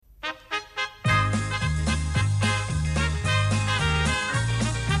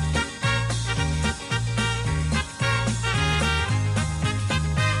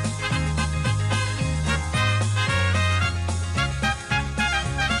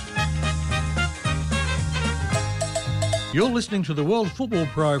You're listening to the World Football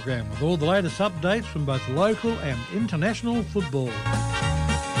Program with all the latest updates from both local and international football.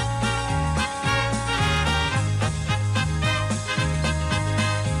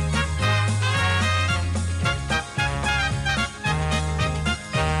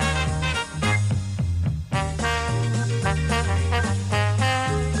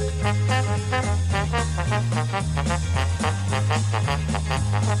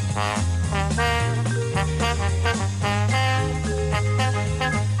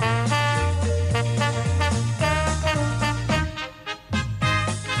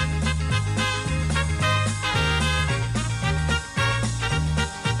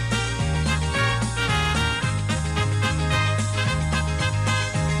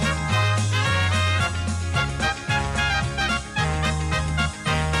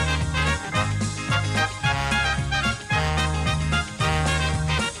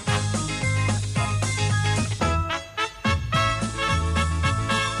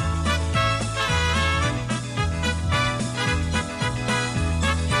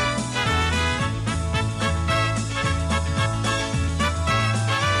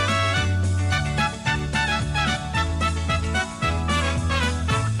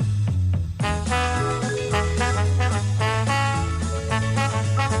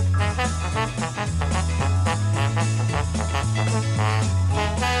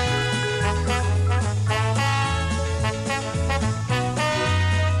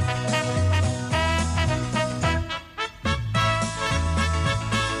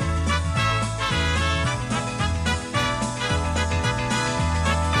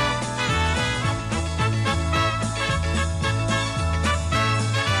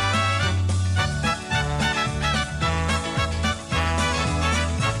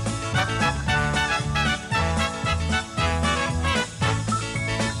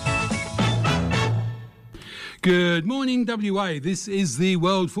 Good morning, WA. This is the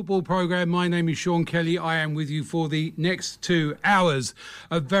World Football Programme. My name is Sean Kelly. I am with you for the next 2 hours.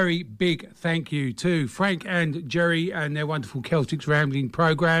 A very big thank you to Frank and Jerry and their wonderful Celtics Rambling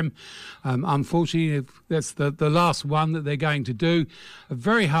programme. Unfortunately, that's the last one that they're going to do. A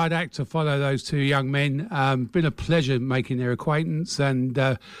very hard act to follow those two young men. Been a pleasure making their acquaintance, and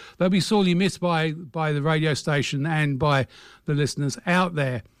they'll be sorely missed by the radio station and by the listeners out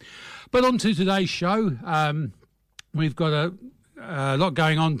there. But on to today's show. We've got a lot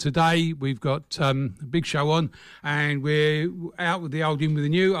going on today. We've got a big show on, and we're out with the old, in with the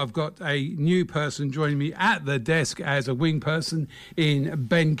new. I've got a new person joining me at the desk as a wing person in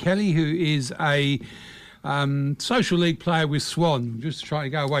Ben Kelly, who is a social league player with Swan, just trying to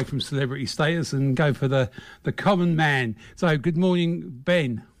go away from celebrity status and go for the common man. So good morning,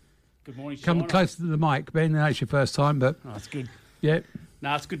 Ben. Good morning, Sean. Come closer to the mic, Ben. I know it's your first time, but... Oh, that's good. Yeah.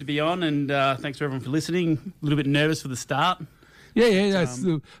 No, it's good to be on, and thanks for everyone for listening. A little bit nervous for the start. Yeah, that's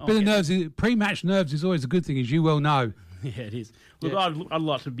a bit of nerves. Pre-match nerves is always a good thing, as you well know. Yeah, it is. Look, I'd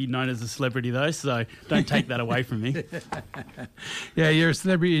like to be known as a celebrity, though, so don't take that away from me. Yeah, you're a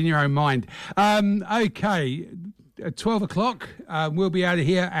celebrity in your own mind. Okay, at 12 o'clock, we'll be out of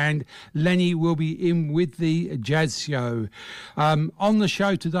here, and Lenny will be in with the Jazz Show. On the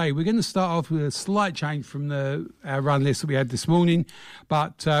show today, we're going to start off with a slight change from our run list that we had this morning,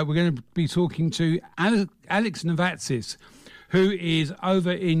 but we're going to be talking to Alex Navatzis, who is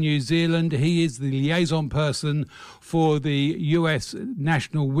over in New Zealand. He is the liaison person for the US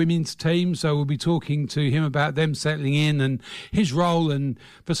national women's team. So we'll be talking to him about them settling in and his role. And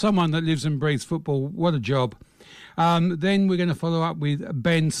for someone that lives and breathes football, what a job. Then we're going to follow up with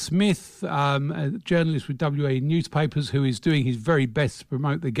Ben Smith, a journalist with WA Newspapers, who is doing his very best to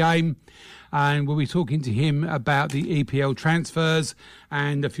promote the game. And we'll be talking to him about the EPL transfers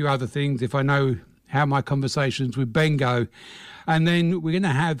and a few other things, if I know how my conversations with Ben go. And then we're going to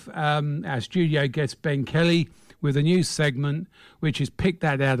have our studio guest, Ben Kelly, with a news segment, which is Pick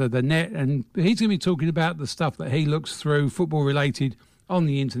That Out of the Net. And he's going to be talking about the stuff that he looks through, football-related, on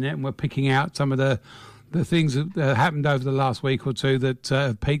the internet. And we're picking out some of the things that happened over the last week or two that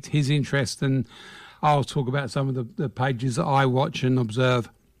have piqued his interest. And I'll talk about some of the pages that I watch and observe.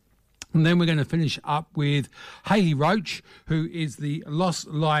 And then we're going to finish up with Hayley Roach, who is the Lost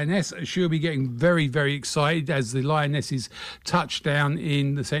Lioness. She'll be getting very, very excited as the Lionesses touched down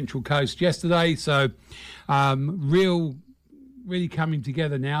in the Central Coast yesterday. So really coming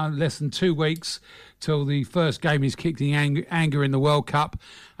together now. Less than 2 weeks till the first game is kicked in anger in the World Cup.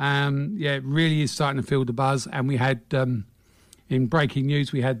 It really is starting to feel the buzz. And we had... in breaking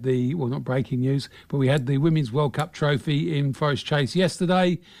news, we had not breaking news, but we had the Women's World Cup trophy in Forest Chase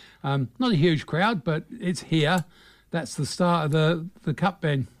yesterday. Not a huge crowd, but it's here. That's the start of the Cup,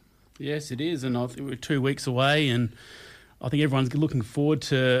 Ben. Yes, it is, and I think we're 2 weeks away, and I think everyone's looking forward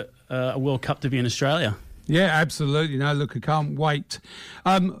to a World Cup to be in Australia. Yeah, absolutely. No, look, I can't wait.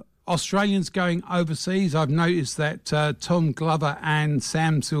 Australians going overseas. I've noticed that Tom Glover and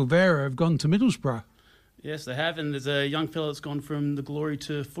Sam Silvera have gone to Middlesbrough. Yes, they have, and there's a young fellow that's gone from the Glory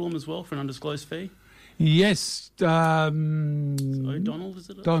to Fulham as well for an undisclosed fee. Yes. O'Donnell, is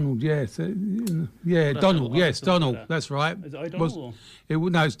it? Donald, yes. Donald, yes, Donald. That's right. Is it O'Donnell?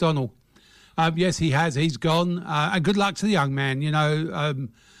 No, it's Donald. Yes, he has. He's gone. And good luck to the young man. You know,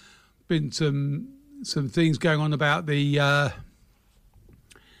 been some things going on about the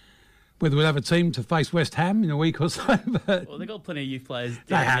whether we'll have a team to face West Ham in a week or so. But Well, they've got plenty of youth players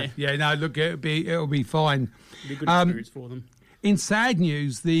they down have. there. Yeah, no, look, it'll be fine. It'll be a good experience for them. In sad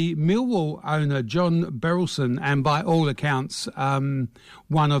news, the Millwall owner, John Berylson, and by all accounts,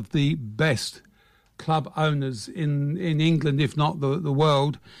 one of the best club owners in England, if not the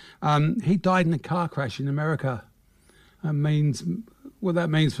world, he died in a car crash in America. That means, what that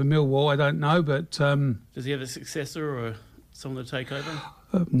means for Millwall, I don't know, but... Does he have a successor or someone to take over?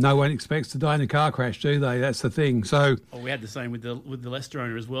 No one expects to die in a car crash, do they? That's the thing. So, we had the same with the Leicester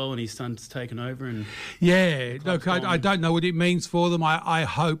owner as well, and his son's taken over. And yeah, look, I don't know what it means for them. I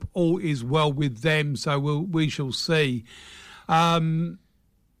hope all is well with them. So we shall see. And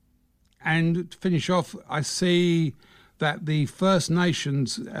to finish off, I see that the First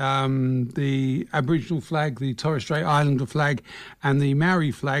Nations, the Aboriginal flag, the Torres Strait Islander flag, and the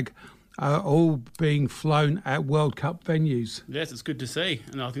Maori flag are all being flown at World Cup venues. Yes, it's good to see,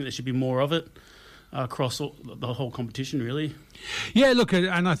 and I think there should be more of it across the whole competition, really. Yeah, look,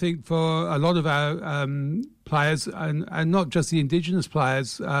 and I think for a lot of our players, and not just the Indigenous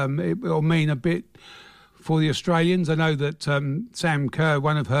players, it will mean a bit for the Australians. I know that Sam Kerr,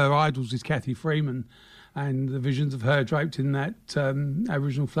 one of her idols is Cathy Freeman, and the visions of her draped in that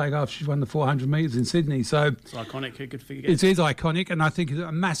Aboriginal flag after she won the 400 metres in Sydney. So it's iconic. Who could forget? It is iconic, and I think it's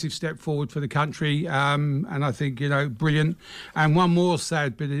a massive step forward for the country. And I think, brilliant. And one more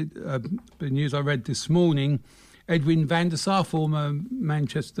sad bit of news I read this morning. Edwin van der Sar, former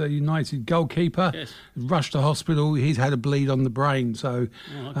Manchester United goalkeeper, yes, rushed to hospital. He's had a bleed on the brain. So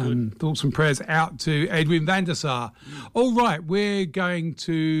thoughts and prayers out to Edwin van der Sar. All right, we're going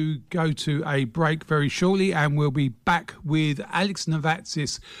to go to a break very shortly, and we'll be back with Alex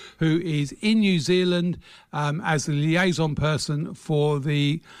Navatzis, who is in New Zealand as the liaison person for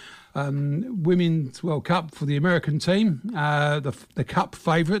the Women's World Cup for the American team, the Cup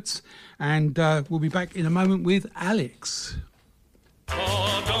favourites, and we'll be back in a moment with Alex.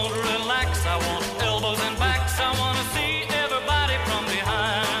 Oh, don't relax, I want elbows and backs, I want to see everybody from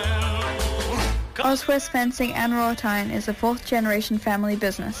behind. Oswest Fencing and Royaltyne is a fourth-generation family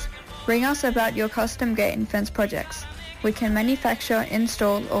business. Ring us about your custom gate and fence projects. We can manufacture,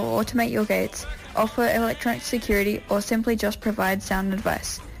 install or automate your gates, offer electronic security, or simply just provide sound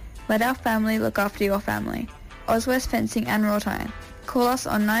advice. Let our family look after your family. Oswest Fencing and Royaltyne. Call us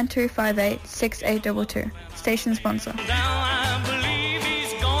on 9258 6822. Station sponsor. Down, I believe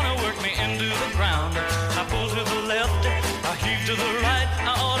he's gonna work me into the ground. I pull to the left, I heave to the right.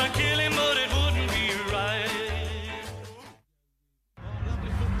 I ought to kill him, but it wouldn't be right.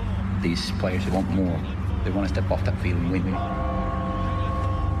 These players want more. They want to step off that field and win.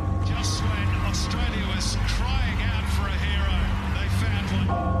 Just when Australia was crying out for a hero, they found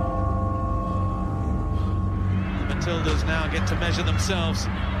one. Matildas now get to measure themselves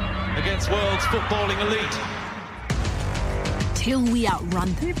against world's footballing elite. Till we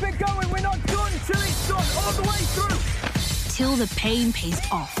outrun them. Keep it going, we're not done till it's done, all the way through. Till the pain pays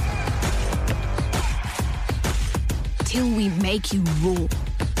off. Till we make you roar.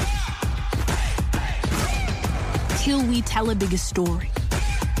 Till we tell a bigger story.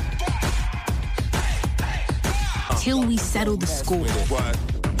 Till we settle the score.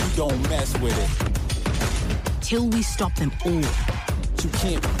 You don't mess with it. Till we stop them all. You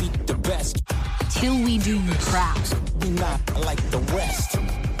can't beat the best. Till we do you proud. You're not like the rest.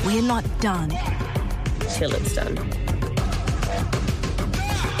 We're not done. Till it's done.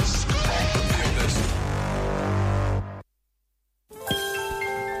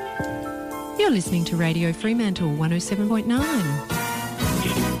 You're listening to Radio Fremantle 107.9.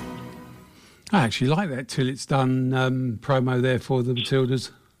 I actually like that Till It's Done promo there for the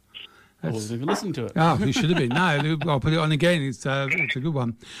Matildas. I wasn't even listening to it. Oh, it should have been. No, I'll put it on again. It's a good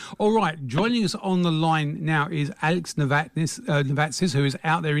one. All right, joining us on the line now is Alex Navatzis, who is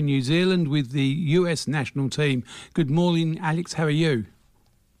out there in New Zealand with the US national team. Good morning, Alex. How are you?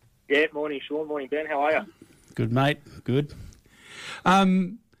 Yeah, morning, Sean. Morning, Ben. How are you? Good, mate. Good.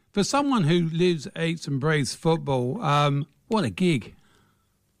 For someone who lives, eats and breathes football, what a gig.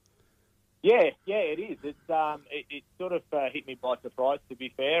 Yeah, it is. It's it sort of hit me by surprise, to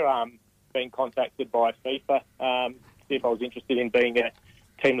be fair. Being contacted by FIFA, see if I was interested in being a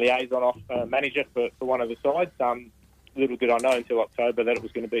team liaison manager for one of the sides. Little did I know until October that it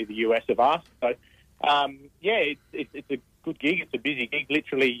was going to be the US of us. So, it's a good gig. It's a busy gig.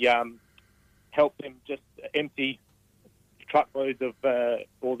 Literally help them just empty truckloads of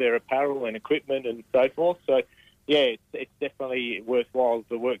all their apparel and equipment and so forth. So, yeah, it's definitely worthwhile,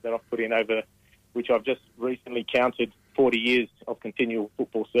 the work that I've put in over, which I've just recently counted 40 years of continual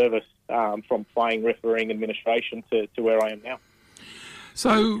football service, from playing, refereeing, administration to where I am now.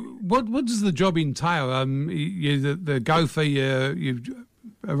 So what does the job entail? The gopher, you're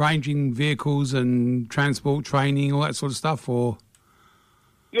arranging vehicles and transport training, all that sort of stuff, or?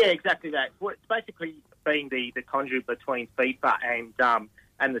 Yeah, exactly that. Well, it's basically being the conduit between FIFA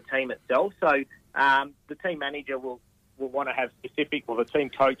and the team itself. So the team manager will want to have specific, or the team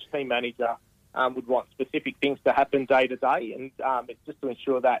coach, team manager would want specific things to happen day to day, and it's just to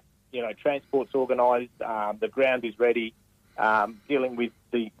ensure that transport's organised, the ground is ready. Dealing with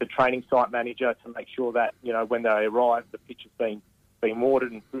the training site manager to make sure that, when they arrive, the pitch has been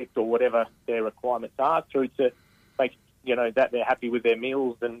watered and flipped or whatever their requirements are, through to make, that they're happy with their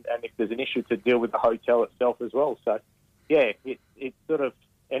meals, and if there's an issue, to deal with the hotel itself as well. So, yeah, it's sort of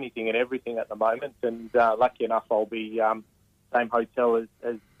anything and everything at the moment, and lucky enough I'll be same hotel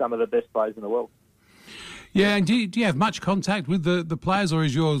as some of the best players in the world. Yeah, and do you have much contact with the players, or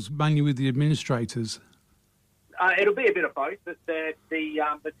is yours mainly with the administrators? It'll be a bit of both. The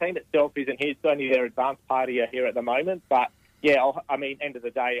team itself isn't here. It's only their advanced party are here at the moment. But, yeah, end of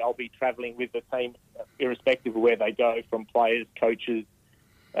the day, I'll be travelling with the team, irrespective of where they go, from players, coaches,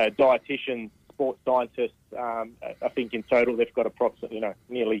 dietitians, sports scientists. I think in total they've got approximately,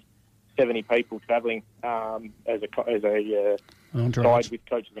 nearly 70 people travelling as a side with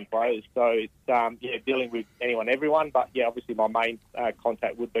coaches and players. So it's, dealing with anyone, everyone. But, yeah, obviously my main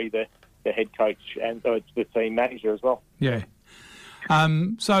contact would be the head coach, and so it's the team manager as well. Yeah.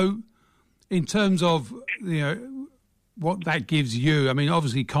 So in terms of, what that gives you,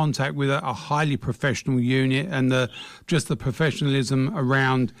 obviously contact with a highly professional unit, and the professionalism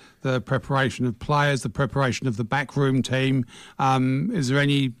around the preparation of players, the preparation of the backroom team. Is there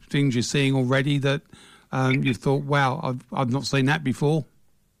any things you're seeing already that you thought, wow, I've not seen that before?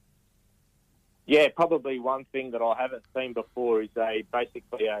 Yeah, probably one thing that I haven't seen before is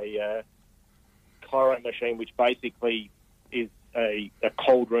basically a cryo machine, which basically is a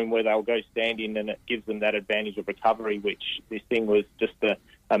cold room where they'll go stand in, and it gives them that advantage of recovery, which this thing was just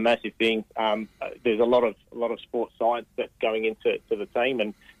a massive thing. There's a lot of sports science that's going into the team,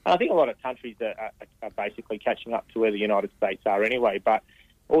 and I think a lot of countries are basically catching up to where the United States are anyway. But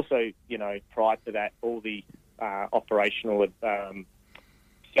also, prior to that, all the operational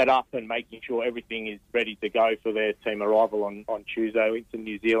set up and making sure everything is ready to go for their team arrival on Tuesday into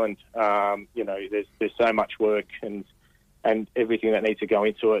New Zealand. There's so much work and everything that needs to go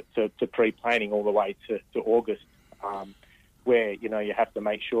into it to pre-planning all the way to August, where, you have to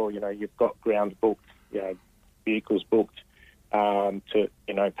make sure, you've got ground booked, vehicles booked, to,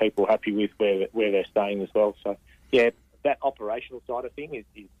 people happy with where they're staying as well. So, yeah, that operational side of thing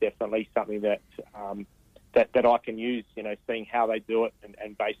is definitely something that I can use, seeing how they do it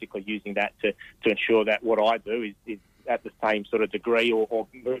and basically using that to ensure that what I do is at the same sort of degree or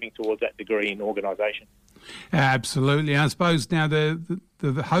moving towards that degree in organisation. Absolutely. I suppose now the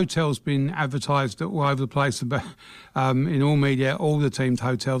hotel's been advertised all over the place, but in all media, all the team's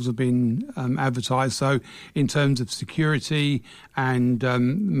hotels have been advertised. So in terms of security and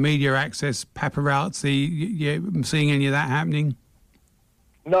media access, paparazzi, seeing any of that happening?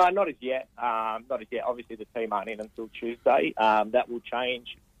 No, not as yet. Obviously, the team aren't in until Tuesday. That will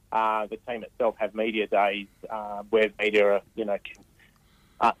change. The team itself have media days where media, can,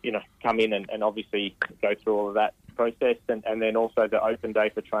 come in and obviously go through all of that process, and then also the open day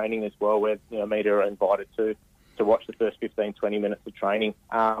for training as well, where media are invited to watch the first 15, 20 minutes of training.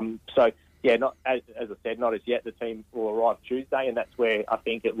 So yeah, not as I said, not as yet. The team will arrive Tuesday, and that's where I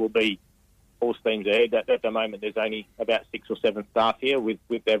think it will be all steams ahead. At the moment, there's only about 6 or 7 staff here, with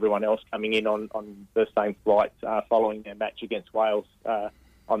everyone else coming in on the same flight following their match against Wales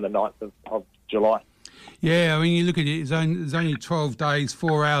on the 9th of July. Yeah, you look at it, there's only 12 days,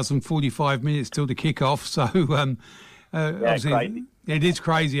 4 hours and 45 minutes till the kick-off, so crazy. It is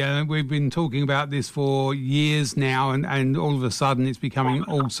crazy. We've been talking about this for years now, and all of a sudden it's becoming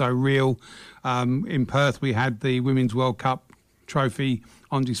also real. In Perth, we had the Women's World Cup trophy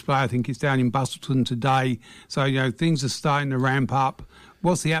on display. I think it's down in Busselton today. So, things are starting to ramp up.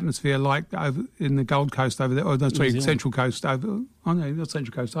 What's the atmosphere like over in the Gold Coast over there? Oh, no, sorry, Central Coast over. Oh no, not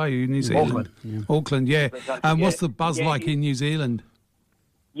Central Coast. Are you New Zealand? Auckland, yeah. What's the buzz like in New Zealand?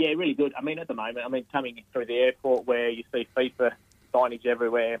 Yeah, really good. I mean, at the moment, coming through the airport where you see FIFA signage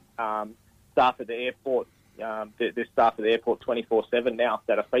everywhere, staff at the airport, there's staff at the airport 24/7 now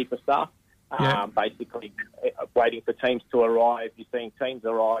that are FIFA staff. Basically waiting for teams to arrive. You're seeing teams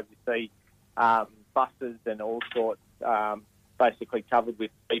arrive. You see buses and all sorts, basically covered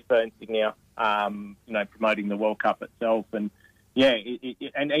with FIFA insignia. Promoting the World Cup itself, and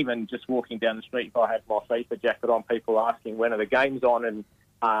and even just walking down the street, if I have my FIFA jacket on, people asking when are the games on, and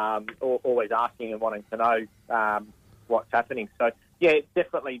always asking and wanting to know what's happening. So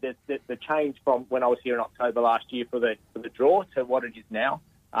definitely the change from when I was here in October last year for the draw to what it is now.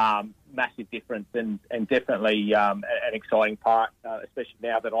 Massive difference, and definitely an exciting part, especially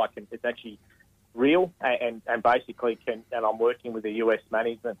now that it's actually real and basically and I'm working with the US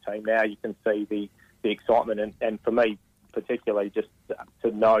management team now. You can see the excitement, and for me particularly, just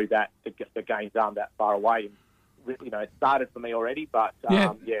to know that the games aren't that far away. It started for me already, but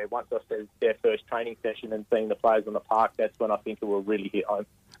once I see their first training session and seeing the players on the park, that's when I think it will really hit home.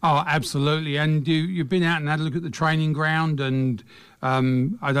 Oh, absolutely. And you've been out and had a look at the training ground, and I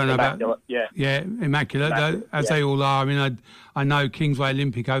don't know about... Immaculate, as they all are. I mean, I know Kingsway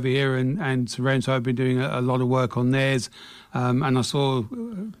Olympic over here and Sorrento have been doing a lot of work on theirs, and I saw a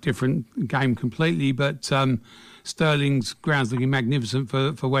different game completely, but Stirling's ground's looking magnificent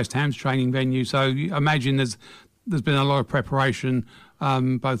for West Ham's training venue. So I imagine there's been a lot of preparation,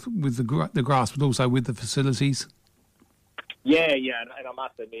 both with the grass but also with the facilities. Yeah, and I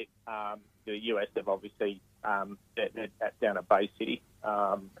must admit, the US have obviously they're down at Bay City,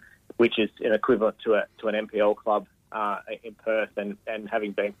 which is an equivalent to an NPL club in Perth, and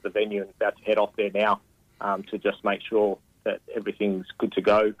having been to the venue and about to head off there now to just make sure that everything's good to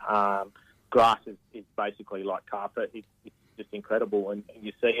go. Grass is basically like carpet. It's just incredible, and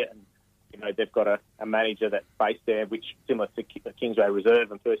you see it. And they've got a manager that's based there, which similar to Kingsway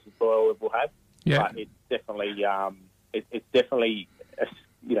Reserve and Perth Royal will have. Yeah, but it's definitely. It's definitely,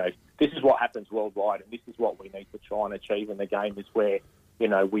 this is what happens worldwide, and this is what we need to try and achieve in the game, is where,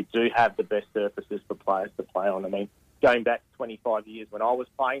 we do have the best surfaces for players to play on. I mean, going back 25 years when I was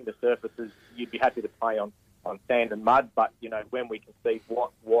playing, the surfaces, you'd be happy to play on sand and mud, but, when we can see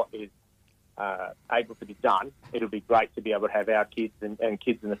what is able to be done, it'll be great to be able to have our kids and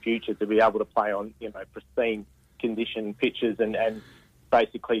kids in the future to be able to play on, pristine condition pitches, and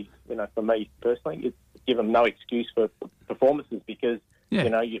basically, for me personally, it's give them no excuse for performances, because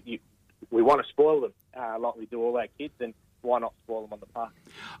we want to spoil them like we do all our kids, and why not spoil them on the park?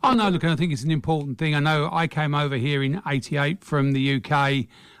 Oh no, look, I think it's an important thing. I know I came over here in '88 from the UK.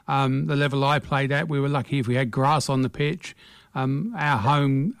 The level I played at, we were lucky if we had grass on the pitch. Our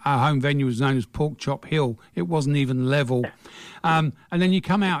home venue was known as Pork Chop Hill. It wasn't even level. And then you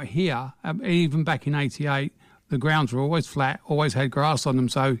come out here, even back in '88, the grounds were always flat, always had grass on them.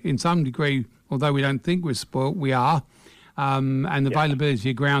 So in some degree, although we don't think we're spoilt, we are. And the availability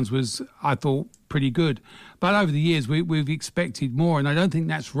of grounds was, I thought, pretty good. But over the years, we've expected more, and I don't think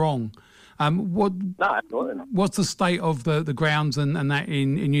that's wrong. What's the state of the grounds and that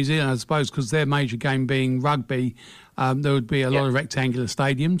in New Zealand, I suppose, because their major game being rugby, there would be a lot of rectangular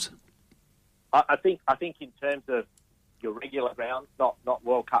stadiums? I think in terms of your regular grounds, not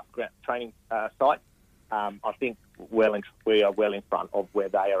World Cup training sites, I think we are well in front of where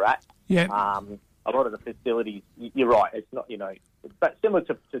they are at. Yeah. A lot of the facilities, you're right, it's not, but similar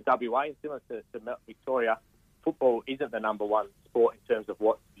to WA and similar to Victoria, football isn't the number one sport in terms of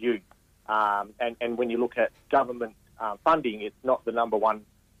what's viewed. And when you look at government funding, it's not the number one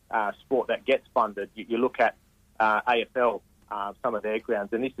sport that gets funded. You look at AFL, some of their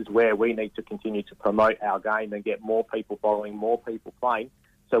grounds, and this is where we need to continue to promote our game and get more people following, more people playing.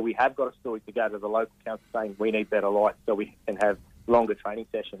 So we have got a story to go to the local council saying we need better lights so we can have longer training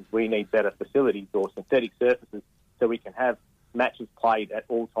sessions. We need better facilities or synthetic surfaces so we can have matches played at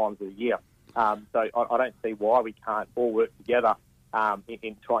all times of the year. So I don't see why we can't all work together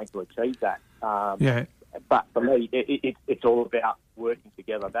in trying to achieve that. But for me, it's all about working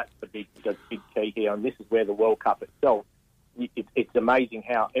together. That's the big key here, and this is where the World Cup itself, it's amazing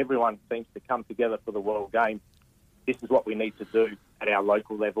how everyone seems to come together for the World Game. This is what we need to do at our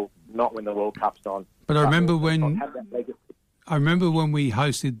local level, not when the World Cup's on. But I remember when we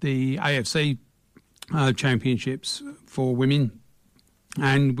hosted the AFC championships for women,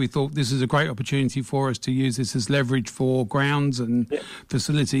 and we thought this is a great opportunity for us to use this as leverage for grounds and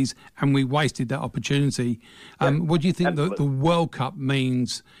facilities, and we wasted that opportunity. What do you think the World Cup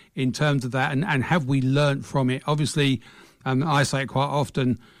means in terms of that, and have we learnt from it? Obviously, I say it quite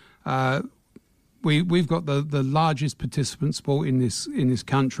often. We've got the largest participant sport in this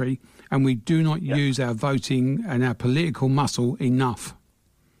country, and we do not use our voting and our political muscle enough.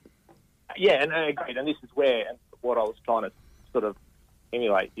 Yeah, and I agree. And this is where, and what I was trying to sort of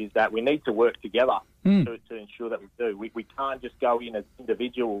emulate is that we need to work together to ensure that we do. We can't just go in as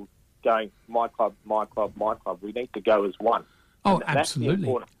individuals going, my club, my club, my club. We need to go as one. Oh, and absolutely. That's the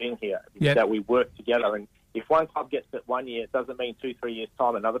important thing here, is that we work together. And if one club gets it 1 year, it doesn't mean 2-3 years'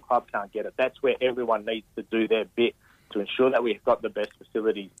 time another club can't get it. That's where everyone needs to do their bit to ensure that we've got the best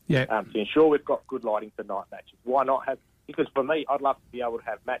facilities, to ensure we've got good lighting for night matches. Why not have... Because for me, I'd love to be able to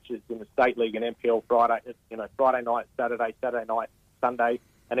have matches in the State League and NPL Friday night, Saturday night, Sunday,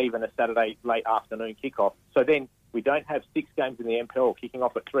 and even a Saturday late afternoon kickoff. So then we don't have 6 games in the NPL kicking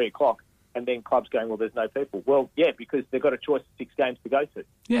off at 3 o'clock and then clubs going, well, there's no people. Well, yeah, because they've got a choice of 6 games to go to.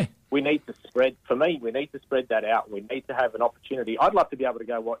 Yeah. We need to spread that out. We need to have an opportunity. I'd love to be able to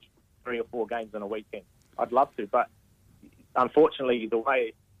go watch 3 or 4 games on a weekend. I'd love to, but unfortunately, the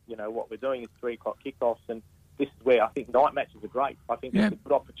way, what we're doing is 3 o'clock kickoffs, and this is where I think night matches are great. I think it's a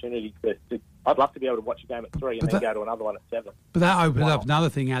good opportunity to I'd love to be able to watch a game at 3 and then go to another one at 7. But that opens up another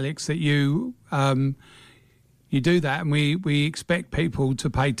thing, Alex, that you do that, and we expect people to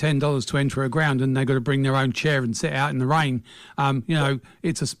pay $10 to enter a ground, and they've got to bring their own chair and sit out in the rain.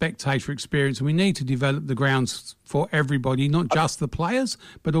 It's a spectator experience, and we need to develop the grounds for everybody, not just the players,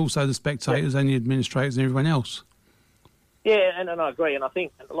 but also the spectators and the administrators and everyone else. Yeah, and I agree. And I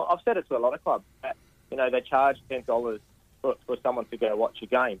think I've said it to a lot of clubs that, they charge $10 for someone to go watch a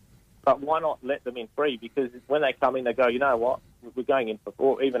game. But why not let them in free? Because when they come in, they go, you know what, we're going in for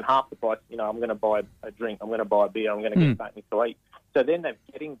or even half the price. I'm going to buy a drink, I'm going to buy a beer, I'm going to get something to eat. So then they're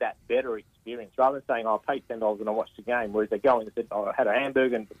getting that better experience rather than saying, I'll pay $10 and I watch the game. Whereas they go in and say, I had a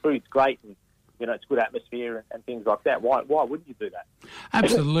hamburger and the food's great and it's good atmosphere and things like that. Why wouldn't you do that?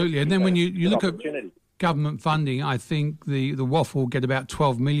 Absolutely. And then when you look at government funding, I think the WAF will get about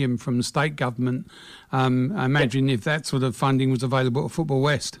 $12 million from the state government. I imagine if that sort of funding was available at Football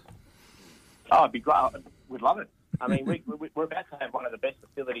West. Oh, it'd be great. We'd love it. I mean, we're about to have one of the best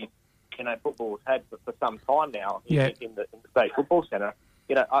facilities, football's had for some time now in the State Football Centre.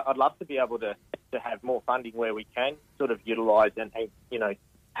 I'd love to be able to have more funding where we can sort of utilise and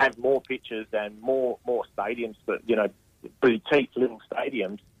have more pitches and more stadiums, but, boutique little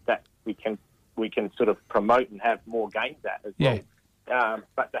stadiums that we can sort of promote and have more games at as well.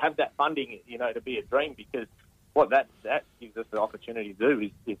 But to have that funding, to be a dream, because what that gives us the opportunity to do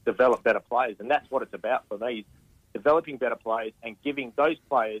is develop better players, and that's what it's about for me, is developing better players and giving those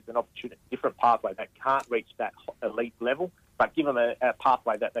players an opportunity, different pathway that can't reach that elite level, but give them a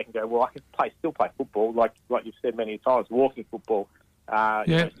pathway that they can go, well, I can still play football, like you've said many times, walking football,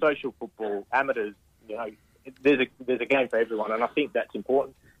 social football, amateurs. There's a game for everyone, and I think that's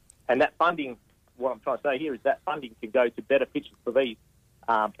important. And that funding, what I'm trying to say here is that funding can go to better pitches for these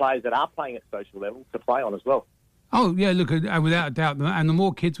players that are playing at social level to play on as well. Oh, yeah, look, without a doubt. And the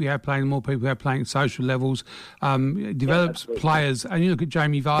more kids we have playing, the more people we have playing at social levels, it develops players. And you look at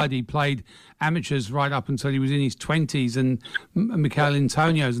Jamie Vardy, played amateurs right up until he was in his 20s. And Michael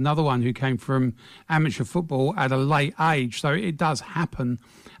Antonio is another one who came from amateur football at a late age. So it does happen,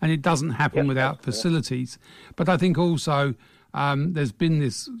 and it doesn't happen without facilities. But I think also there's been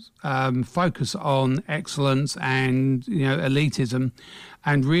this focus on excellence and elitism,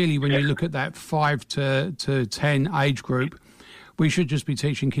 and really when you look at that 5 to 10 age group, we should just be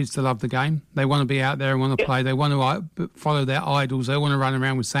teaching kids to love the game. They want to be out there and want to play. They want to follow their idols. They want to run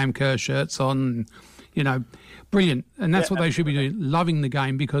around with Sam Kerr shirts on, brilliant. And that's what they should be doing, loving the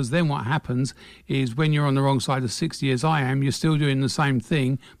game, because then what happens is when you're on the wrong side of 60 as I am, you're still doing the same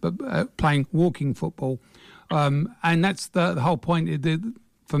thing but playing walking football. And that's the whole point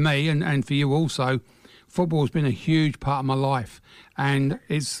for me and for you also. Football has been a huge part of my life, and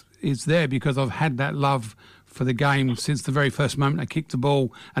it's there because I've had that love for the game since the very first moment I kicked the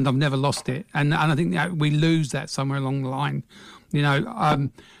ball, and I've never lost it. And I think that we lose that somewhere along the line,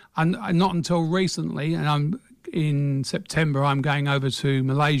 and not until recently. And in September, I'm going over to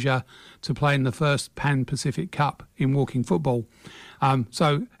Malaysia to play in the first Pan Pacific Cup in walking football.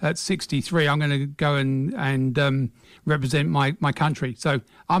 So at 63, I'm going to go and represent my country. So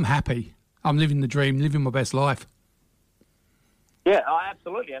I'm happy. I'm living the dream, living my best life. Yeah,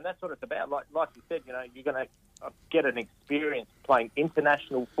 absolutely. And that's what it's about. Like you said, you're going to get an experience playing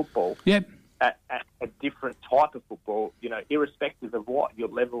international football at a different type of football, irrespective of what your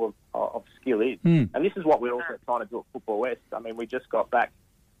level of skill is. And this is what we're also trying to do at Football West. I mean, we just got back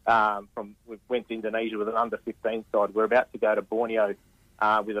we went to Indonesia with an under-15 side. We're about to go to Borneo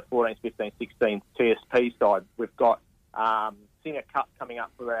with a 14, 15, 16 TSP side. We've got Singer Cup coming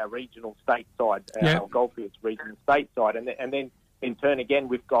up for our regional state side, Yep. our Goldfields regional state side, and then in turn again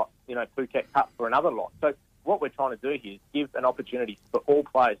we've got Phuket Cup for another lot. So what we're trying to do here is give an opportunity for all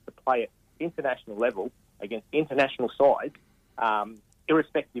players to play at international level against international sides,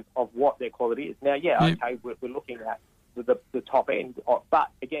 irrespective of what their quality is. Now, okay, we're looking at the top end, but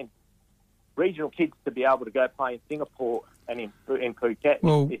again, regional kids to be able to go play in Singapore and in Phuket,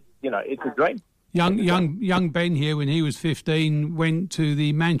 it's a dream. Young Ben here, when he was 15, went to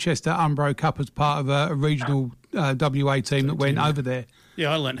the Manchester Umbro Cup as part of a regional WA team that went over there.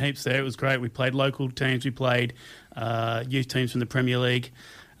 Yeah, I learnt heaps there. It was great. We played local teams. We played youth teams from the Premier League.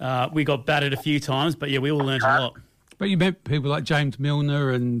 We got battered a few times, but, we all learnt a lot. But you met people like James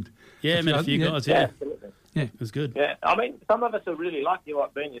Milner and... Yeah, met a few guys, Absolutely. Yeah, it was good. Yeah, I mean, some of us are really lucky,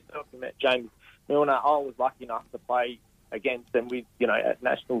 like Ben yourself. You met James Milner. I was lucky enough to play against them with, at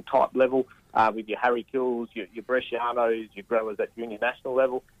national type level, with your Harry Kills, your Brescianos, your growers at junior national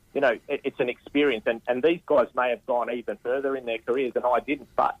level. It's an experience, and these guys may have gone even further in their careers, and I didn't.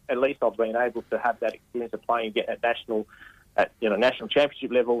 But at least I've been able to have that experience of playing again at national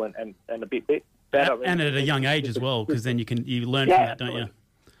championship level, and a bit better. And at a young age as well, because then you learn from that, don't you?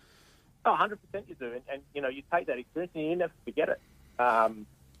 Oh, 100% you do, and you take that experience and you never forget it.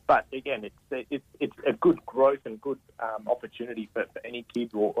 But again, it's a good growth and good opportunity for any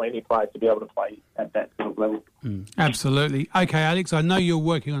kid or any player to be able to play at that sort of level. Absolutely. Okay, Alex, I know you're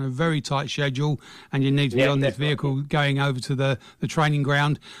working on a very tight schedule and you need to be on this vehicle going over to the training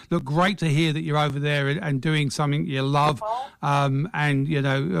ground. Look, great to hear that you're over there and doing something you love, and,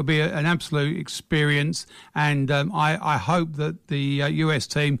 it'll be an absolute experience. And I hope that the US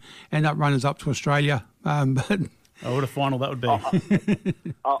team end up runners up to Australia. But Oh, what a final that would be!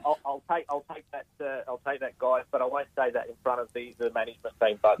 I'll take that, guys. But I won't say that in front of the management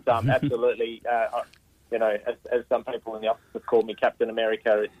team. But absolutely, as some people in the office have called me Captain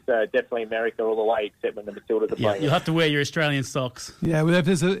America, it's definitely America all the way, except when the Matildas are playing. You'll have to wear your Australian socks. Yeah, well, if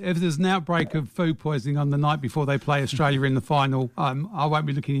there's an outbreak of food poisoning on the night before they play Australia in the final, I won't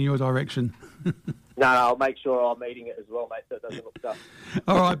be looking in your direction. No, I'll make sure I'm eating it as well, mate, so it doesn't look tough.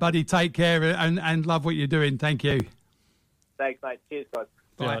 All right, buddy, take care and love what you're doing. Thank you. Thanks, mate. Cheers, guys.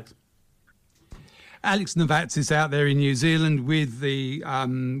 Bye. Alex. Alex Navatzis out there in New Zealand with the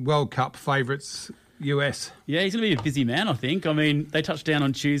World Cup favourites, US. Yeah, he's going to be a busy man, I think. I mean, they touched down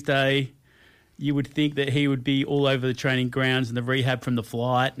on Tuesday. You would think that he would be all over the training grounds and the rehab from the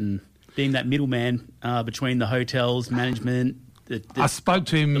flight and being that middleman between the hotels, management. I spoke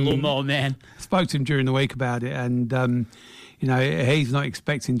to him. The lawnmower man. Spoke to him during the week about it, and he's not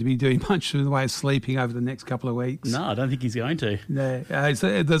expecting to be doing much in the way of sleeping over the next couple of weeks. No, I don't think he's going to. Yeah,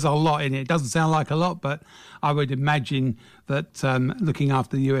 there's a lot in it. It doesn't sound like a lot, but I would imagine that looking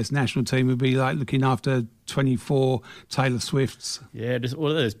after the US national team would be like looking after 24 Taylor Swifts. Yeah, just all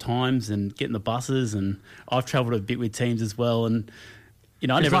of those times and getting the buses, and I've travelled a bit with teams as well, and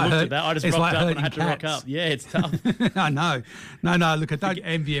I never looked at that. I just rocked up and I had to rock up. Yeah, it's tough. I know. No, look, I don't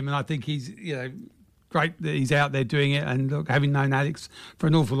envy him, and I think he's, great that he's out there doing it. And look, having known Alex for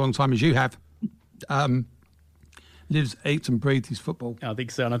an awful long time as you have, lives, eats and breathes his football. I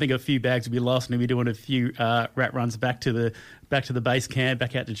think so, and I think a few bags will be lost, and he'll be doing a few rat runs back to the base camp,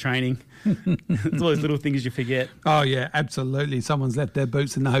 back out to training. It's all those little things you forget. Oh yeah, absolutely. Someone's left their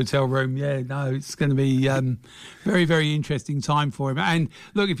boots in the hotel room. Yeah, no, it's going to be very, very interesting time for him. And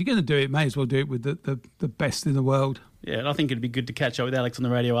look, if you're going to do it, may as well do it with the best in the world. Yeah, and I think it'd be good to catch up with Alex on the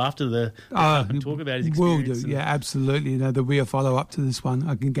radio after the cup and talk about his experience. Will do, yeah, absolutely. There'll be a follow-up to this one,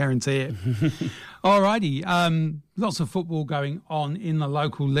 I can guarantee it. All righty, lots of football going on in the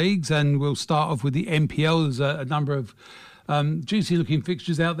local leagues, and we'll start off with the NPL. There's a number of juicy-looking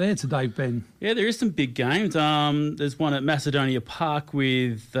fixtures out there today, Ben. Yeah, there is some big games. There's one at Macedonia Park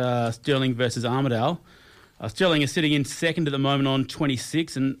with Stirling versus Armidale. Stirling is sitting in second at the moment on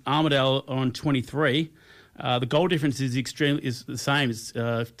 26 and Armidale on 23. The goal difference is the same.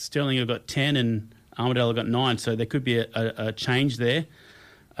 Stirling have got 10 and Armidale have got 9, so there could be a change there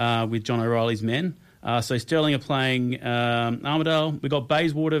with John O'Reilly's men. So Stirling are playing Armidale. We've got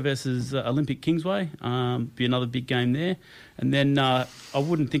Bayswater versus Olympic Kingsway. Be another big game there. And then I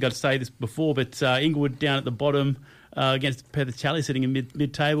wouldn't think I'd say this before, but Inglewood down at the bottom against Perth Challey sitting in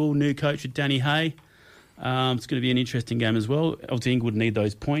mid-table. New coach with Danny Hay. It's going to be an interesting game as well. Obviously, Inglewood need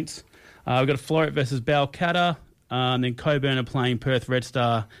those points. We've got Floreat versus Balcatta. And then Coburn are playing Perth Red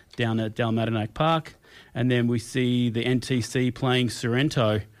Star down at Dalmatinach Park. And then we see the NTC playing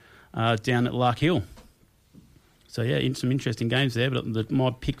Sorrento down at Lark Hill. So, yeah, some interesting games there. But my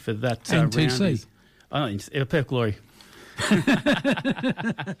pick for that round is... NTC? Perth Glory.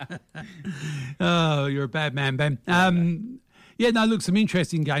 Oh, you're a bad man, Ben. Yeah, no, look, some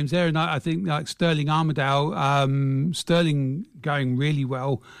interesting games there, and I think like Stirling Armidale, Stirling going really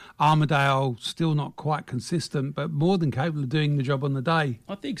well, Armidale still not quite consistent, but more than capable of doing the job on the day.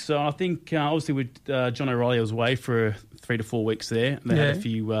 I think so. I think obviously with John O'Reilly was away for 3 to 4 weeks there. They had a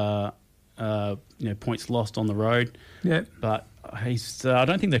few points lost on the road. Yeah, but he's. I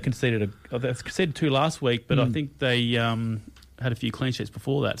don't think they conceded they conceded 2 last week, but I think they had a few clean sheets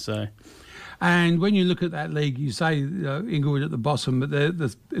before that. So. And when you look at that league, you say Inglewood at the bottom, but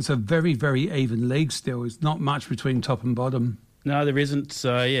it's a very, very even league still. It's not much between top and bottom. No, there isn't.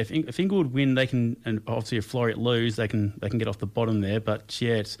 So yeah, if Inglewood win, they can, and obviously if Floreat lose, they can get off the bottom there. But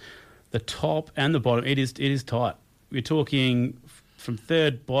yeah, it's the top and the bottom. It is tight. We're talking from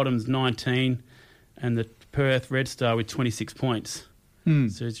third bottom's 19, and the Perth Red Star with 26 points.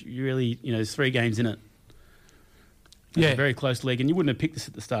 So it's really there's 3 games in it. It's a very close league, and you wouldn't have picked this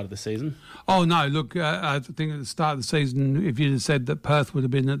at the start of the season. Oh, no, look, I think at the start of the season, if you'd have said that Perth would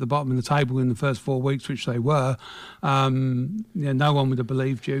have been at the bottom of the table in the first 4 weeks, which they were, no one would have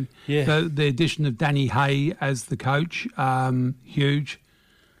believed you. Yeah. The addition of Danny Hay as the coach, huge.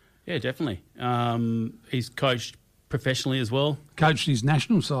 Yeah, definitely. He's coached professionally as well. Coached his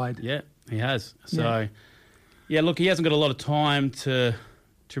national side. Yeah, he has. So, yeah, look, he hasn't got a lot of time to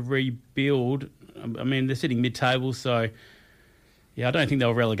rebuild. I mean, they're sitting mid-table, so, yeah, I don't think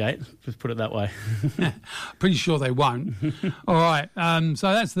they'll relegate, just put it that way. Pretty sure they won't. All right,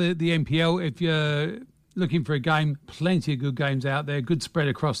 so that's the NPL. If you're looking for a game, plenty of good games out there, good spread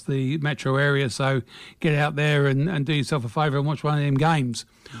across the metro area, so get out there and do yourself a favour and watch one of them games.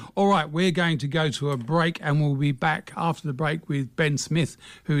 All right, we're going to go to a break, and we'll be back after the break with Ben Smith,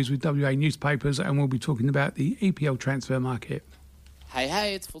 who is with WA Newspapers, and we'll be talking about the EPL transfer market.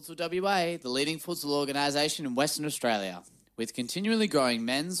 Hey, it's Futsal WA, the leading futsal organisation in Western Australia. With continually growing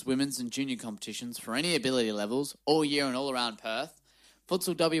men's, women's and junior competitions for any ability levels all year and all around Perth,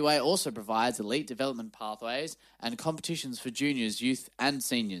 Futsal WA also provides elite development pathways and competitions for juniors, youth and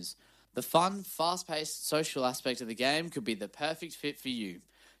seniors. The fun, fast-paced social aspect of the game could be the perfect fit for you.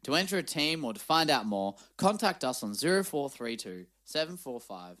 To enter a team or to find out more, contact us on 0432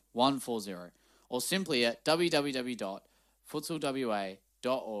 745 140 or simply at www.futsalwa.org.au.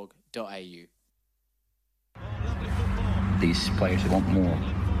 These players want more.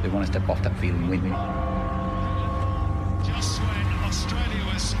 They want to step off that field and win. Just when Australia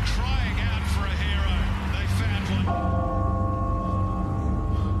was crying out for a hero, they found one.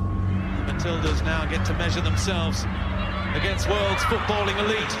 The Matildas now get to measure themselves against world's footballing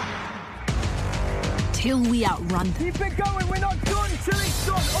elite. Till we outrun them. Keep it going, we're not done till it's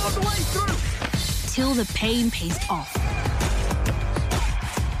done, all the way through. Till the pain pays off.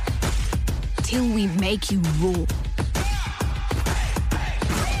 Till we make you roar.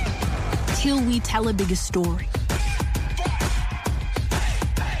 Till we tell a bigger story.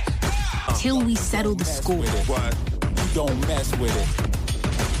 Till we settle the score. You don't mess with it.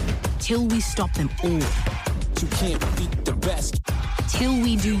 Till we stop them all. You can't beat the best. Till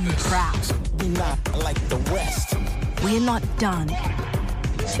we do you proud. We not like the rest. We're not done.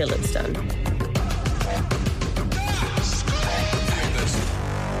 Till it's done.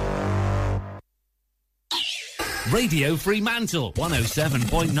 Radio Fremantle,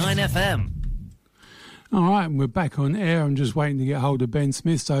 107.9 FM. All right, and we're back on air. I'm just waiting to get hold of Ben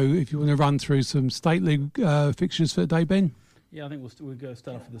Smith. So if you want to run through some State League fixtures for today, Ben? Yeah, I think we'll go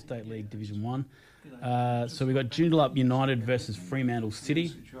start off with the State League Division 1. So we've got Joondalup United versus Fremantle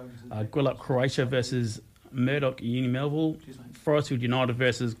City, Gwelup Croatia versus Murdoch Uni Melville, Forestfield United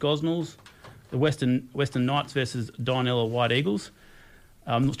versus Gosnells, the Western Knights versus Dianella White Eagles.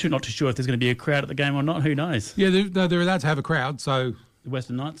 I'm not too sure if there's going to be a crowd at the game or not. Who knows? Yeah, they're allowed to have a crowd, so... The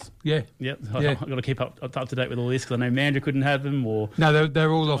Western Knights? Yeah. Yep. I've got to keep up to date with all this because I know Mandurah couldn't have them. No,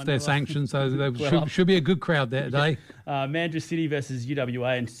 they're all off their sanctions, so there should be a good crowd there today. Mandurah City versus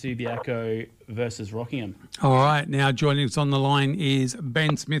UWA and Subiaco versus Rockingham. All right, now joining us on the line is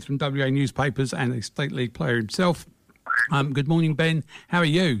Ben Smith from WA Newspapers and a State League player himself. Good morning, Ben. How are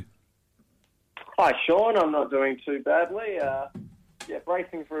you? Hi, Sean. I'm not doing too badly.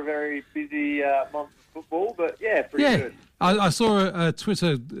 Bracing for a very busy month of football, but pretty good. I saw a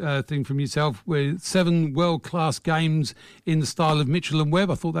Twitter thing from yourself with 7 world-class games in the style of Mitchell and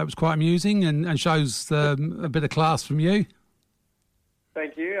Webb. I thought that was quite amusing and shows a bit of class from you.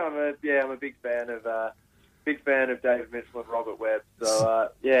 Thank you. I'm a big fan of David Mitchell and Robert Webb. So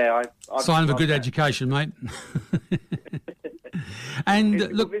I've sign of a good education, mate. And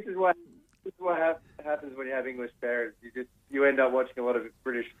look, this is what happens when you have English parents. You end up watching a lot of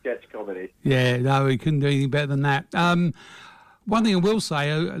British sketch comedy. Yeah, no, we couldn't do anything better than that. One thing I will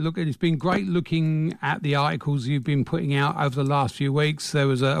say, look, it's been great looking at the articles you've been putting out over the last few weeks. There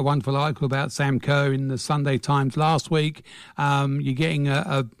was a wonderful article about Sam Kerr in the Sunday Times last week. You're getting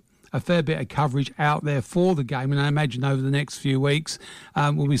a fair bit of coverage out there for the game, and I imagine over the next few weeks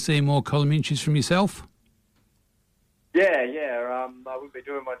we'll be seeing more column inches from yourself. Yeah. I wouldn't be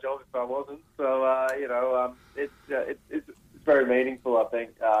doing my job if I wasn't. So, it's very meaningful, I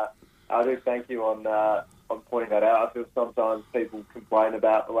think. I do thank you on pointing that out. I feel sometimes people complain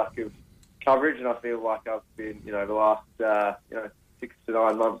about the lack of coverage, and I feel like I've been, the last, 6 to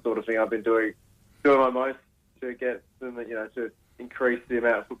 9 months sort of thing, I've been doing my most to get them, to increase the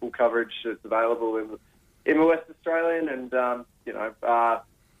amount of football coverage that's available in the West Australian, and you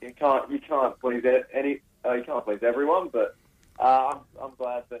can't please you can't please everyone, but I'm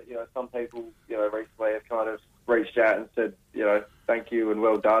glad that some people recently have kind of reached out and said thank you and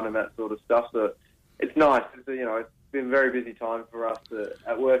well done and that sort of stuff. So it's nice. It's been a very busy time for us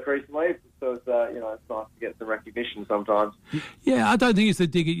at work recently, so it's it's nice to get some recognition sometimes. Yeah, I don't think it's a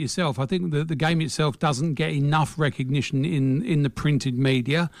dig at yourself. I think the game itself doesn't get enough recognition in the printed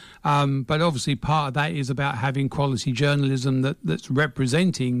media, but obviously part of that is about having quality journalism that's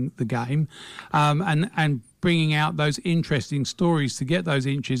representing the game, and bringing out those interesting stories to get those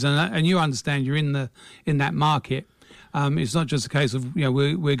inches. And you understand you're in that market. It's not just a case of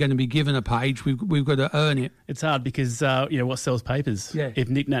we're going to be given a page. We've got to earn it. It's hard because what sells papers? Yeah. If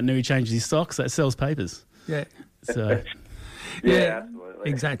Nick Naitanui changes his socks, that sells papers. Yeah. So. Yeah,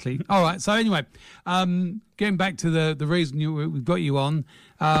 absolutely. Exactly. All right. So anyway, getting back to the reason we've got you on,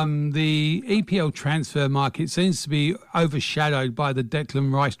 the EPL transfer market seems to be overshadowed by the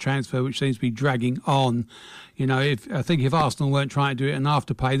Declan Rice transfer, which seems to be dragging on. If Arsenal weren't trying to do it in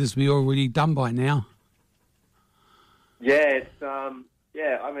Afterpay, this would be already done by now. Yeah, it's I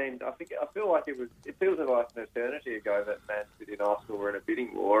feel like it feels like an eternity ago that Man City and Arsenal were in a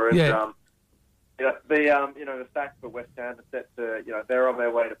bidding war, and the fact that West Ham are set to they're on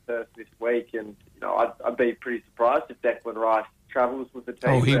their way to Perth this week, and I'd be pretty surprised if Declan Rice travels with the team.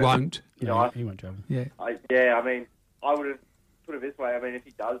 Oh, he won't. He won't travel. Yeah. I would have put it this way. If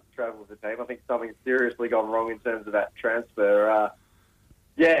he does travel with the team, I think something's seriously gone wrong in terms of that transfer.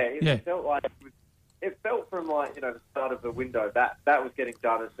 It felt like it felt from the start of the window that was getting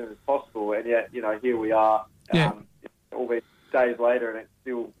done as soon as possible, and yet here we are all these days later, and it's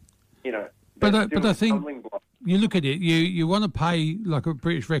still But I think you look at it, you want to pay like a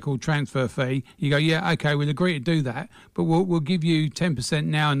British record transfer fee. You go, yeah, okay, we'll agree to do that, but we'll give you 10%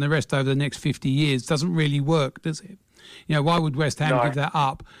 now and the rest over the next 50 years. Doesn't really work, does it? Why would West Ham give that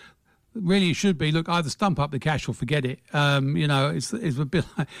up? Really, it should be, look, either stump up the cash or forget it. It's a bit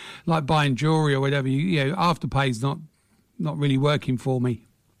like buying jewellery or whatever. Afterpay's not really working for me.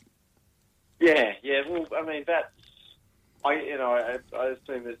 Yeah. Well, that's I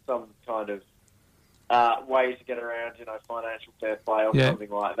assume there's some kind of way to get around, financial fair play or something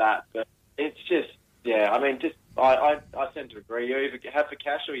like that. But it's just, I tend to agree. You either have the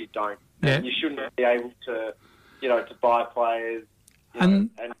cash or you don't. Yeah. And you shouldn't be able to, to buy players.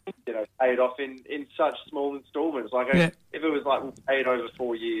 And pay it off in such small instalments. If it was we'll pay it over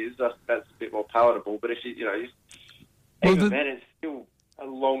 4 years, that's a bit more palatable. But if then it's still a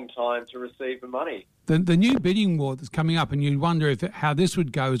long time to receive the money. The new bidding war that's coming up, and you wonder how this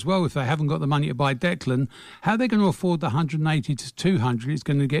would go as well if they haven't got the money to buy Declan. How are they going to afford the 180 to 200 it's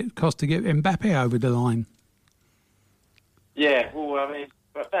going to cost to get Mbappe over the line? Yeah, well,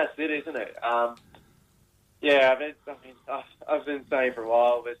 that's it, isn't it? I've been saying for a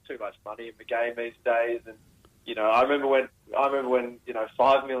while there's too much money in the game these days, and I remember when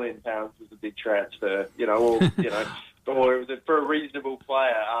 £5 million was a big transfer, or it was for a reasonable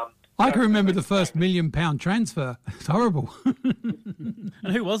player. I can remember the first £1 million transfer. It's horrible.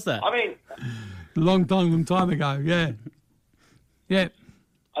 And who was that? A long time ago. Yeah.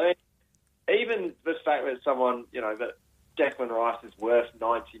 Even the fact that someone that Declan Rice is worth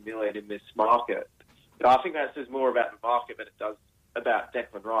 $90 million in this market. I think that says more about the market than it does about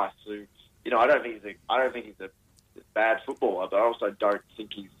Declan Rice, who, I don't think he's a bad footballer, but I also don't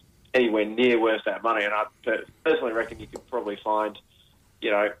think he's anywhere near worth that money. And I personally reckon you could probably find, 3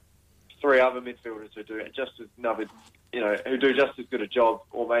 other midfielders who do just as good a job,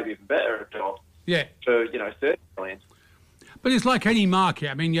 or maybe even better a job. Yeah. For $30 million. But it's like any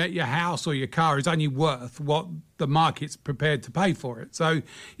market. Your house or your car is only worth what the market's prepared to pay for it. So,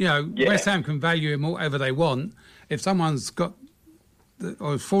 West Ham can value him whatever they want. If someone's got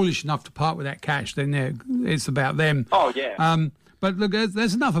or is foolish enough to part with that cash, then it's about them. Oh, yeah. But look,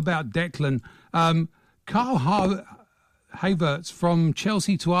 there's enough about Declan. Carl Havertz from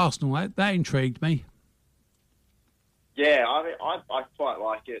Chelsea to Arsenal, that intrigued me. Yeah, I mean, I quite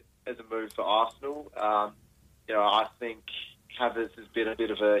like it as a move for Arsenal. I think Havertz has been a bit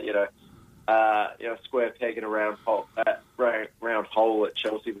of a square peg in a round hole at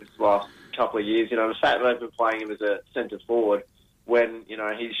Chelsea this last couple of years. The fact that they've been playing him as a centre forward when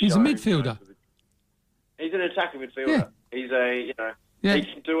he's a midfielder. He's an attacking midfielder. Yeah. He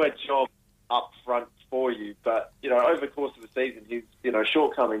can do a job up front for you, but over the course of the season, his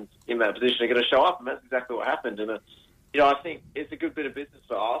shortcomings in that position are going to show up, and that's exactly what happened. And I think it's a good bit of business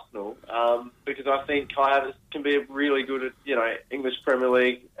for Arsenal because I think Kai Havertz can be a really good, English Premier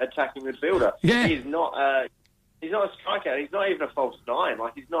League attacking midfielder. Yeah. He's not a striker. He's not even a false nine.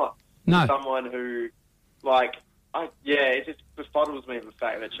 Like, he's not someone who, it just befuddles me the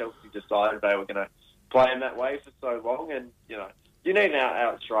fact that Chelsea decided they were going to play him that way for so long. And, you need an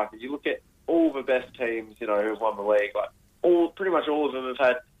out striker. You look at all the best teams, who have won the league. Pretty much all of them have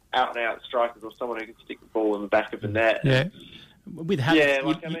had out-and-out strikers or someone who can stick the ball in the back of the net. Yeah. With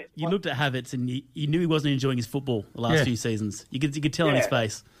Havertz, you looked at Havertz and you knew he wasn't enjoying his football the last few seasons. You could tell in his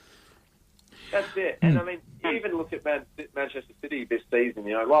face. That's it. And, you even look at Manchester City this season.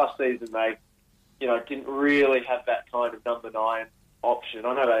 Last season they, didn't really have that kind of number 9 option.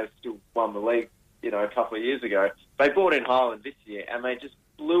 I know they still won the league, a couple of years ago. They brought in Haaland this year and they just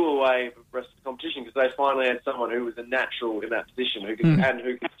blew away the rest of the competition because they finally had someone who was a natural in that position who could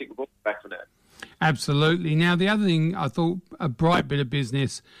stick the ball back for net. Absolutely. Now, the other thing I thought a bright bit of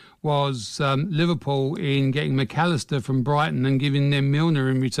business was Liverpool in getting McAllister from Brighton and giving them Milner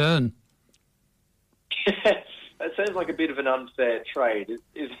in return. That sounds like a bit of an unfair trade,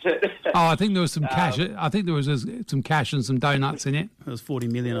 isn't it? I think there was some cash. I think there was some cash and some donuts in it. It was 40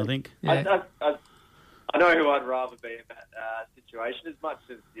 million, I think. Yeah. I know who I'd rather be in that situation. As much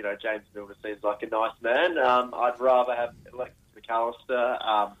as James Milner seems like a nice man, I'd rather have Alexis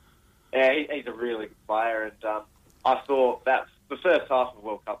McAllister. He's a really good player, and I thought that the first half of the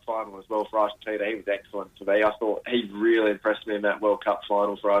World Cup final as well for Argentina, he was excellent to me. I thought he really impressed me in that World Cup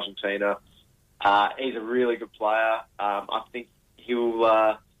final for Argentina. He's a really good player. I think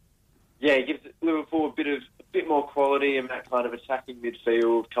he'll, he gives Liverpool a bit more quality in that kind of attacking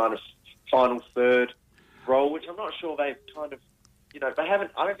midfield, kind of final third role, which I'm not sure they've kind of, they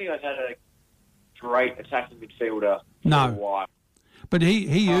haven't. I don't think they've had a great attacking midfielder for a while. But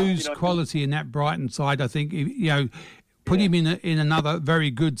he oozed quality in that Brighton side. I think put him in another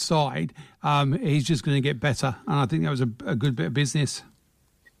very good side. He's just going to get better, and I think that was a good bit of business.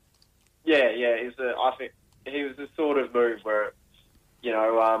 Yeah. I think he was the sort of move where,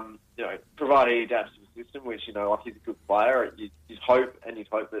 provided he adapts to the system, which he's a good player. You'd hope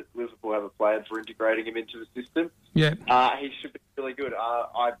that Liverpool have a plan for integrating him into the system. Yeah, he should be really good.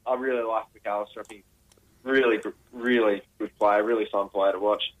 I really like McAllister. I think really good player, really fun player to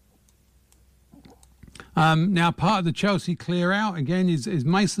watch. Now, part of the Chelsea clear out again is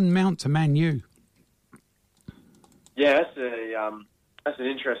Mason Mount to Man U. Yeah, that's an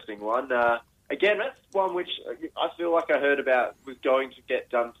interesting one. Again, that's one which I feel like I heard about was going to get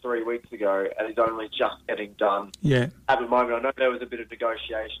done 3 weeks ago and is only just getting done at the moment. I know there was a bit of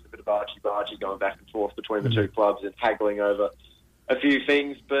negotiation, a bit of argy-bargy going back and forth between the two clubs and haggling over a few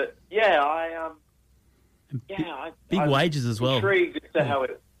things. But, big wages as well. I'm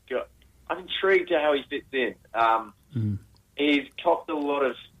intrigued to how he fits in. He's copped a lot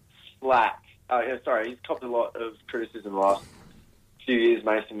of slack. He's copped a lot of criticism the last few years,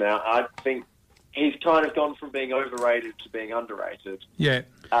 Mason Mount. I think he's kind of gone from being overrated to being underrated. Yeah.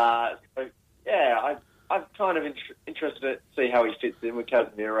 I'm kind of interested to see how he fits in with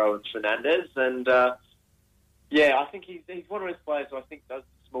Casemiro and Fernandes. And, I think he's one of those players who I think does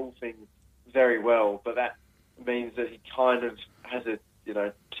small things very well, but that means that he kind of has a,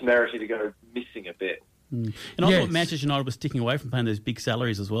 temerity to go missing a bit. And I thought Manchester United was sticking away from paying those big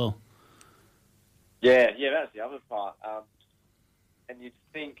salaries as well. Yeah, that's the other part. And you'd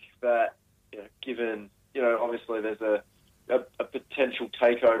think that, given, obviously there's a potential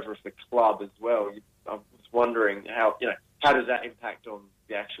takeover of the club as well. I was wondering how does that impact on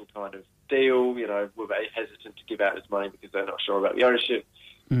the actual kind of deal? Were they hesitant to give out this money because they're not sure about the ownership,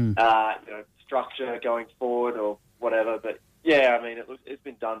 structure going forward or whatever? But it's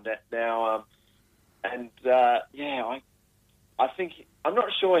been done now. I think I'm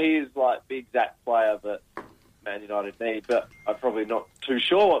not sure he is like the exact player that Man United need, but I'm probably not too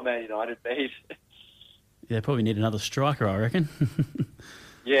sure what Man United need. Yeah, probably need another striker, I reckon.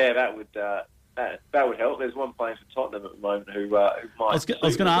 Yeah, that would help. There's one playing for Tottenham at the moment who might. I was going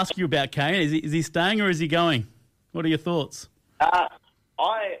to ask you about Kane. Is he staying or is he going? What are your thoughts? I'm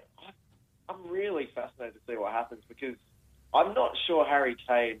really fascinated to see what happens because I'm not sure Harry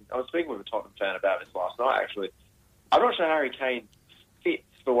Kane. I was speaking with a Tottenham fan about this last night. Actually, I'm not sure Harry Kane fits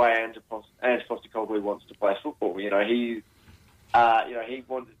the way Ange Postecoglou wants to play football. He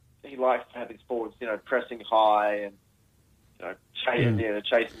likes to have his forwards, pressing high and chasing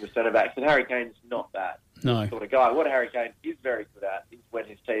the centre backs. And Harry Kane's not that sort of guy. What Harry Kane is very good at is when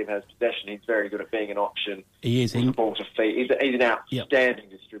his team has possession. He's very good at being an option. He is. With the ball to feet. He's an outstanding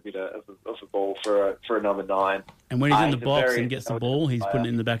distributor of the ball for a number 9. And when he's in the box and gets the ball, he's putting it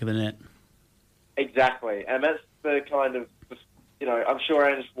in the back of the net. Exactly, and that's the kind of I'm sure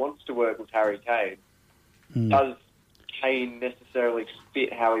Ange wants to work with Harry Kane. Does Kane necessarily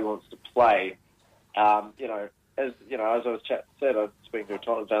fit how he wants to play? As I was said, I was speaking to a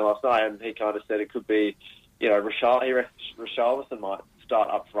Tottenham fan last night, and he kind of said it could be, Richarlison might start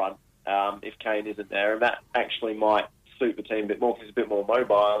up front if Kane isn't there, and that actually might suit the team a bit more because he's a bit more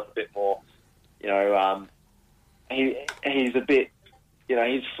mobile, a bit more, he's a bit,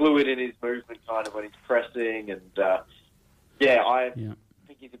 he's fluid in his movement kind of when he's pressing, and I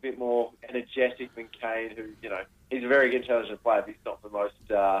think he's a bit more energetic than Kane, who, he's a very intelligent player, but he's not the most,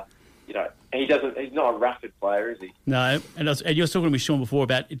 he's not a rapid player, is he? No, and you were talking with Sean before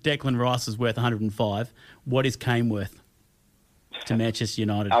about Declan Rice is worth 105. What is Kane worth to Manchester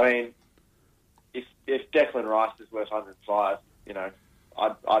United? I mean, if Declan Rice is worth 105,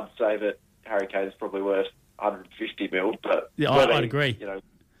 I'd say that Harry Kane is probably worth 150 mil. But I'd agree.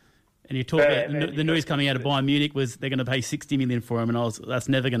 And you talk about the news coming out of Bayern Munich was they're going to pay 60 million for him, and that's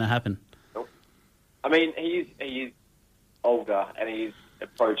never going to happen. Nope. I mean, he is older, and he's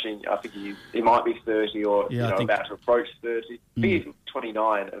approaching. I think he might be 30 or about to approach 30. I think he's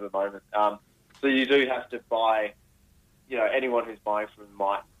 29 at the moment. So you do have to buy. Anyone who's buying from him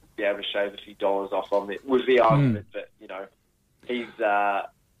might be able to shave a few dollars off on it, with the argument that he's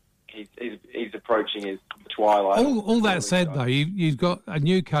approaching his twilight. All that said, though, you've got a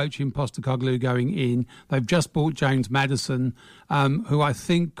new coach in Postecoglou going in. They've just bought James Maddison, who I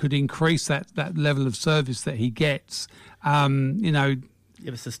think could increase that level of service that he gets.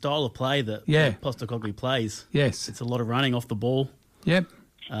 It's the style of play that Postecoglou plays. Yes. It's a lot of running off the ball. Yep.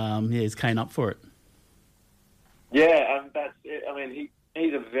 Is Kane up for it? Yeah, and that's it. I mean,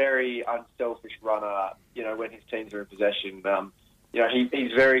 he's a very unselfish runner, when his teams are in possession.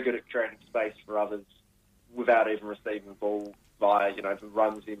 He's very good at creating space for others without even receiving the ball via, the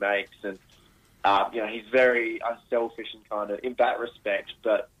runs he makes. And, he's very unselfish and kind of in that respect.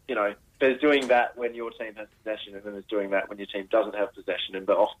 But, there's doing that when your team has possession, and then there's doing that when your team doesn't have possession, and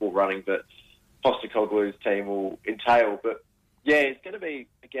the off-ball running that Postecoglou's team will entail. But, it's going to be,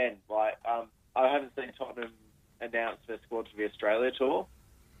 again, I haven't seen Tottenham announce their squad for the Australia tour.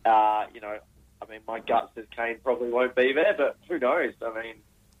 My gut says Kane probably won't be there, but who knows? I mean,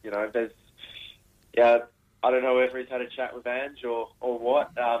 there's... I don't know whether he's had a chat with Ange or what.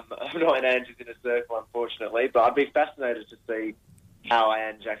 I'm not in Ange's inner circle, unfortunately, but I'd be fascinated to see how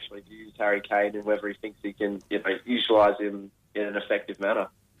Ange actually views Harry Kane and whether he thinks he can, utilise him in an effective manner.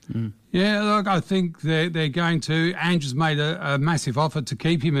 Yeah, look, I think they're going to. Ange has made a massive offer to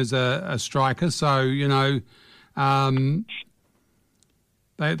keep him as a striker, so,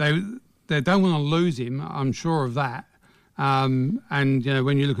 they don't want to lose him, I'm sure of that. And,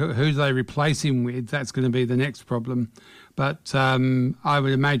 when you look at who they replace him with, that's going to be the next problem. But I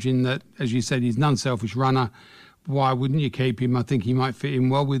would imagine that, as you said, he's an unselfish runner. Why wouldn't you keep him? I think he might fit in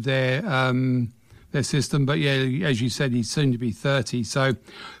well with their system. But, as you said, he's soon to be 30. So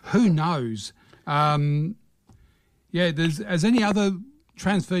who knows? Has any other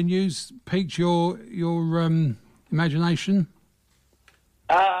transfer news piqued your imagination?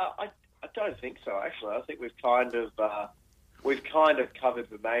 I don't think so. Actually, I think we've kind of covered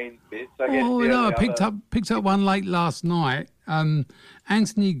the main bits. I picked up one late last night.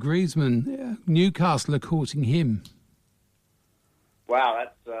 Anthony Griezmann, Newcastle are courting him. Wow,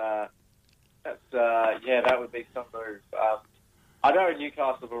 that would be some move. I know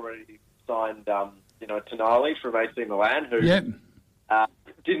Newcastle have already signed, Tonali from AC Milan, who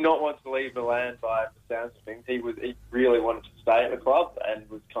did not want to leave Milan by the sounds of things. He really wanted to stay at the club, and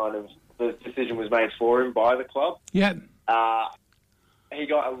was the decision was made for him by the club. Yeah. He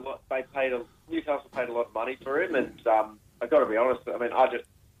got a lot. Newcastle paid a lot of money for him, and I've got to be honest. I mean, I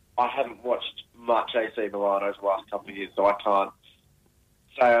haven't watched much AC Milan over the last couple of years, so I can't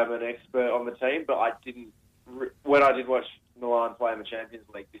say I'm an expert on the team. But I didn't. When I did watch Milan play in the Champions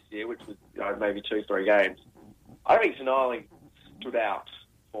League this year, which was maybe 2-3 games, I think Tonali stood out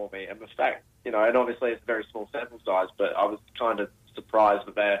for me, and the fact, and obviously it's a very small sample size, but I was kind of surprised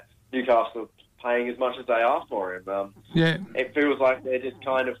that Newcastle paying as much as they are for him. It feels like they're just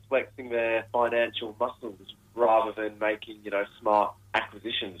kind of flexing their financial muscles rather than making, smart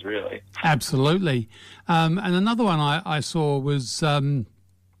acquisitions, really. Absolutely. And another one I saw was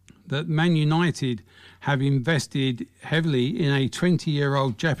that Man United have invested heavily in a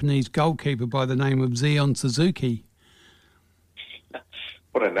 20-year-old Japanese goalkeeper by the name of Zion Suzuki.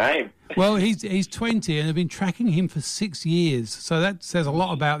 What a name. Well, he's 20 and they've been tracking him for 6 years. So that says a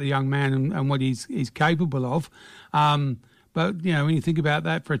lot about the young man and what he's capable of. But, when you think about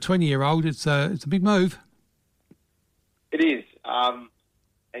that for a 20-year-old, it's a big move. It is. And,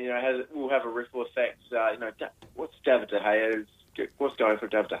 we'll have a ripple effect. What's David De Gea's, what's going through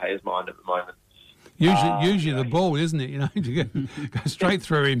David De Gea's mind at the moment? Usually the ball, isn't it? To go straight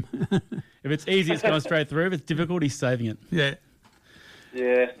through him. If it's easy, it's going straight through. If it's difficult, he's saving it. Yeah.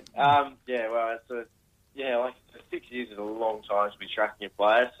 Yeah. Well, 6 years is a long time to be tracking a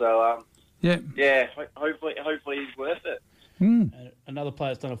player. So, hopefully he's worth it. Another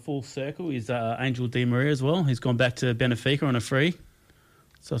player that's done a full circle is Angel Di Maria as well. He's gone back to Benfica on a free.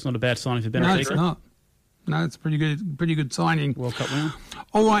 So it's not a bad signing for Benfica. No, it's not. No, it's pretty good signing. World Cup winner.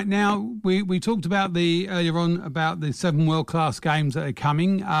 All right, now we talked about earlier on about the 7 world-class games that are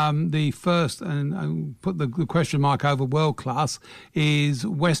coming. The first, and put the question mark over world-class, is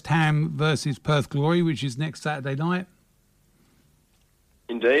West Ham versus Perth Glory, which is next Saturday night.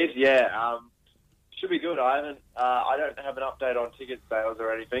 Indeed, yeah. Should be good. I don't have an update on ticket sales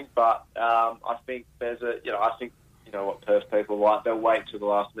or anything, but I think there's what Perth people like. They'll wait till the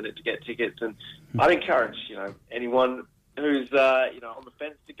last minute to get tickets, and I'd encourage anyone who's on the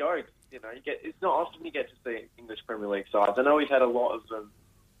fence to go. It's not often you get to see English Premier League sides. I know we've had a lot of them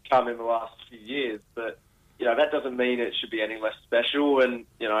come in the last few years, but that doesn't mean it should be any less special. And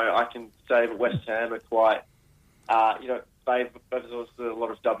I can say that West Ham are quite there's also a lot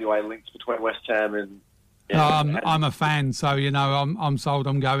of WA links between West Ham and. I'm a fan, so I'm sold.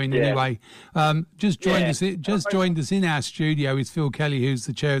 I'm going anyway. Just joined us in our studio is Phil Kelly, who's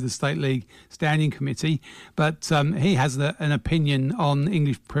the chair of the State League Standing Committee. But he has an opinion on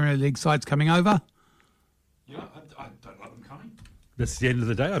English Premier League sides coming over. Yeah, I don't like them coming. That's the end of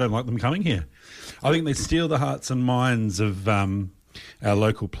the day. I don't like them coming here. I think they steal the hearts and minds of our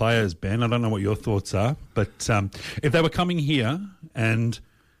local players, Ben. I don't know what your thoughts are, but if they were coming here and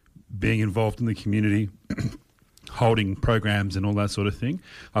being involved in the community, holding programs and all that sort of thing,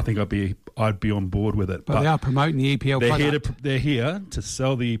 I think I'd be on board with it. But they are promoting the EPL product. They're here to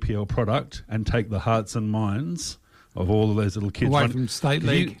sell the EPL product and take the hearts and minds of all of those little kids away from State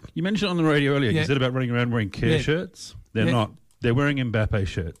League. You mentioned on the radio earlier, you said about running around wearing care shirts. They're not. They're wearing Mbappe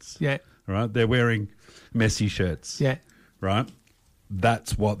shirts. Yeah. Right? They're wearing Messi shirts. Yeah. Right?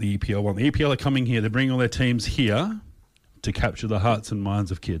 That's what the EPL want. The EPL are coming here. They're bringing all their teams here to capture the hearts and minds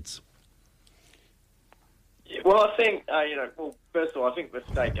of kids. Well, I think, first of all, I think the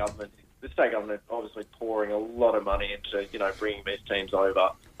state government obviously pouring a lot of money into, bringing these teams over.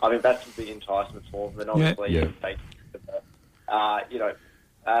 I think that's a big enticement for them. And obviously, it's a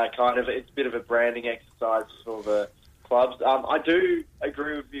bit of a branding exercise for the clubs. I do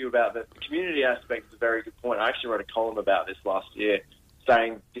agree with you about the community aspect. Is a very good point. I actually wrote a column about this last year,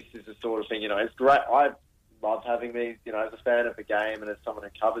 saying this is the sort of thing, it's great. I love having these, as a fan of the game and as someone who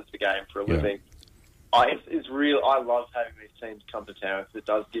covers the game for a living. It's real. I love having these teams come to town because it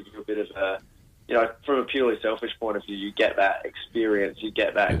does give you a bit of a, from a purely selfish point of view, you get that experience. You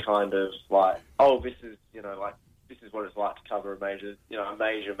get that kind of this is, this is what it's like to cover a major,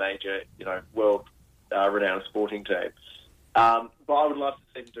 world renowned sporting team. But I would love to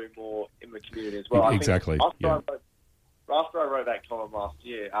see them do more in the community as well. Exactly. After I wrote that column last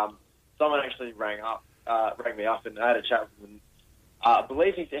year, someone actually rang me up and I had a chat with him. I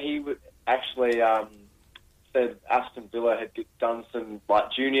believe he would actually said Aston Villa had done some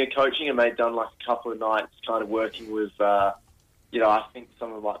junior coaching and they'd done a couple of nights kind of working with I think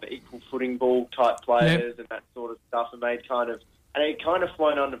some of the equal footing ball type players and that sort of stuff, and it kind of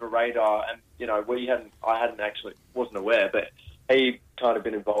flown under the radar, and I wasn't aware, but he kind of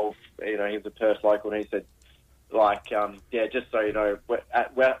been involved. He was a Perth local, and he said just so you know,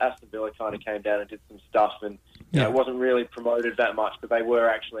 Aston Villa kind of came down and did some stuff, and it wasn't really promoted that much, but they were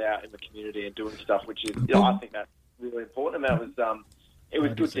actually out in the community and doing stuff, which is, I think that's really important. And that was, it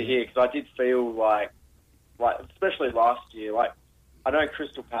was good to hear, because I did feel like, especially last year, I know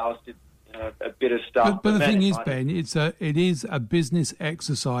Crystal Palace did a bit of stuff. But the thing is, Ben, it is a business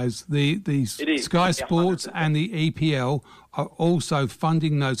exercise. The Sky Sports and the EPL are also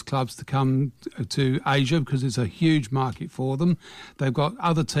funding those clubs to come to Asia because it's a huge market for them. They've got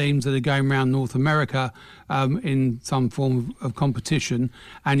other teams that are going around North America in some form of competition,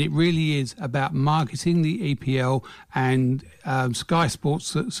 and it really is about marketing the EPL and Sky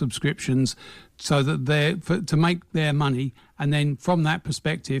Sports subscriptions so that to make their money. And then from that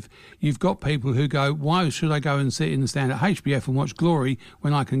perspective, you've got people who go, why should I go and sit in the stand at HBF and watch Glory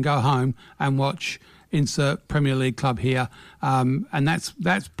when I can go home and watch insert Premier League club here? And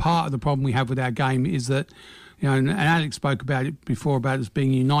that's part of the problem we have with our game is that, and Alex spoke about it before about us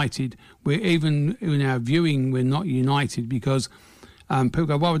being united. We're even in our viewing, we're not united because people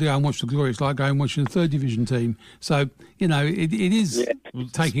go, why would they go and watch the Glory? It's like going and watching the third division team. So, it is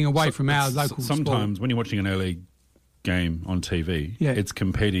taking away from our local sometimes sport. When you're watching an early game on TV, it's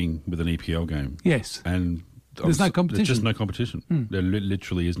competing with an EPL game. Yes. And there's no competition. There's just no competition. There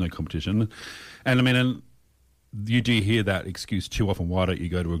literally is no competition. And you do hear that excuse too often. Why don't you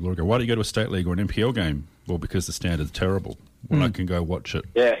go to a Glory game? Why don't you go to a State League or an NPL game? Well, because the standard's terrible. When I can go watch it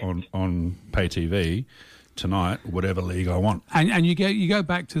on pay TV tonight, whatever league I want. And you go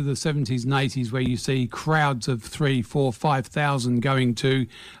back to the 70s and 80s where you see crowds of 3,000, 4,000, 5,000 going to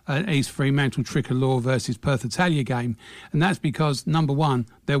an East Fremantle Tricolor versus Perth Italia game. And that's because, number one,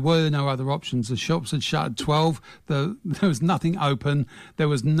 there were no other options. The shops had shut at 12. There was nothing open. There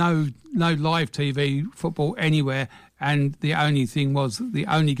was no live TV football anywhere. And the only thing was, the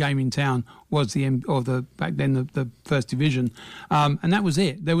only game in town was back then the First Division, and that was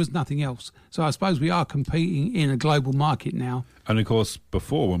it. There was nothing else. So I suppose we are competing in a global market now. And of course,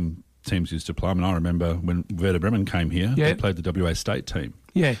 before when teams used to play, I remember when Werder Bremen came here, they played the WA State team.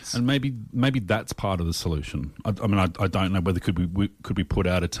 Yes, and maybe that's part of the solution. I don't know whether could we put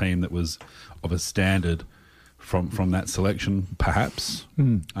out a team that was of a standard from that selection, perhaps.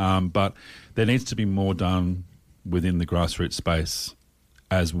 But there needs to be more done within the grassroots space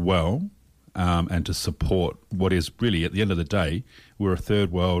as well, and to support what is really, at the end of the day, we're a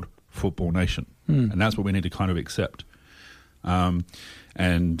third world football nation, and that's what we need to kind of accept. And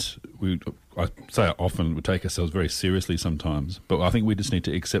I say it often, we take ourselves very seriously sometimes, but I think we just need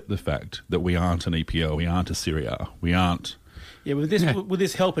to accept the fact that we aren't an EPL, we aren't a Serie A, we aren't. Yeah, with this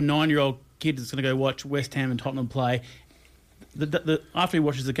help, a 9-year-old kid that's going to go watch West Ham and Tottenham play, after he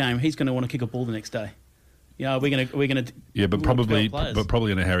watches the game, he's going to want to kick a ball the next day. We're going to. Yeah, but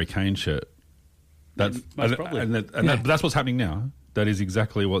probably in a Harry Kane shirt. That's that's what's happening now. That is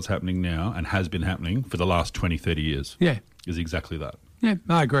exactly what's happening now, and has been happening for the last 20, 30 years. Yeah, is exactly that. Yeah,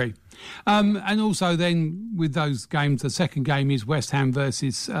 I agree. And also then with those games, the second game is West Ham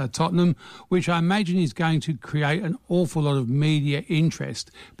versus Tottenham, which I imagine is going to create an awful lot of media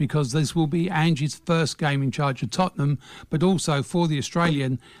interest because this will be Angie's first game in charge of Tottenham, but also for the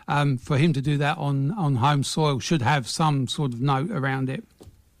Australian, for him to do that on home soil should have some sort of note around it.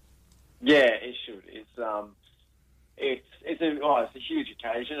 Yeah, it should. It's a huge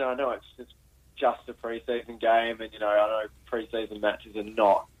occasion. I know it's just a pre-season game, and I know pre-season matches are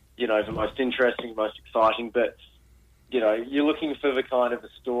not the most interesting, most exciting, but you're looking for the kind of a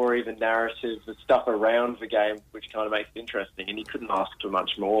story, the narrative, the stuff around the game, which kind of makes it interesting. And you couldn't ask for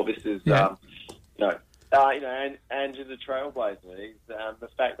much more. This is and Andrew the Trailblazer. The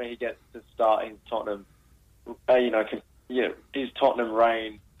fact that he gets to start in Tottenham, his Tottenham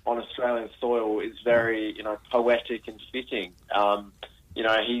reign on Australian soil is very poetic and fitting.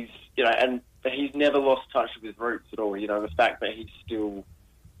 He's never lost touch with his roots at all. The fact that he's still,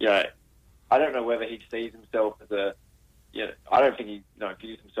 I don't know whether he sees himself as I don't think he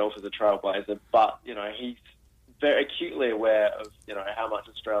views himself as a trailblazer, but he's very acutely aware of how much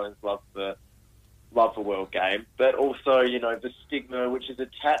Australians love the world game, but also the stigma which is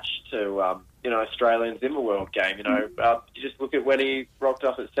attached to Australians in the world game. You just look at when he rocked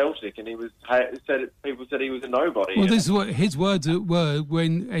up at Celtic and people said he was a nobody. Well, this is what his words were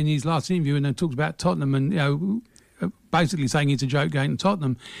when in his last interview, and he talks about Tottenham and basically saying he's a joke going to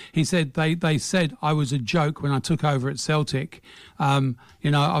Tottenham. He said they said I was a joke when I took over at Celtic. I've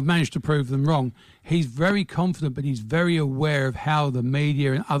managed to prove them wrong. He's very confident, but he's very aware of how the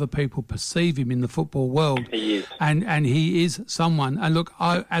media and other people perceive him in the football world. He is. And he is someone. And look,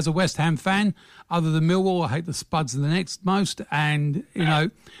 as a West Ham fan, other than Millwall, I hate the Spuds the next most. And, I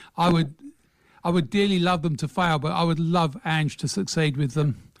would dearly love them to fail, but I would love Ange to succeed with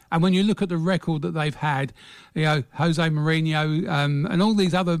them. And when you look at the record that they've had, Jose Mourinho and all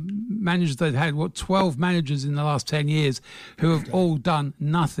these other managers they've had, 12 managers in the last 10 years who have all done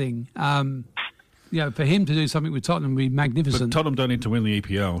nothing. For him to do something with Tottenham would be magnificent. But Tottenham don't need to win the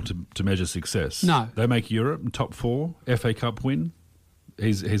EPL to measure success. No. They make Europe top 4, FA Cup win.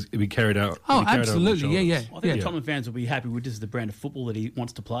 he's be carried out. Oh, carried absolutely, yeah. I think Tottenham fans will be happy with this is the brand of football that he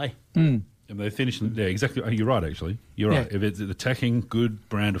wants to play. Mm. And they finish, yeah, exactly. You're right, actually. You're right. If it's an attacking, good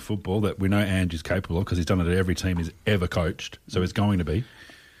brand of football that we know Ange is capable of, because he's done it at every team he's ever coached, so it's going to be.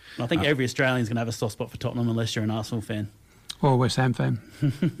 And I think every Australian's going to have a soft spot for Tottenham unless you're an Arsenal fan. Or a West Ham fan.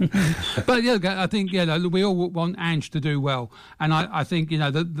 But yeah, I think we all want Ange to do well, and I think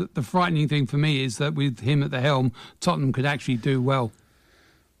the frightening thing for me is that with him at the helm, Tottenham could actually do well.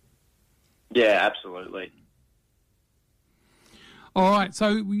 Yeah, absolutely. All right,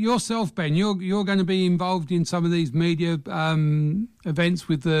 so yourself, Ben, you're going to be involved in some of these media events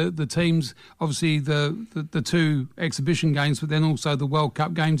with the teams. Obviously, the two exhibition games, but then also the World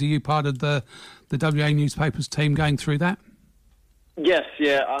Cup games. Are you part of the WA Newspapers team going through that? Yes,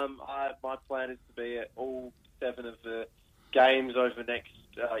 yeah. My plan is to be at all 7 of the games over the next,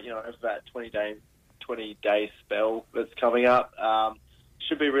 over that 20-day spell that's coming up.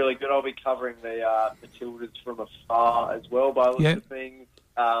 Should be really good. I'll be covering the Matildas from afar as well by the looks of things.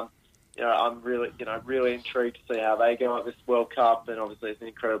 I'm really intrigued to see how they go at this World Cup, and obviously it's an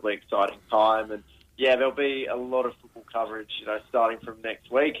incredibly exciting time. And yeah, there'll be a lot of football coverage, starting from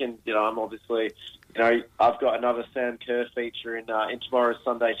next week. And I'm obviously, I've got another Sam Kerr feature in tomorrow's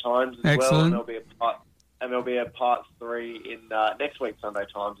Sunday Times as well, and there'll be a part 3 in next week's Sunday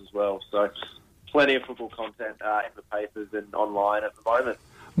Times as well. So plenty of football content in the papers and online at the moment.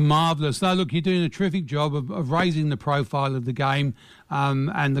 Marvellous. Now, look, you're doing a terrific job of raising the profile of the game,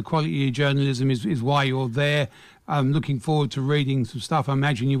 and the quality of your journalism is why you're there. I'm looking forward to reading some stuff. I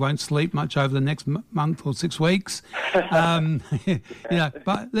imagine you won't sleep much over the next month or 6 weeks. But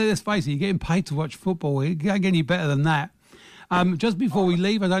let's face it, you're getting paid to watch football. It can't get any better than that. Just before we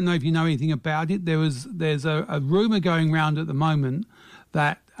leave, I don't know if you know anything about it. There's a rumour going round at the moment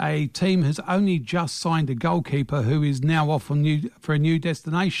that a team has only just signed a goalkeeper who is now off for a new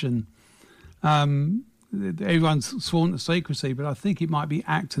destination. Everyone's sworn to secrecy, but I think it might be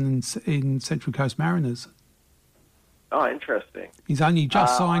Acton in Central Coast Mariners. Oh, interesting. He's only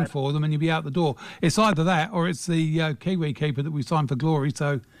just signed for them, and he'll be out the door. It's either that or it's the Kiwi keeper that we signed for Glory.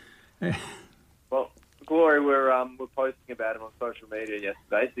 So, well, Glory, we're posting about him on social media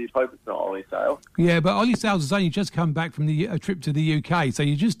yesterday, so you'd hope it's not Ollie Sales. Yeah, but Ollie Sales has only just come back from a trip to the UK, so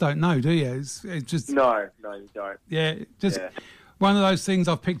you just don't know, do you? It's just no, you don't. Yeah, one of those things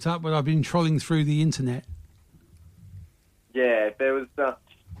I've picked up when I've been trolling through the internet. Yeah, there was, I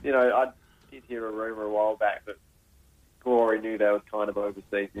did hear a rumour a while back that Glory knew there was kind of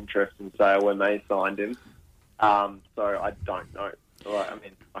overseas interest in Sale when they signed him. So I don't know. I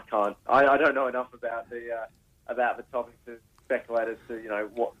mean, I can't. I don't know enough about the topic to speculate as to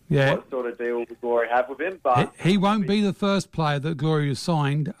what sort of deal would Glory have with him. But he won't be the first player that Glory has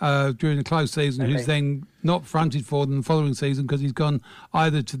signed during the close season who's then not fronted for them the following season because he's gone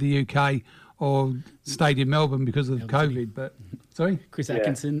either to the UK or stayed in Melbourne because of COVID. But sorry, Chris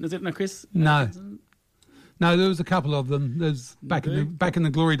Atkinson. Is it no Chris? No. No, there was a couple of them. There's back in the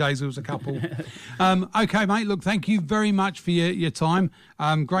glory days, there was a couple. Okay, mate. Look, thank you very much for your time.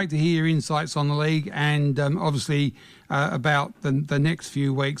 Great to hear your insights on the league and obviously about the next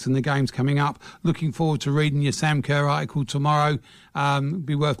few weeks and the games coming up. Looking forward to reading your Sam Kerr article tomorrow.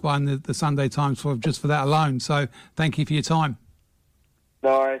 Be worth buying the Sunday Times just for that alone. So thank you for your time.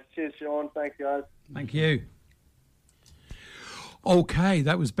 No worries. Cheers, Sean. Thanks, guys. Thank you. Okay,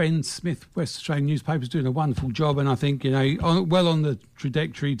 that was Ben Smith, West Australian Newspapers, doing a wonderful job, and I think well on the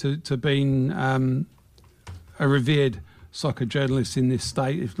trajectory to being a revered soccer journalist in this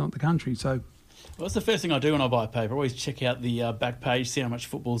state, if not the country. So, well, that's the first thing I do when I buy a paper. I always check out the back page, see how much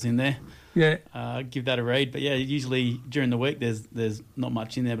football's in there. Yeah, give that a read. But yeah, usually during the week there's not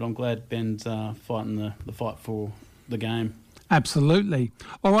much in there. But I'm glad Ben's fighting the fight for the game. Absolutely.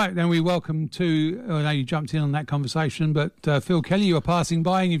 All right, then we welcome to, I know you jumped in on that conversation, but Phil Kelly, you were passing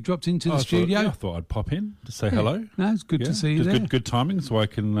by and you've dropped into the studio. I thought I'd pop in to say hello. No, it's good to see you there. Good timing, so I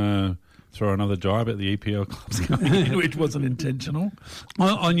can throw another jibe at the EPL clubs coming in, which wasn't intentional.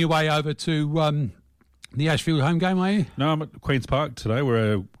 On your way over to the Ashfield home game, are you? No, I'm at Queen's Park today.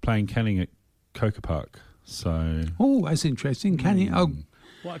 We're playing Canning at Coker Park. So. Oh, that's interesting. Canning. Oh,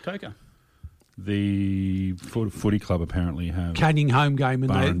 why Coker? The footy club apparently have Canning home game,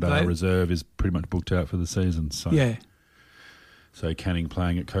 and Barrendale Reserve is pretty much booked out for the season. So yeah. So Canning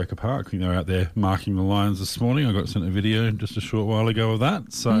playing at Coker Park. I think they were out there marking the Lions this morning. I got sent a video just a short while ago of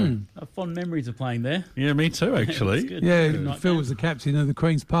that. So fond memories of playing there. Yeah, me too. Actually, yeah. Phil was the captain of the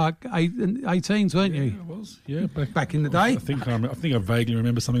Queen's Park 18s, weren't you? I was. Yeah, back in the day. I think I vaguely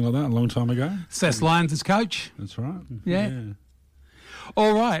remember something like that a long time ago. Seth Lyons as coach. That's right. Yeah.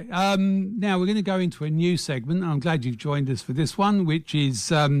 All right. Now we're going to go into a new segment. I'm glad you've joined us for this one, which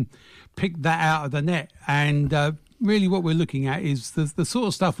is Pick That Out of the Net. And really what we're looking at is the sort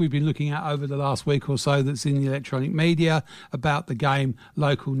of stuff we've been looking at over the last week or so that's in the electronic media about the game,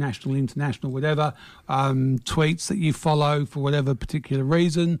 local, national, international, whatever, tweets that you follow for whatever particular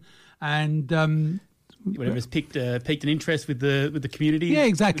reason. And whatever's piqued an interest with the community. Yeah,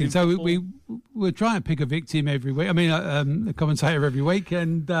 exactly. So we're trying to pick a victim every week. I mean, a commentator every week,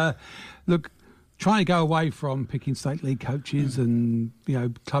 and look, trying to go away from picking state league coaches and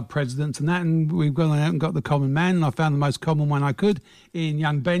club presidents and that. And we've gone out and got the common man, and I found the most common one I could in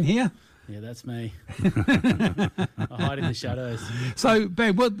young Ben here. Yeah, that's me. I hide in the shadows. So,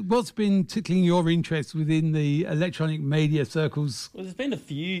 Ben, what's been tickling your interest within the electronic media circles? Well, there's been a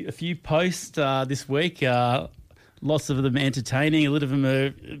few posts this week. Lots of them entertaining. A lot of them are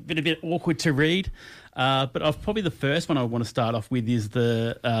a bit awkward to read. But probably the first one I want to start off with is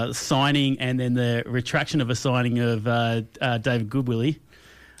the signing and then the retraction of a signing of David Goodwillie.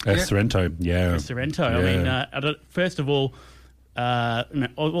 Sorrento, yeah. Sorrento. Yeah. I mean, first of all,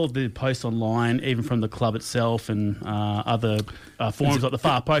 all the posts online, even from the club itself and other forums like the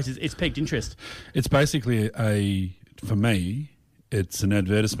Far Post, it's piqued interest. It's basically for me, it's an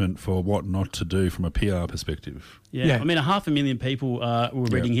advertisement for what not to do from a PR perspective. Yeah. I mean, 500,000 people were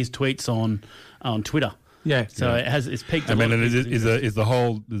reading his tweets on Twitter. Yeah. So it's piqued. I mean, and is the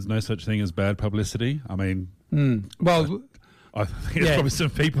whole there's no such thing as bad publicity. I mean, I think there's probably some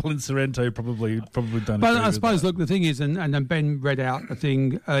people in Sorrento probably don't. But I suppose, look, the thing is, and Ben read out a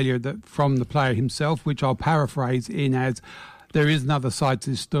thing earlier that from the player himself, which I'll paraphrase in as, there is another side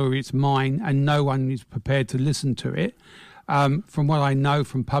to this story, it's mine, and no one is prepared to listen to it. From what I know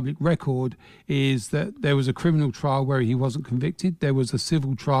from public record is that there was a criminal trial where he wasn't convicted. There was a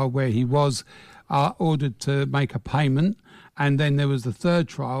civil trial where he was ordered to make a payment. And then there was the third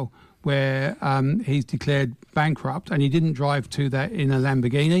trial where he's declared bankrupt, and he didn't drive to that in a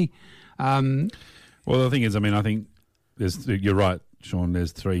Lamborghini. Well, the thing is, I mean, I think you're right, Sean.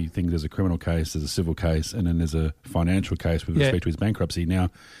 There's three things. There's a criminal case, there's a civil case, and then there's a financial case with respect to his bankruptcy.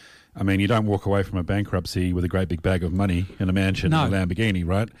 Now, I mean, you don't walk away from a bankruptcy with a great big bag of money in a mansion and a Lamborghini,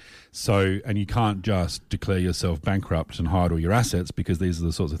 right? So, and you can't just declare yourself bankrupt and hide all your assets, because these are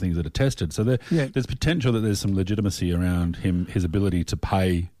the sorts of things that are tested. So there's potential that there's some legitimacy around his ability to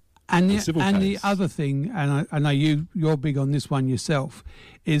pay. And the other thing, and I know you're big on this one yourself,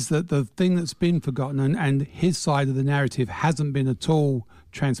 is that the thing that's been forgotten, and his side of the narrative hasn't been at all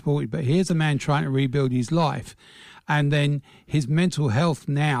transported, but here's a man trying to rebuild his life, and then his mental health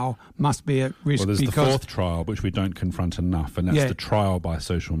now must be at risk. Well, there's the fourth trial, which we don't confront enough, and that's the trial by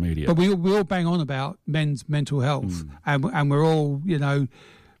social media. But we all bang on about men's mental health, and we're all,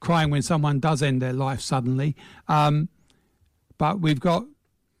 crying when someone does end their life suddenly. But we've got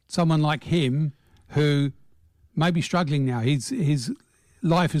someone like him who may be struggling now. His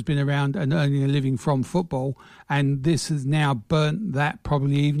life has been around and earning a living from football, and this has now burnt that,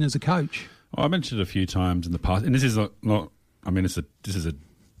 probably even as a coach. Well, I mentioned it a few times in the past, and this is not. I mean, this is a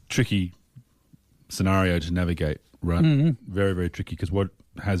tricky scenario to navigate, right? Mm-hmm. Very, very tricky, because what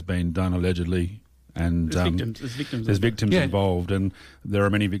has been done allegedly, and there's victims involved, and there are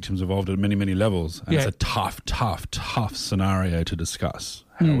many victims involved at many, many levels, and it's a tough scenario to discuss.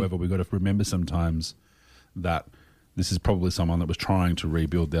 However, we've got to remember sometimes that this is probably someone that was trying to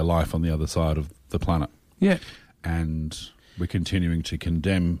rebuild their life on the other side of the planet. Yeah. And we're continuing to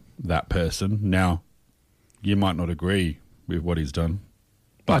condemn that person. Now, you might not agree with what he's done.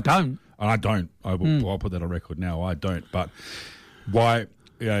 But I don't. I'll put that on record now. I don't. But why?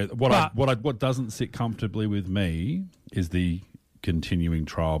 What doesn't sit comfortably with me is the continuing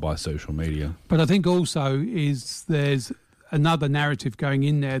trial by social media. But I think also there's another narrative going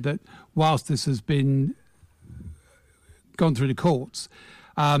in there that whilst this has been gone through the courts,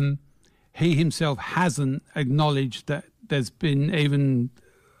 he himself hasn't acknowledged that there's been even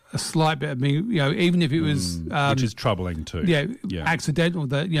a slight bit of even if it was which is troubling too. Yeah, accidental,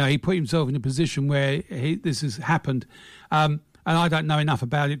 that he put himself in a position where this has happened. And I don't know enough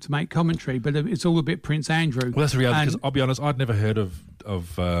about it to make commentary, but it's all a bit Prince Andrew. Well, that's the reality, because I'll be honest, I'd never heard of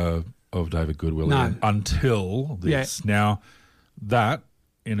David Goodwillie until this. Yeah. Now, that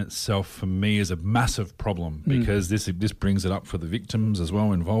in itself for me is a massive problem, because this brings it up for the victims as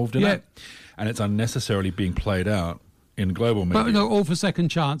well involved in it, and it's unnecessarily being played out in global media. But all for second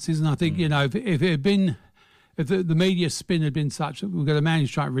chances, and I think if it had been. If the media spin had been such that we've got a man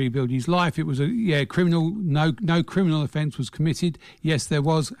who's trying to rebuild his life, it was criminal. No criminal offence was committed. Yes, there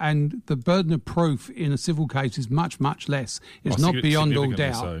was, and the burden of proof in a civil case is much, much less. It's not beyond all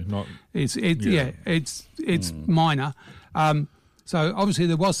doubt. So, it's minor. So obviously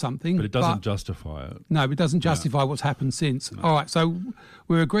there was something. But it doesn't justify it. No, it doesn't justify what's happened since. No. All right, so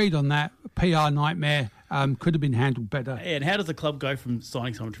we're agreed on that. PR nightmare could have been handled better. Yeah, and how does the club go from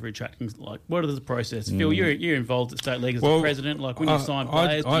signing someone to retracting? Like, what is the process? Phil, you're involved at State League as the president. Like, when you sign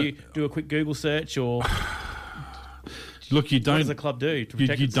players, do you do a quick Google search or... Look, you don't... What does the club do to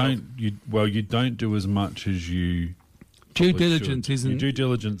protect itself? You don't do as much as you... Due diligence should. isn't... Your due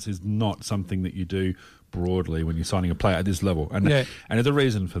diligence is not something that you do broadly when you're signing a player at this level. And there's a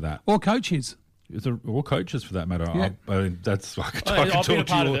reason for that. Or coaches. Or coaches, for that matter. Yeah. I mean, I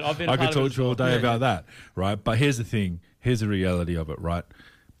could talk to you all day about that, right? But here's the thing. Here's the reality of it, right?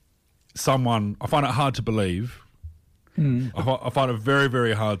 I find it hard to believe... I find it very,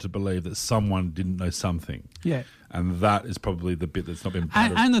 very hard to believe that someone didn't know something. Yeah. And that is probably the bit that's not been...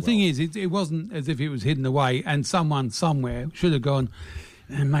 And the thing is, it wasn't as if it was hidden away and someone somewhere should have gone,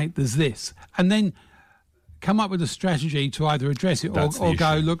 mate, there's this. And then come up with a strategy to either address it or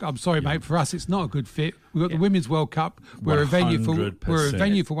go, look, I'm sorry, mate, for us it's not a good fit. We've got the Women's World Cup. We're a venue for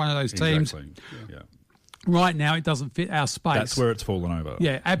one of those teams. Exactly. Yeah. Right now, it doesn't fit our space. That's where it's fallen over.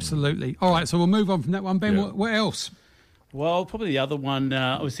 Yeah, absolutely. All right, so we'll move on from that one. Ben, what else? Well, probably the other one,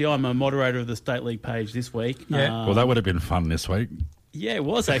 obviously I'm a moderator of the State League page this week. Yeah. Well, that would have been fun this week. Yeah, it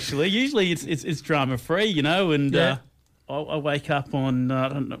was actually. Usually it's drama-free, you know, and I wake up on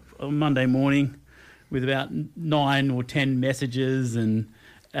Monday morning with about 9 or 10 messages and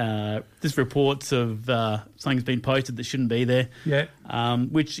just reports of something's been posted that shouldn't be there. Yeah.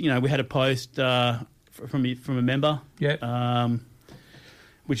 Which, you know, we had a post from a member. Yeah.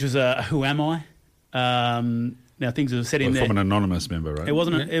 Which was who am I? Now things are set in there from an anonymous member, right? It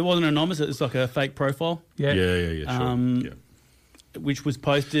wasn't anonymous. It was like a fake profile. Yeah. Sure. Which was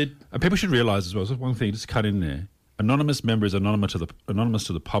posted. And people should realise as well. So one thing, just cut in there. Anonymous member is anonymous to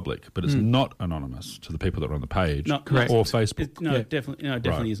the public, but it's not anonymous to the people that are on the page or Facebook.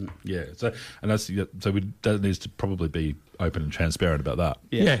 Definitely isn't. Yeah. So that needs to probably be open and transparent about that.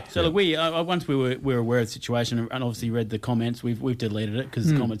 Yeah. So look, once we were aware of the situation and obviously read the comments, we've deleted it because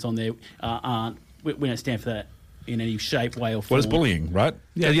the comments on there aren't. We don't stand for that in any shape, way, or form. Well, it's bullying, right?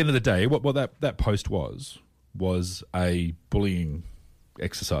 Yeah. At the end of the day, what that post was a bullying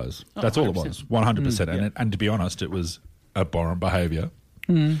exercise. That's 100%. All it was, 100%. And to be honest, it was abhorrent behaviour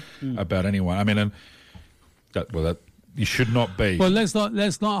about anyone. I mean, that you should not be. Well, let's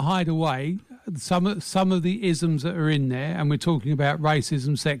not hide away some of the isms that are in there, and we're talking about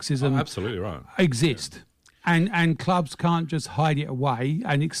racism, sexism. Absolutely right. Exist. Yeah. And clubs can't just hide it away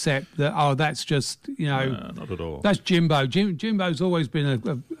and accept that, that's just, No, not at all. That's Jimbo. Jimbo's always been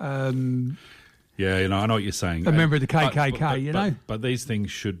I know what you're saying. A member of the KKK, But these things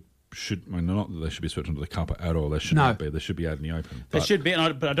should not that they should be swept under the carpet at all. They should not be. They should be out in the open. They should be,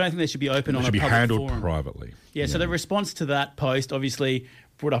 but I don't think they should be open on a public forum. They should be handled privately. Yeah, so the response to that post obviously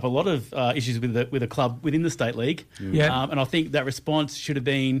brought up a lot of issues with a club within the State League. Yeah. And I think that response should have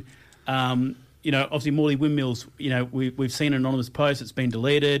been... obviously Morley Windmills, we've seen an anonymous post, it's been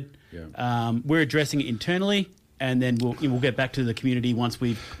deleted. Yeah. We're addressing it internally, and then we'll get back to the community once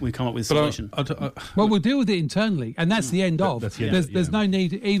we come up with a solution. Well, we'll deal with it internally, and that's the end of. There's no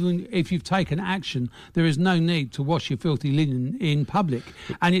need, even if you've taken action, there is no need to wash your filthy linen in public.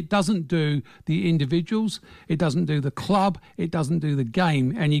 And it doesn't do the individuals, it doesn't do the club, it doesn't do the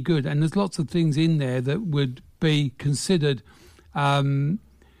game any good. And there's lots of things in there that would be considered...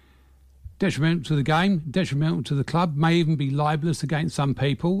 detrimental to the game, detrimental to the club, may even be libelous against some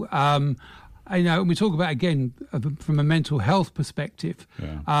people. And we talk about, again, from a mental health perspective,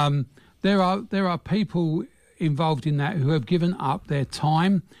 there are people involved in that who have given up their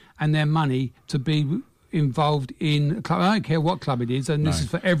time and their money to be involved in a club. I don't care what club it is, and this is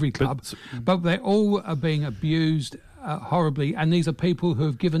for every club, but they all are being abused horribly, and these are people who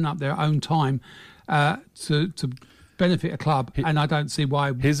have given up their own time to benefit a club, and I don't see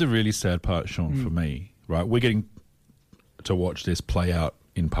why. Here's a really sad part, Sean, for me, right? We're getting to watch this play out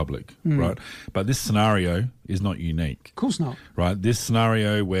in public, right? But this scenario is not unique. Of course not. Right? This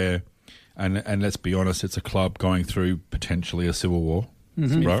scenario where, and let's be honest, it's a club going through potentially a civil war.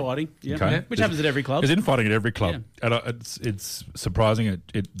 Some infighting, which happens at every club. There's infighting at every club. And it's surprising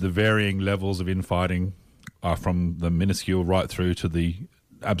the varying levels of infighting are from the minuscule right through to the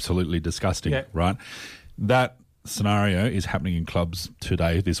absolutely disgusting, right? That scenario is happening in clubs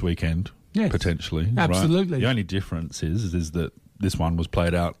today, this weekend, potentially. Absolutely. Right? The only difference is that this one was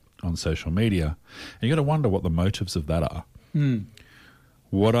played out on social media. And you got to wonder what the motives of that are.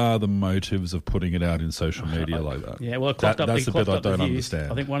 What are the motives of putting it out in social media like that? Yeah, well, that's the bit I don't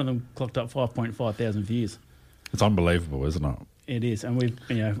understand. I think one of them clocked up 5.5 thousand views. It's unbelievable, isn't it? It is, and we've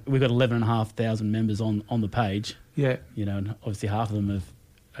got 11,500 members on the page. Yeah. You know, and obviously half of them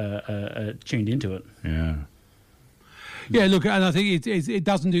have tuned into it. Yeah. Yeah, look, and I think it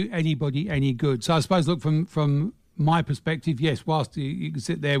doesn't do anybody any good. So I suppose, look, from my perspective, yes, whilst you can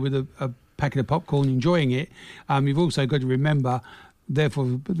sit there with a packet of popcorn enjoying it, you've also got to remember, therefore,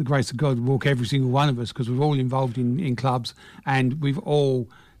 by the grace of God, walk every single one of us, because we're all involved in clubs, and we've all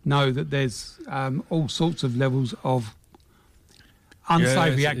know that there's all sorts of levels of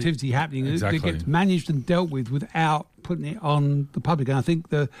unsavoury activity happening that gets managed and dealt with without putting it on the public. And I think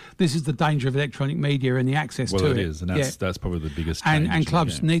this is the danger of electronic media and the access to it. Well, it is, and that's probably the biggest change. And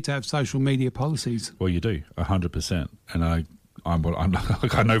clubs need to have social media policies. Well, you do, 100%. And I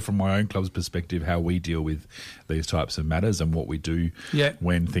know from my own club's perspective how we deal with these types of matters and what we do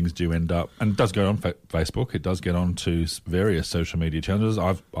when things do end up. And it does go on Facebook. It does get on to various social media channels.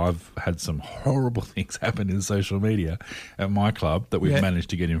 I've had some horrible things happen in social media at my club that we've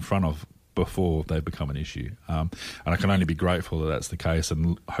managed to get in front of before they become an issue. And I can only be grateful that that's the case,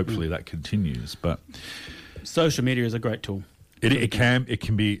 and hopefully that continues. But social media is a great tool. It can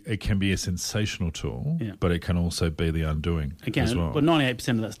be a sensational tool, but it can also be the undoing as well. But 98%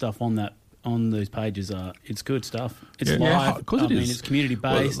 of that stuff on those pages it's good stuff. It's live. Yeah, of course it is. It's community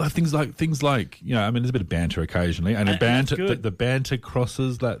based. Well, things like there's a bit of banter occasionally, and the banter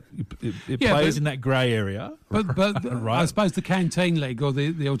crosses that it plays in that grey area. But right? I suppose the Canteen League or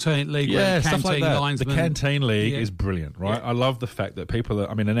the alternate league, where the stuff like that. Linesman, the Canteen League is brilliant, right? Yeah. I love the fact that people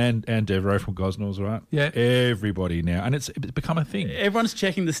and Anne Devereaux from Gosnells, right? Yeah, everybody now, and it's become a thing. Everyone's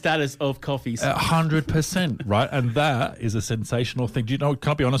checking the status of coffees. 100%, right? And that is a sensational thing. Do you know?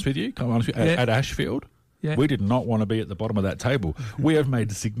 Can I be honest with you? At Ashfield, we did not want to be at the bottom of that table. We have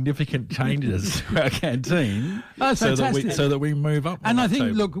made significant changes to our canteen so that we move up. And I think,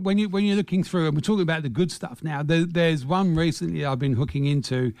 table. look, when you're looking through, and we're talking about the good stuff now, there's one recently I've been hooking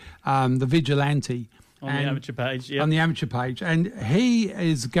into, the Vigilante. On the amateur page, yeah. On the amateur page. And he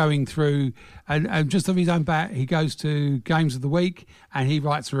is going through, and just of his own bat, he goes to Games of the Week and he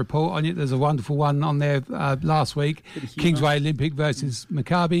writes a report on it. There's a wonderful one on there last week, Kingsway Olympic versus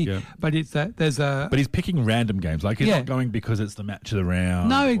Maccabi. Yeah. But But he's picking random games. Like, he's not going because it's the match of the round.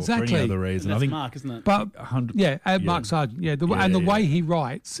 No, exactly. Or for any other reason. That's I think Mark, isn't it? But, Mark Sargent. Yeah, the way he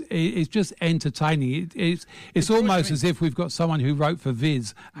writes is just entertaining. It's almost as if we've got someone who wrote for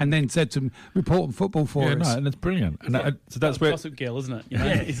Viz and then said to report on football for us. No, and it's brilliant. And so that's where Gossip Girl, isn't it? You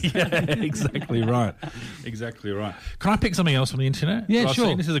know? Exactly right. Exactly right. Can I pick something else from the internet? Yeah,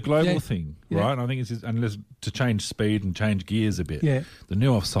 sure. This is a global thing, right? And I think to change speed and change gears a bit. Yeah. The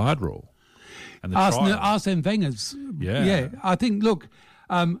new offside rule. And the Arsene Wenger's. Yeah. I think, look,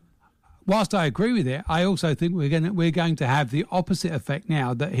 whilst I agree with it, I also think we're going to have the opposite effect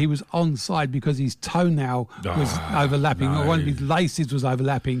now, that he was onside because his toenail was overlapping, or one of his laces was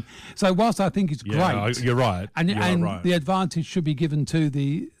overlapping. So whilst I think it's great, you're right, and the advantage should be given to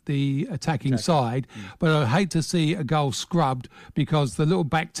the attacking side, but I hate to see a goal scrubbed because the little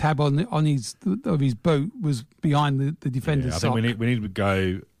back tab on his boot was behind the defender's sock. I think we need to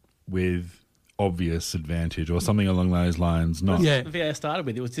go with obvious advantage or something along those lines. Not the VAR started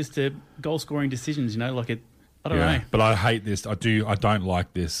with. It was just goal scoring decisions, I don't know. But I hate this. I don't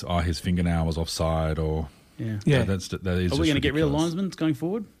like this. His fingernail was offside, or that is. Are we going to get rid of linesmen going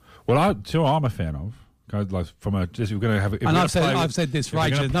forward? Well, I'm a fan of. We're going to have. And I've said this,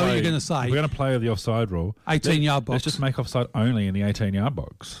 Rachel. Know what you're going to say. We're going to play the offside rule. 18-yard box. Let's just make offside only in the 18-yard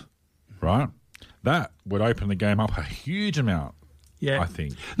box, right? That would open the game up a huge amount. Yeah, I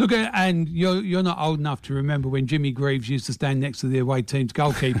think. Look, and you're not old enough to remember when Jimmy Greaves used to stand next to the away team's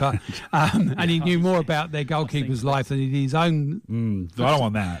goalkeeper, and he knew more about their goalkeeper's life than he did his own. I don't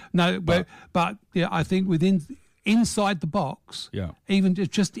want that. No, but I think inside the box, even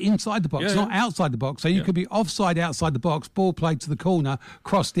just inside the box, not outside the box. So you could be offside outside the box, ball played to the corner,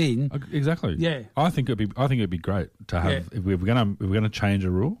 crossed in. Exactly. Yeah, I think it'd be great to have if we're going to change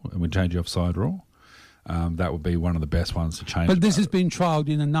a rule and we change the offside rule. That would be one of the best ones to change. But this has been trialled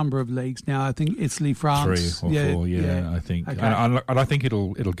in a number of leagues now. I think Italy, France, 3 or 4. I think, okay. and I think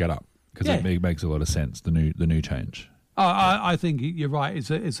it'll get up because it makes a lot of sense. The new change. I think you're right.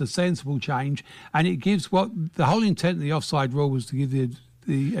 It's a sensible change, and it gives the whole intent of the offside rule was to give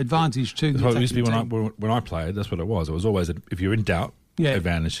the advantage to the attacking it used to be team. when I played. That's what it was. It was always if you're in doubt,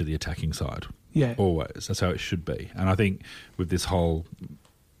 advantage to the attacking side. Yeah, always. That's how it should be. And I think with this whole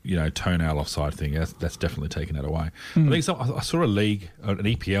toenail offside thing, that's definitely taken that away. I think I saw an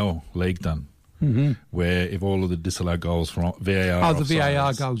EPL league done where if all of the disallowed goals from VAR, the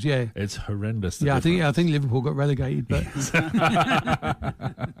VAR goals, it's horrendous. I think Liverpool got relegated, but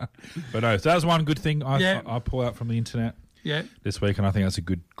but no, so that was one good thing I pull out from the internet this week, and I think that's a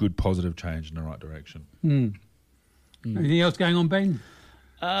good positive change in the right direction. Anything else going on, Ben?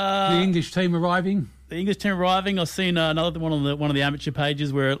 The English team arriving. The English team arriving. I've seen another one on one of the amateur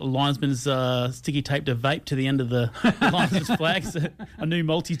pages where a linesman's sticky taped a vape to the end of the linesman's flags, a new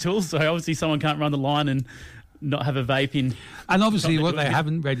multi-tool. So obviously someone can't run the line and not have a vape in. And obviously what they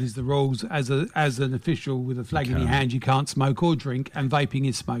haven't read is the rules. As an official with a flag in your hand, you can't smoke or drink, and vaping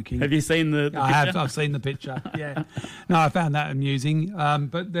is smoking. Have you seen the I picture? have. I've seen the picture, yeah. No, I found that amusing.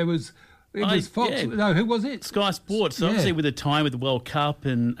 But there was... It was Fox. Yeah. No, who was it? Sky Sports. So obviously with the time with the World Cup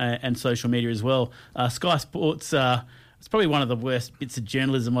and social media as well, Sky Sports, it's probably one of the worst bits of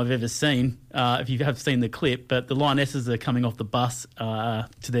journalism I've ever seen, if you have seen the clip. But the Lionesses are coming off the bus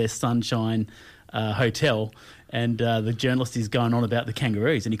to their Sunshine hotel, and the journalist is going on about the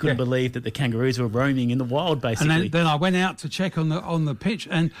kangaroos, and he couldn't believe that the kangaroos were roaming in the wild, basically. And then I went out to check on the pitch,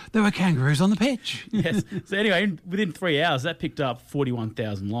 and there were kangaroos on the pitch. Yes. So anyway, within 3 hours, that picked up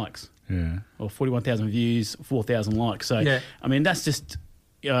 41,000 likes. Yeah. Or 41,000 views, 4,000 likes. So, I mean, that's just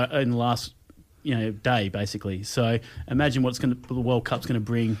in the last, day, basically. So imagine what the World Cup's going to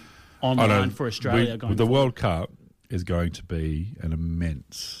bring online for Australia. The World Cup is going to be an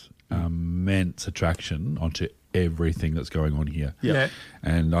immense attraction onto everything that's going on here. Yeah.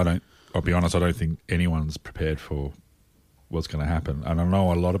 And I'll be honest, I don't think anyone's prepared for what's going to happen. And I know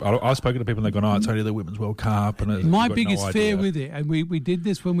I've spoken to people and they've gone, it's only the Women's World Cup. And my biggest fear with it, and we did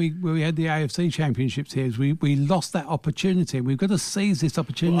this when we had the AFC Championships here, is we lost that opportunity. We've got to seize this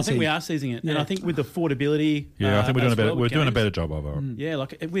opportunity. Well, I think we are seizing it. Yeah. And I think with affordability... Yeah, I think we're doing a better job of it. Yeah,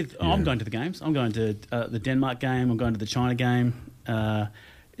 I'm going to the games. I'm going to the Denmark game. I'm going to the China game.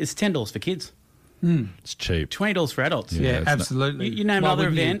 It's $10 for kids. It's cheap. $20 for adults. Yeah, absolutely. You name another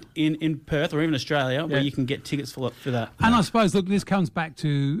event in Perth or even Australia where you can get tickets for that. And I suppose, look, this comes back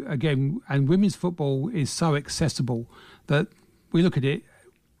to, again, and women's football is so accessible that we look at it,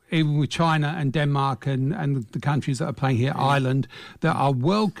 even with China and Denmark and the countries that are playing here, Ireland, there are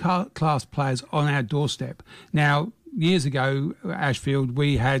world-class players on our doorstep. Now, years ago, at Ashfield,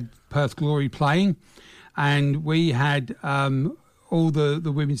 we had Perth Glory playing, and we had... all the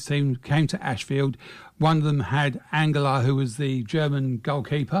women's team came to Ashfield. One of them had Angela, who was the German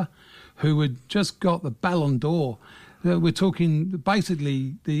goalkeeper, who had just got the Ballon d'Or. We're talking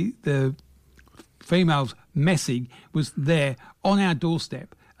basically the females. Messi was there on our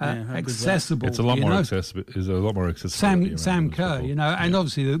doorstep, accessible. It's a lot more accessible. Is a lot more accessible. Sam Kerr, and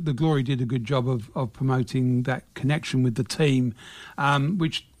obviously the Glory did a good job of promoting that connection with the team,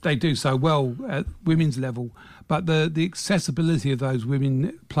 which they do so well at women's level. But the accessibility of those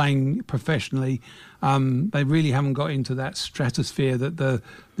women playing professionally, they really haven't got into that stratosphere that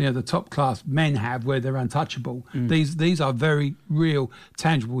the top class men have, where they're untouchable. These are very real,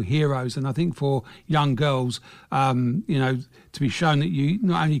 tangible heroes, and I think for young girls, to be shown that you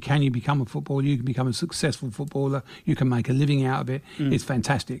not only can you become a footballer, you can become a successful footballer, you can make a living out of it. It's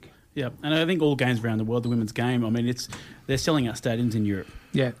fantastic. Yeah, and I think all games around the world, the women's game, I mean, they're selling out stadiums in Europe.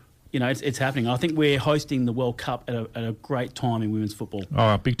 Yeah. It's happening. I think we're hosting the World Cup at a great time in women's football.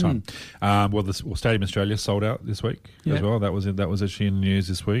 Oh, big time. The Stadium Australia sold out this week as well. That was actually in the news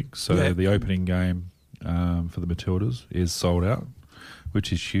this week. So the opening game for the Matildas is sold out,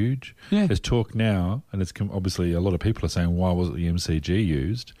 which is huge. Yeah. There's talk now, and it's obviously a lot of people are saying, why wasn't the MCG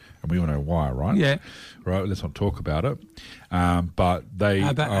used? And we all know why, right? Yeah. Right, let's not talk about it. But they... How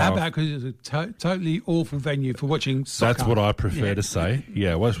about because it's a totally awful venue for watching soccer? That's what I prefer to say.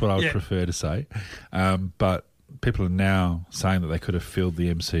 Yeah, that's what I would prefer to say. But people are now saying that they could have filled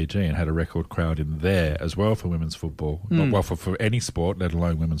the MCG and had a record crowd in there as well for women's football. Not well for any sport, let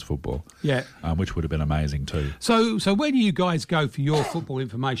alone women's football. Yeah. Which would have been amazing too. So where do you guys go for your football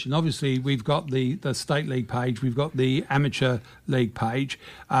information? Obviously, we've got the State League page, we've got the Amateur League page,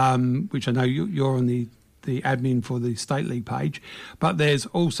 which I know you're on the admin for the State League page, but there's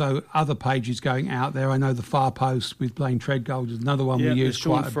also other pages going out there. I know the Far Post with Blaine Treadgold is another one we use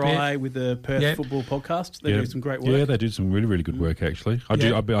quite a bit. Sean Fry with the Perth Football Podcast. They do some great work. Yeah, they do some really, really good work, actually. I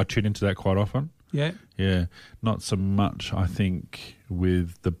tune into that quite often. Yeah. Yeah. Not so much, I think,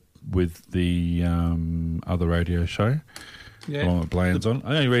 with the other radio show. Yeah. Blaine's on. The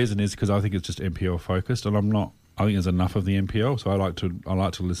only reason is because I think it's just NPL focused, and I think there's enough of the NPL, so I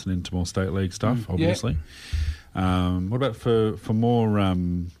like to listen into more State League stuff, obviously. What about for more?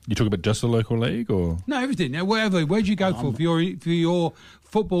 You talk about just the local league, or no, everything. Now, where'd you go for your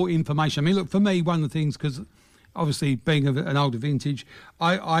football information? I mean, look, for me, one of the things, because obviously being of an older vintage,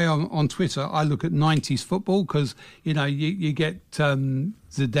 I on Twitter I look at 90s football because you get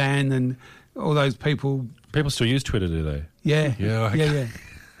Zidane and all those people. People still use Twitter, do they? Yeah, yeah.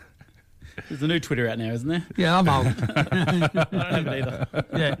 There's a new Twitter out now, isn't there? Yeah, I'm old. I don't have it either.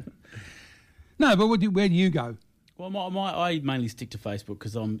 Yeah. No, but where do you go? Well, I mainly stick to Facebook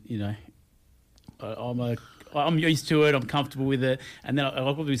because I'm used to it. I'm comfortable with it, and then I'll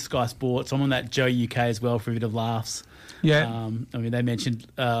probably with Sky Sports. I'm on that Joe UK as well for a bit of laughs. Yeah. I mean, they mentioned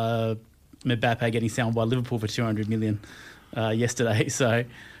Mbappe getting sold by Liverpool for 200 million yesterday. So,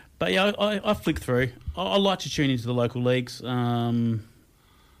 but yeah, I flick through. I like to tune into the local leagues.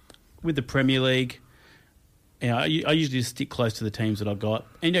 With the Premier League, I usually just stick close to the teams that I've got.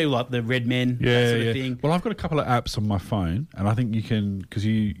 And like the Red Men, that sort of thing. Well, I've got a couple of apps on my phone, and I think you can, because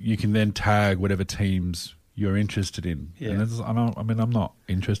you can then tag whatever teams you're interested in. Yeah. And I'm not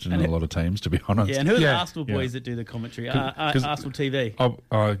interested in a lot of teams, to be honest. Yeah, and who are the Arsenal boys that do the commentary? Arsenal TV.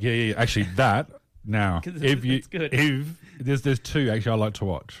 Yeah. Actually, that now, it's good. If there's two actually I like to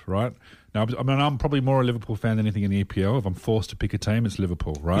watch, right? Now, I'm probably more a Liverpool fan than anything in the EPL. If I'm forced to pick a team, it's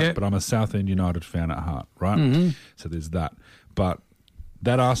Liverpool, right? Yeah. But I'm a Southend United fan at heart, right? Mm-hmm. So there's that. But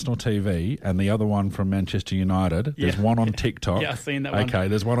that Arsenal TV and the other one from Manchester United, there's one on TikTok. Yeah, I've seen that one. Okay,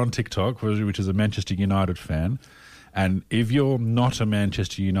 there's one on TikTok, which is a Manchester United fan. And if you're not a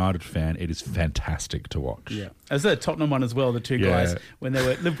Manchester United fan, it is fantastic to watch. Yeah. There's a Tottenham one as well, the two guys, when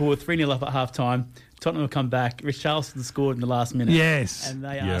Liverpool were 3-0 up at half-time. Tottenham will come back. Richarlison scored in the last minute. Yes. And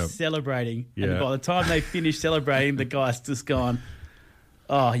they are celebrating. Yeah. And by the time they finish celebrating, the guy's just gone,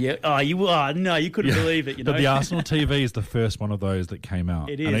 oh, yeah. Oh, you couldn't believe it. But the Arsenal TV is the first one of those that came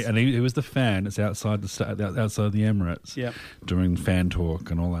out. It is. And he was the fan. It's outside the Emirates doing fan talk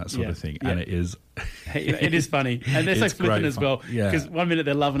and all that sort of thing. Yep. And it is... It is funny. And they're so flippant as well. Because 1 minute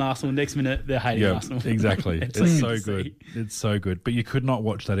they're loving Arsenal, next minute they're hating Arsenal. Exactly. It's so good. It's so good. But you could not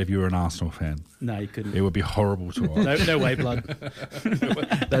watch that if you were an Arsenal fan. No, you couldn't. It would be horrible to watch. No way, blood.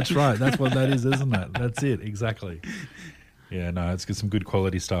 That's right. That's what that is, isn't it? That's it. Exactly. Yeah, no, it's got some good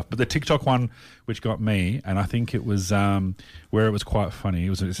quality stuff. But the TikTok one, which got me, and I think it was where it was quite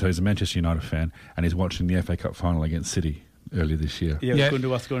funny. So he's a Manchester United fan, and he's watching the FA Cup final against City earlier this year. Yeah, going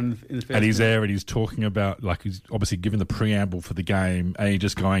to us going in the first. And he's there, and he's talking about, like, he's obviously giving the preamble for the game, and he's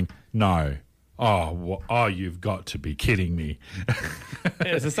just going, "No, you've got to be kidding me."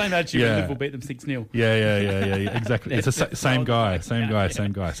 It's the same attitude when Liverpool beat them 6-0. Yeah, exactly. It's the same guy.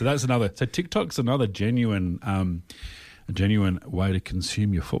 So that's another. So TikTok's another genuine way to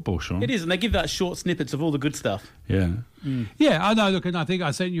consume your football, Sean. It is, and they give that short snippets of all the good stuff. Yeah. Yeah, I know. Look, and I think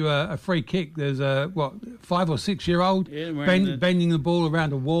I sent you a free kick. There's a 5 or 6 year old bending the ball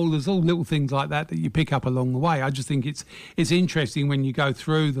around a wall. There's all little things like that you pick up along the way. I just think it's interesting when you go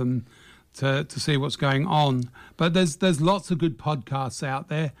through them to see what's going on. But there's lots of good podcasts out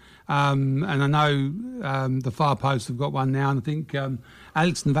there, and I know the Far Post have got one now, and I think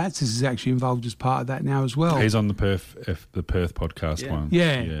Alex Navatzis is actually involved as part of that now as well. He's on the Perth podcast one.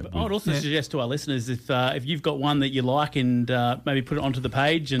 Yeah. But I would also suggest to our listeners, if you've got one that you like, and maybe put it onto the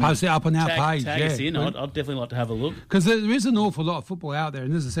page and post it up on our page. Tag us in. I'd definitely like to have a look, because there is an awful lot of football out there.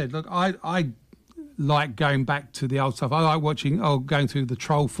 And as I said, look, I like going back to the old stuff. I like going through the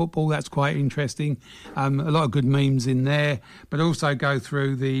troll football. That's quite interesting. A lot of good memes in there, but also go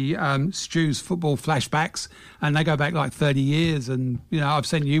through the Stu's football flashbacks, and they go back like 30 years. And I've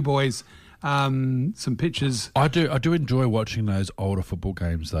sent you boys some pictures. I do enjoy watching those older football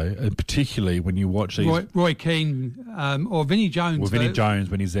games though, and particularly when you watch these Roy Keane or Vinnie Jones. Well, Vinnie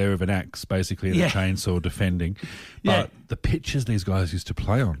Jones when he's there with an axe, basically, and a chainsaw defending. But the pitches these guys used to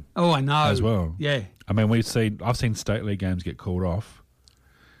play on. Oh, I know as well. Yeah, I mean, I've seen state league games get called off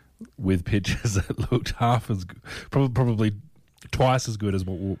with pitches that looked half as good, probably twice as good as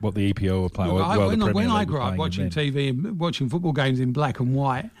what the EPL were playing. When I grew up watching TV and watching football games in black and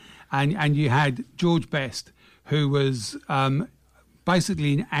white, and you had George Best, who was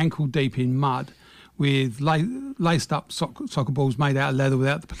basically ankle deep in mud with laced up soccer balls made out of leather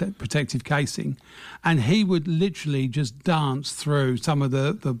without the protective casing, and he would literally just dance through some of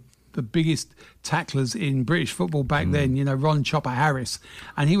the biggest tacklers in British football back then, Ron Chopper Harris,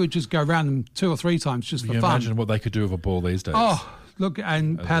 and he would just go around them 2 or 3 times just for fun. Imagine what they could do with a ball these days. Oh, look,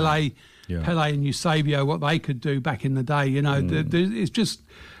 and Pele and Eusebio, what they could do back in the day, it's just,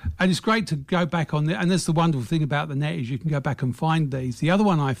 and it's great to go back on and that's the wonderful thing about the net is you can go back and find these. The other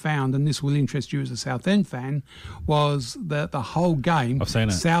one I found, and this will interest you as a Southend fan, was the whole game. I've seen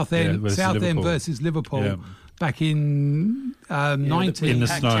it. Southend versus Liverpool. Back in 19 in the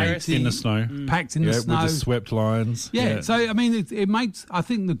snow, packed in the snow with the swept lines. So I mean, it makes. I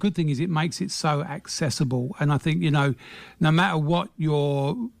think the good thing is it makes it so accessible, and I think no matter what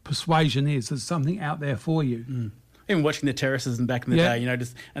your persuasion is, there's something out there for you. Even watching the terraces and back in the day,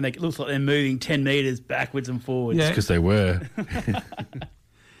 and it looks like they're moving 10 metres backwards and forwards. Yeah, because they were.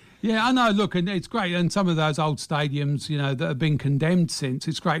 Yeah, I know. Look, and it's great, and some of those old stadiums, that have been condemned since.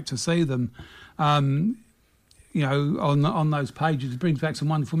 It's great to see them. on those pages. It brings back some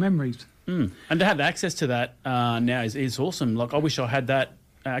wonderful memories. And to have access to that now is awesome. Like, I wish I had that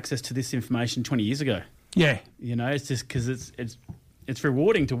access to this information 20 years ago. Yeah. It's just because it's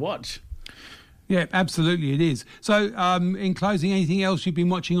rewarding to watch. Yeah, absolutely it is. So, in closing, anything else you've been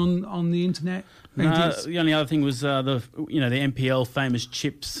watching on the internet? The only other thing was the NPL famous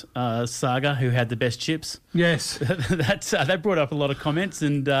chips saga, who had the best chips. Yes. That brought up a lot of comments,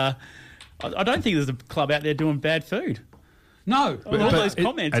 and I don't think there's a club out there doing bad food. No. All those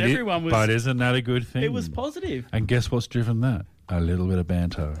comments, everyone was... But isn't that a good thing? It was positive. And guess what's driven that? A little bit of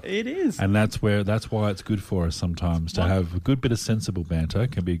banter. It is. And that's why it's good for us sometimes to have a good bit of sensible banter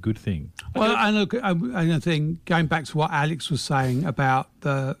can be a good thing. Well, and look, I think going back to what Alex was saying about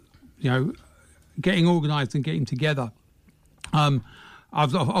the, getting organised and getting together.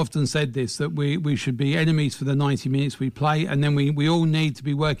 I've often said this, that we should be enemies for the 90 minutes we play, and then we all need to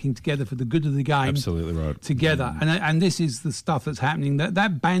be working together for the good of the game. Absolutely right. Together. And this is the stuff that's happening.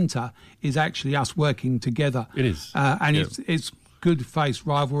 That banter is actually us working together. It is. And it's good face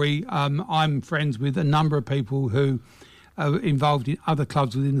rivalry. I'm friends with a number of people who are involved in other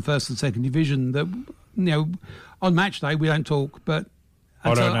clubs within the first and second division that, on match day we don't talk, but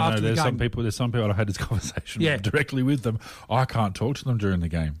I don't know. There's some people I had this conversation directly with them. I can't talk to them during the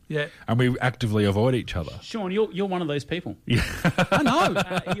game. Yeah. And we actively avoid each other. Sean, you're one of those people. Yeah. I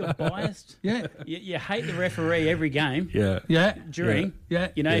know. You're biased. Yeah. You hate the referee every game. Yeah. Yeah. During. Yeah.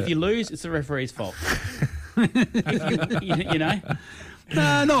 If you lose, it's the referee's fault.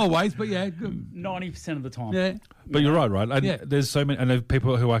 No, not always, but 90% of the time. Yeah. But you're right? And there's so many, and there's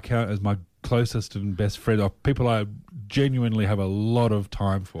people who I count as my closest and best friend, people I genuinely have a lot of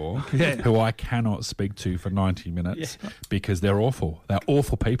time for, who I cannot speak to for 90 minutes because they're awful. They're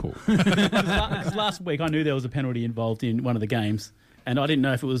awful people. Last week I knew there was a penalty involved in one of the games, and I didn't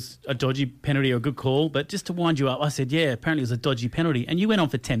know if it was a dodgy penalty or a good call, but just to wind you up, I said, apparently it was a dodgy penalty, and you went on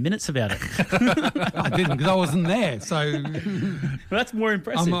for 10 minutes about it. I didn't, because I wasn't there, so... Well, that's more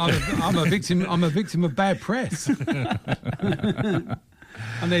impressive. I'm a victim of bad press.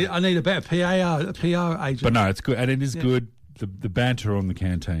 I need a better PR agent. But no, it's good, and it is good. The banter on the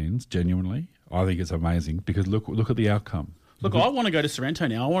canteens, genuinely, I think it's amazing because look at the outcome. Look, I want to go to Sorrento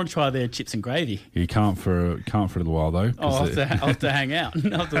now. I want to try their chips and gravy. You can't for a little while though. I'll have to hang out.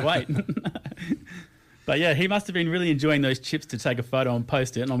 I'll have to wait. But he must have been really enjoying those chips to take a photo and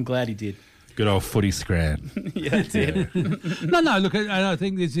post it, and I'm glad he did. Good old footy scran. That's it. No. Look, and I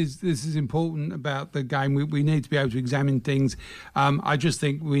think this is important about the game. We need to be able to examine things. I just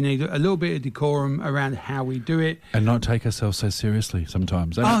think we need a little bit of decorum around how we do it, and not take ourselves so seriously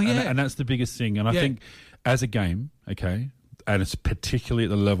sometimes. And that's the biggest thing. And I think as a game, and it's particularly at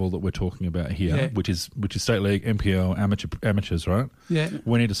the level that we're talking about here, which is state league, NPL, amateurs, right? Yeah,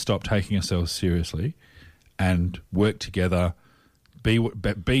 we need to stop taking ourselves seriously and work together.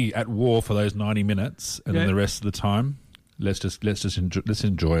 Be at war for those 90 minutes, and then the rest of the time, let's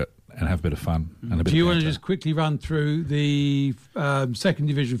enjoy it and have a bit of fun. And do you want to just quickly run through the second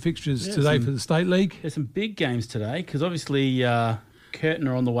division fixtures today for the State League? There's some big games today because obviously Curtin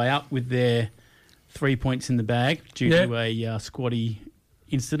are on the way up with their 3 points in the bag due to a squatty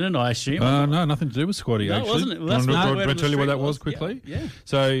incident, I assume. No, nothing to do with squatty. No, actually, wasn't it? Well, do I tell you what that was quickly? Yeah.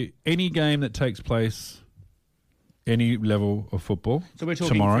 So any game that takes place. Any level of football. So we're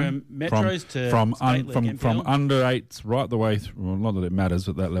talking tomorrow, from Metros to from under 8s right the way through. Well, not that it matters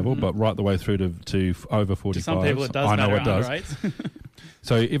at that level, but right the way through to over 45s. To some people, it does. I know it does. Under 8s.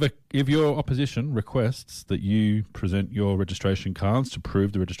 So if your opposition requests that you present your registration cards to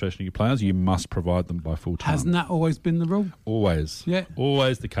prove the registration of your players, you must provide them by full time. Hasn't that always been the rule? Always. Yeah.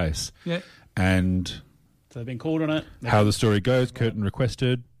 Always the case. Yeah. And so they've been called on it. How the story goes, Curtin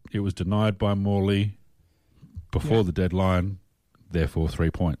requested. It was denied by Morley before the deadline, therefore 3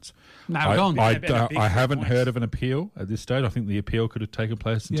 points. Now gone. I haven't heard of an appeal at this stage. I think the appeal could have taken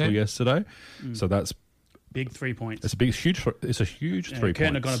place until yesterday. So that's big 3 points. It's a huge 3 points.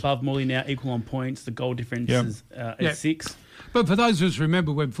 Curtin have gone above Morley now, equal on points. The goal difference is 6. But for those of us who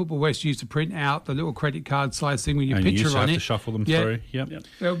remember when Football West used to print out the little credit card size thing with your picture on it. You used to have to shuffle them through.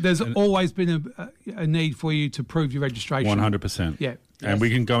 Yep. There's always been a need for you to prove your registration. 100%. Yeah. And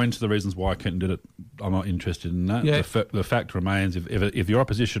we can go into the reasons why Curtin did it. I'm not interested in that. Yeah. The fact remains, if your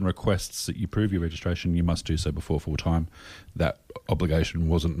opposition requests that you prove your registration, you must do so before full time. That obligation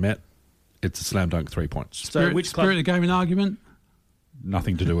wasn't met. It's a slam dunk 3 points. So which spirit of the game in argument?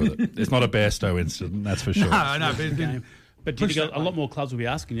 Nothing to do with it. It's not a Bairstow incident, that's for sure. No. But do you think a lot more clubs will be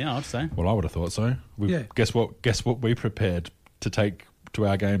asking now, I'd say? Well, I would have thought so. Guess what we prepared to take to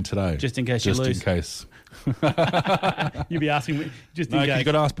our game today? Just in case you lose. Just in case. You'll be asking me just in No, case. you've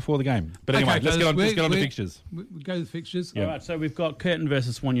got to ask before the game. But anyway, let's get on to the fixtures. We go to the fixtures. All right, so we've got Curtin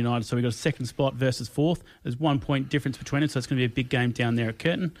versus Swan United. So we've got a second spot versus fourth. There's 1 point difference between it, so it's going to be a big game down there at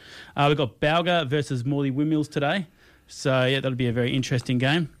Curtin. We've got Balga versus Morley Windmills today. So, yeah, that'll be a very interesting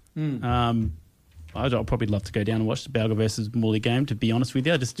game. I'd probably love to go down and watch the Balga versus Morley game, to be honest with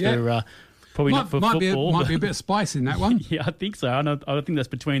you, just for... Probably not for football. Might be a bit of spice in that one. Yeah, I think so. I think that's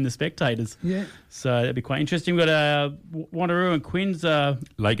between the spectators. Yeah. So that'd be quite interesting. We've got Wanneroo and Quins.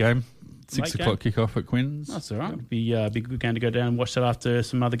 Late game. 6 Late o'clock game. kick-off at Quins. That's all right. Be a good game to go down and watch that after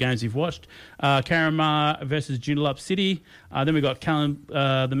some other games you've watched. Caramar versus Joondalup City. Then we've got the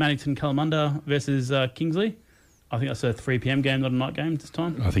Maddington Kalamunda versus Kingsley. I think that's a 3 p.m. game, not a night game this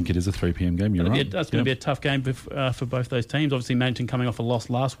time. I think it is a 3 p.m. game. You're right. That's going to be a tough game for both those teams. Obviously, Maddington coming off a loss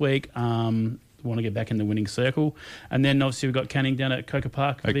last week. Want to get back in the winning circle. And then, obviously, we've got Canning down at Coker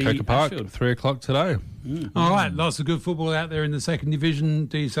Park. At Coker Park, 3 o'clock today. All right, lots of good football out there in the second division.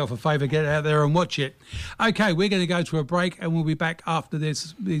 Do yourself a favour, get out there and watch it. Okay, we're going to go to a break and we'll be back after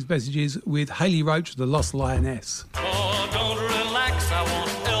these messages with Hayley Roach, the Lost Lioness. Oh, don't relax. I want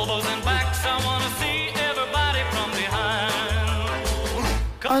elbows and backs. I want to see everybody from behind.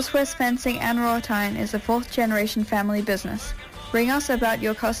 Oswest Fencing and Wrought Iron is a fourth-generation family business. Ring us about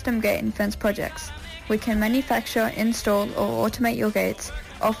your custom gate and fence projects. We can manufacture, install or automate your gates,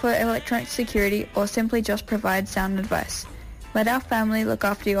 offer electronic security or simply just provide sound advice. Let our family look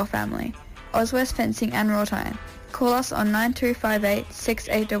after your family. Oswest Fencing and Wrought Iron. Call us on 9258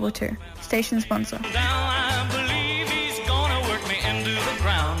 6822. Station sponsor. Down, I believe he's gonna work me into the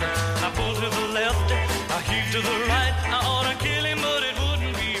ground. I pull to the left, I heave to the right. I ought to kill him, but it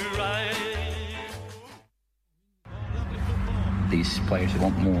wouldn't be right. These players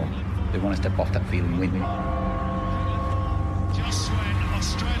want more. They want to step off that field and win. Just when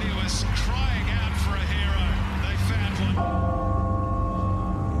Australia was crying out for a hero, they found one.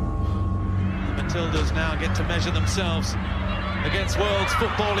 The Matildas now get to measure themselves against world's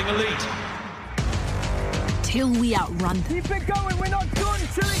footballing elite. Till we outrun them. Keep it going, we're not done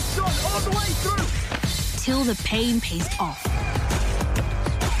till it's done, all the way through. Till the pain pays off.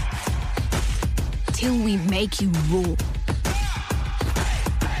 Till we make you roar.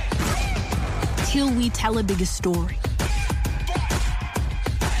 Till we tell a bigger story.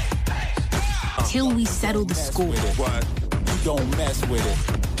 Till we settle the score. You don't mess with it.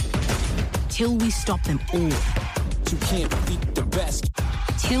 Till we stop them all. You can't beat the best.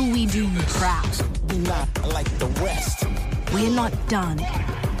 Till we do you proud. We're not like the rest. We're not done.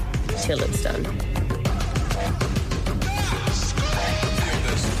 Till it's done.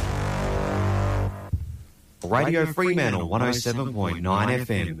 Radio Fremantle 107.9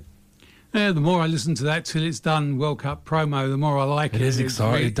 FM. The more I listen to that Till It's Done World Cup promo, the more I like it. It is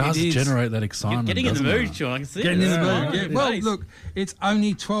exciting. It does generate that excitement. Getting in the mood, Sean. I can see it. Getting in the mood. Yeah. Yeah. Well, look, it's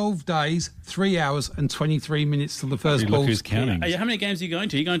only 12 days, 3 hours and 23 minutes till the first ball. Look who's counting. How many games are you going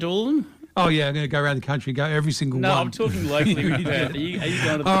to? Are you going to all of them? Oh, yeah, I'm going to go around the country and go every single one. No, I'm talking locally with Perth. Are you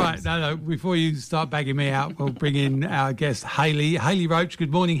going to the All right, no, before you start bagging me out, we'll bring in our guest, Hayley. Hayley Roach,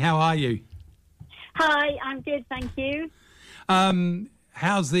 good morning. How are you? Hi, I'm good, thank you.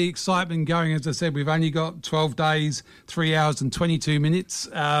 How's the excitement going? As I said, we've only got 12 days, 3 hours and 22 minutes.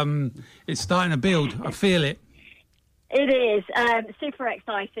 It's starting to build. I feel it. It is super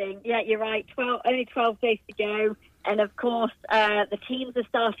exciting. Yeah, you're right. Only 12 days to go. And, of course, the teams are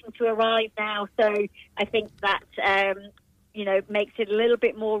starting to arrive now. So I think that, makes it a little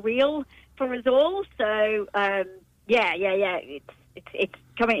bit more real for us all. So, It's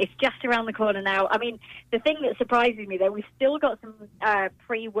coming. It's just around the corner now. I mean, the thing that surprises me, though, we've still got some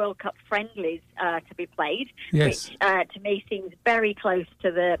pre-World Cup friendlies to be played, yes, which to me seems very close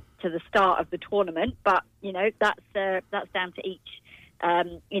to the start of the tournament. But that's down to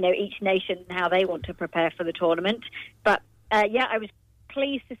each nation and how they want to prepare for the tournament. But I was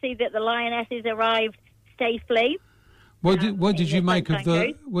pleased to see that the Lionesses arrived safely. What did you make of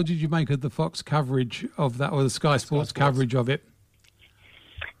the Fox coverage of that, or the Sky Sports coverage of it?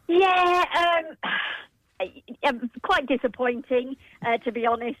 Yeah, quite disappointing, to be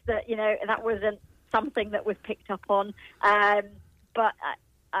honest, that, that wasn't something that was picked up on. But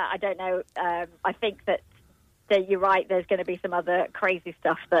I don't know. I think that you're right. There's going to be some other crazy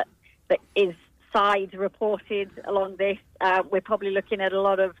stuff that is side reported along this. We're probably looking at a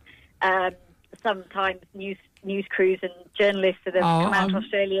lot of sometimes news crews and journalists that have come out to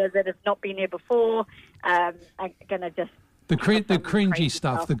Australia that have not been here before. Are going to just... The cringy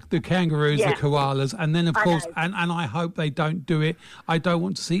stuff, the kangaroos, yeah, the koalas, and then, of course, and I hope they don't do it. I don't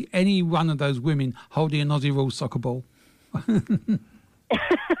want to see any one of those women holding an Aussie Rules soccer ball.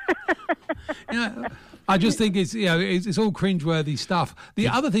 I just think it's it's all cringeworthy stuff. The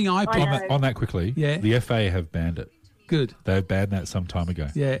other thing I picked on that quickly, the FA have banned it. Good. They've banned that some time ago.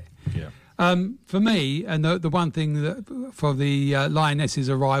 Yeah. For me, and the one thing that for the Lionesses'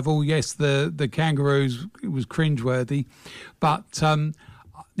 arrival, yes, the Kangaroos was cringeworthy, but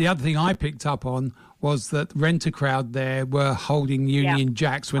the other thing I picked up on was that Rent-A-Crowd there were holding Union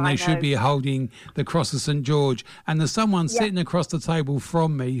Jacks when they should be holding the Cross of St George. And there's someone sitting across the table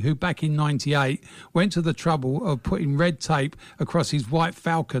from me who back in 98 went to the trouble of putting red tape across his white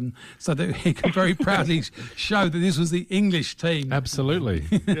Falcon so that he could very proudly show that this was the English team. Absolutely.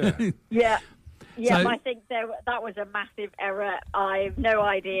 Yeah, So- I think that was a massive error. I have no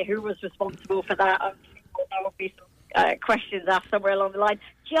idea who was responsible for that. I'm sure there will be some questions asked somewhere along the line.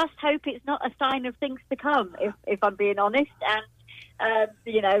 Just hope it's not a sign of things to come, if I'm being honest. And,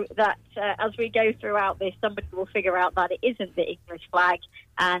 that as we go throughout this, somebody will figure out that it isn't the English flag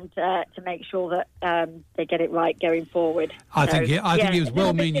and to make sure that they get it right going forward. I think it was it's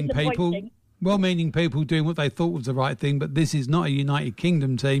well-meaning people. disappointing. Well-meaning people doing what they thought was the right thing, but this is not a United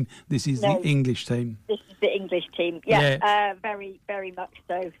Kingdom team. This is the English team. This is the English team. Very, very much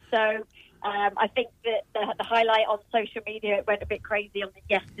so. So I think that the highlight on social media, it went a bit crazy on it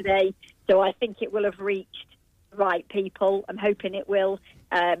yesterday. So I think it will have reached right people. I'm hoping it will,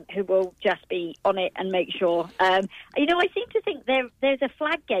 who will just be on it and make sure. I seem to think there's a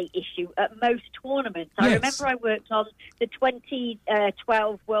Flaggate issue at most tournaments. I remember I worked on the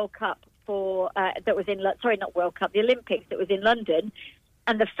 2012 World Cup that was in, not World Cup, the Olympics that was in London.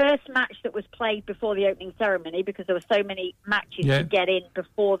 And the first match that was played before the opening ceremony, because there were so many matches to get in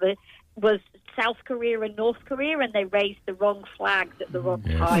before was South Korea and North Korea, and they raised the wrong flags at the wrong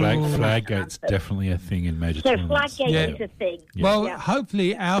time. Flaggate's definitely a thing in major tournaments. So Flaggate is a thing. Well,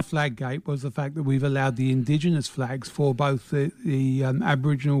 hopefully our Flaggate was the fact that we've allowed the indigenous flags for both the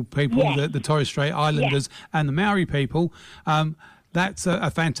Aboriginal people, the Torres Strait Islanders and the Maori people. That's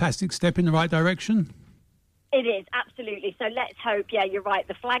a fantastic step in the right direction. It is, absolutely. So let's hope, you're right,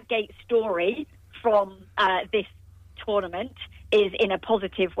 the Flaggate story from this tournament is in a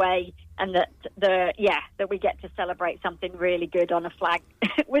positive way, and that that we get to celebrate something really good on a flag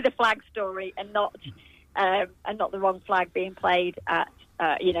with a flag story, and not the wrong flag being played at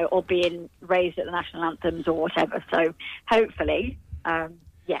or being raised at the national anthems or whatever. So hopefully,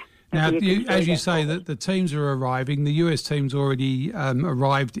 Now, as you say, that the teams are arriving. The US team's already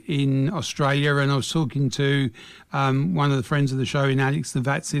arrived in Australia, and I was talking to one of the friends of the show, in Alex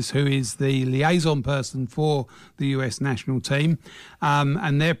Navatzis, who is the liaison person for the US national team,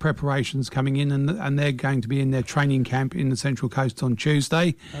 and their preparations coming in, and they're going to be in their training camp in the Central Coast on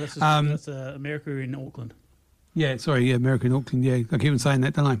Tuesday. That's America in Auckland. Yeah, sorry, America in Auckland. Yeah, I keep on saying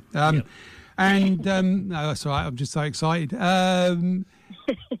that, don't I? And no, that's all right. I'm just so excited.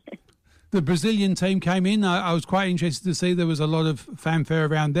 The Brazilian team came in. I was quite interested to see there was a lot of fanfare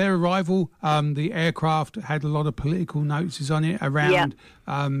around their arrival. The aircraft had a lot of political notices on it around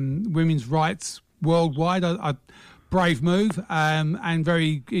women's rights worldwide. A brave move, and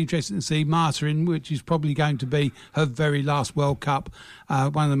very interesting to see Marta in, which is probably going to be her very last World Cup,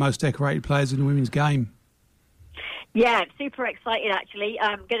 one of the most decorated players in the women's game. Yeah, super excited, actually.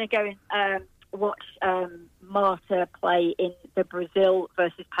 I'm going to go and watch Marta play in the Brazil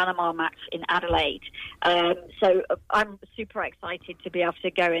versus Panama match in Adelaide. So I'm super excited to be able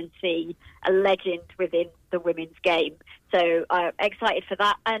to go and see a legend within the women's game. So I'm excited for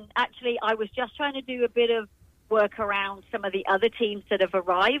that. And actually, I was just trying to do a bit of work around some of the other teams that have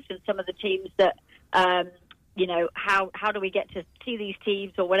arrived, and some of the teams that, how do we get to see these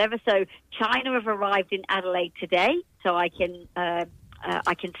teams or whatever. So China have arrived in Adelaide today, so I can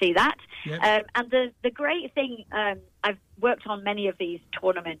see that. Yep. And the great thing, I've worked on many of these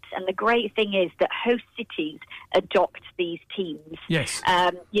tournaments, and the great thing is that host cities adopt these teams. Yes.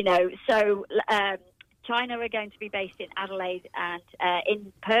 So China are going to be based in Adelaide, and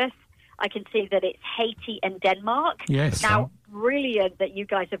in Perth, I can see that it's Haiti and Denmark. Yes. Now, brilliant that you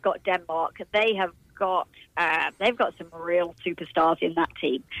guys have got Denmark. They've got some real superstars in that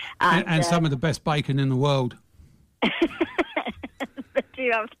team. And some of the best bacon in the world. They do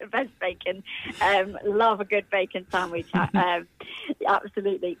have the best bacon. Love a good bacon sandwich.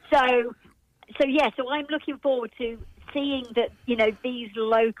 Absolutely. So I'm looking forward to seeing that, these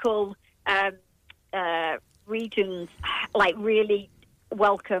local regions really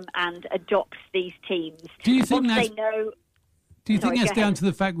welcome and adopt these teams. Do you think Once that's they know? Do you think that's down to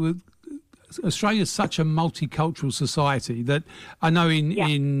the fact that Australia's such a multicultural society that I know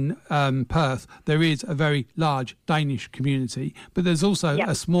in Perth there is a very large Danish community, but there's also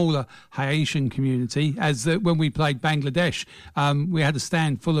a smaller Haitian community. When we played Bangladesh, we had a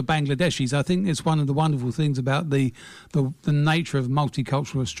stand full of Bangladeshis. I think it's one of the wonderful things about the nature of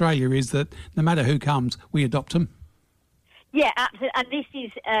multicultural Australia is that no matter who comes, we adopt them. Yeah, absolutely.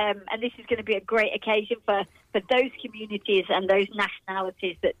 And this is going to be a great occasion for those communities and those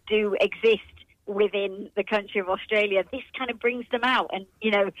nationalities that do exist within the country of Australia. This kind of brings them out and,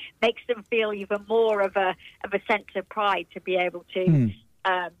 makes them feel even more of a sense of pride to be able to,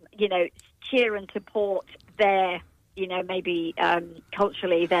 cheer and support their, maybe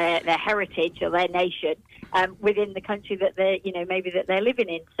culturally their heritage or their nation within the country that they're living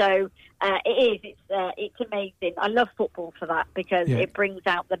in. So it's amazing. I love football for that because it brings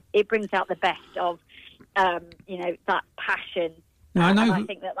out the best of that passion. Now, and I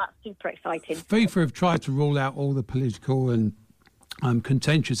think that's super exciting. FIFA have tried to rule out all the political and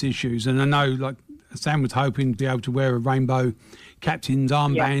contentious issues, and I know, like Sam was hoping to be able to wear a rainbow captain's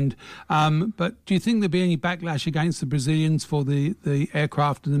armband. But do you think there'll be any backlash against the Brazilians for the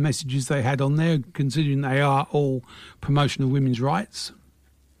aircraft and the messages they had on there, considering they are all promotion of women's rights?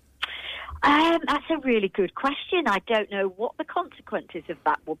 That's a really good question. I don't know what the consequences of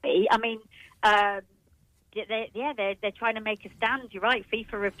that will be. I mean, they're trying to make a stand. You're right.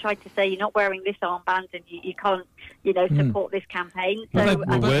 FIFA have tried to say you're not wearing this armband and you can't, support this campaign. So,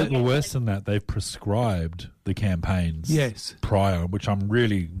 worse than that, they've prescribed the campaigns prior, which I'm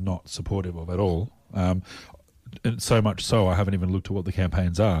really not supportive of at all. And so much so, I haven't even looked at what the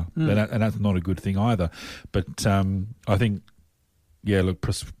campaigns are, and that's not a good thing either. But I think, when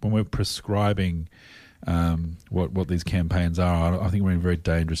we're prescribing what these campaigns are, I think we're in very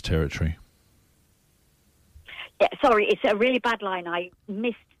dangerous territory. Yeah, sorry, it's a really bad line. I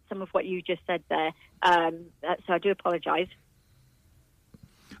missed some of what you just said there, so I do apologise.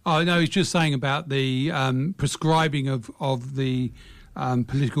 Oh, no, he's just saying about the prescribing of the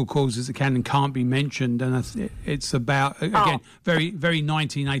political causes that can and can't be mentioned, and it's about, again, very, very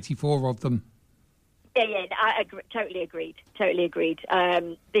 1984 of them. Yeah, I totally agreed.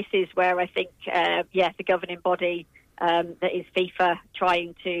 This is where I think, the governing body that is FIFA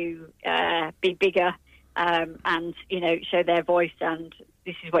trying to be bigger and, show their voice, and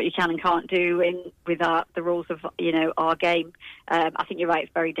this is what you can and can't do with the rules of, our game. I think you're right,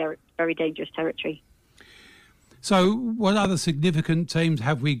 it's very, very dangerous territory. So what other significant teams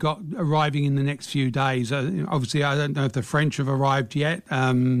have we got arriving in the next few days? Obviously, I don't know if the French have arrived yet,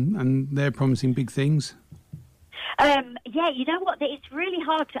 and they're promising big things. You know what? It's really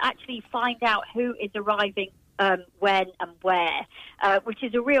hard to actually find out who is arriving when and where, which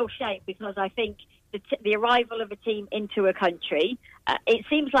is a real shame because I think the arrival of a team into a country, it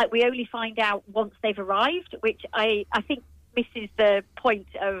seems like we only find out once they've arrived, which I think misses the point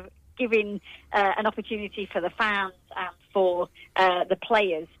of giving an opportunity for the fans and for the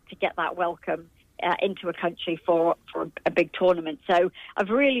players to get that welcome into a country for a big tournament. So I've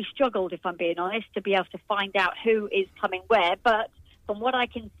really struggled, if I'm being honest, to be able to find out who is coming where. But from what I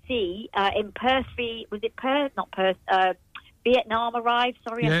can see, in Perth, Vietnam arrived.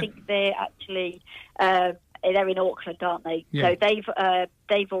 Sorry, I think they're actually they're in Auckland, aren't they? Yeah. So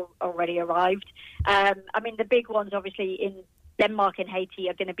they've already arrived. I mean, the big ones, obviously, in Denmark and Haiti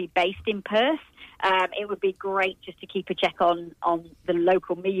are going to be based in Perth. It would be great just to keep a check on the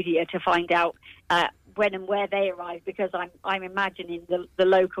local media to find out when and where they arrive, because I'm imagining the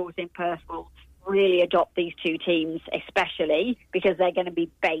locals in Perth will really adopt these two teams, especially because they're going to be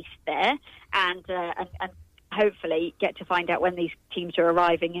based there, and hopefully get to find out when these teams are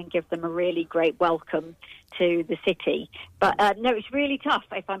arriving and give them a really great welcome to the city. But no, it's really tough,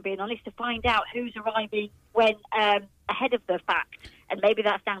 if I'm being honest, to find out who's arriving when ahead of the fact. And maybe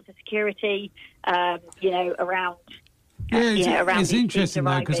that's down to security, around... it's interesting,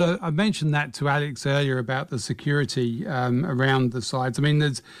 though, because I mentioned that to Alex earlier about the security around the sides. I mean,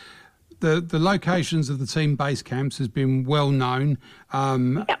 there's... The locations of the team base camps has been well known,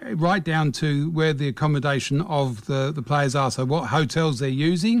 right down to where the accommodation of the players are. So what hotels they're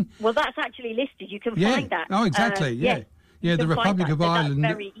using. Well, that's actually listed. You can find that. Oh, exactly. Yeah, the Republic of Ireland.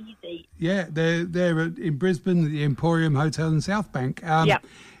 That's very easy. Yeah, they're in Brisbane, the Emporium Hotel in South Bank.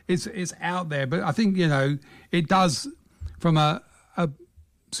 It's out there, but I think it does from a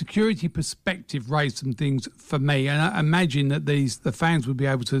security perspective raise some things for me, and I imagine that the fans would be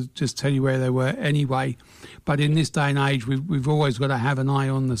able to just tell you where they were anyway. But in this day and age, we've always got to have an eye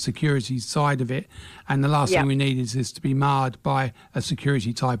on the security side of it, and the last thing we need is this to be marred by a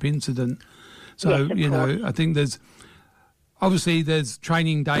security type incident. So yes, I think there's Obviously, there's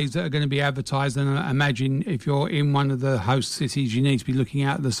training days that are going to be advertised, and I imagine if you're in one of the host cities, you need to be looking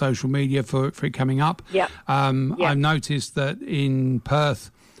at the social media for it coming up. Yep. I've noticed that in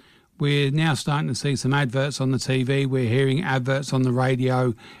Perth, we're now starting to see some adverts on the TV. We're hearing adverts on the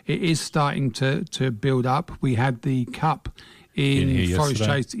radio. It is starting to build up. We had the Cup in Forest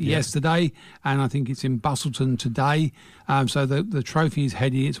Chase yesterday, and I think it's in Bustleton today. So the trophy is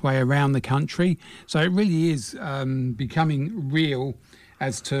heading its way around the country. So it really is becoming real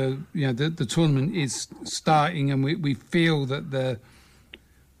as to, the tournament is starting, and we feel that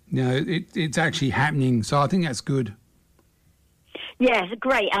it's actually happening. So I think that's good. Yes,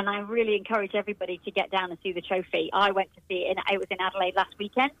 great, and I really encourage everybody to get down and see the trophy. I went to see it, it was in Adelaide last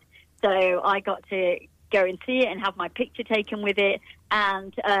weekend, so I got to go and see it and have my picture taken with it,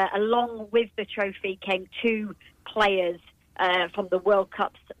 and along with the trophy came 2 players from the World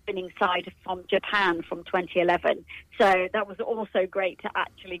Cup spinning side from Japan from 2011. So that was also great to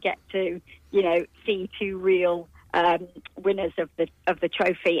actually get to, see 2 real winners of the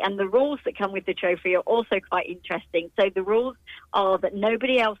trophy. And the rules that come with the trophy are also quite interesting. So the rules are that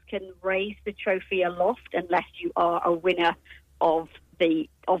nobody else can raise the trophy aloft unless you are a winner of the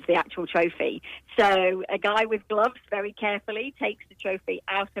actual trophy. So a guy with gloves very carefully takes the trophy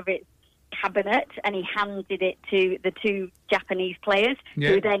out of its cabinet, and he handed it to the 2 Japanese players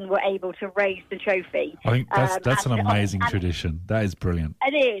who then were able to raise the trophy. I think that's an amazing tradition. That is brilliant.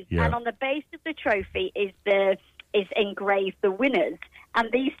 It is. Yeah. And on the base of the trophy is engraved the winners.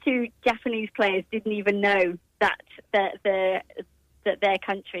 And these 2 Japanese players didn't even know that their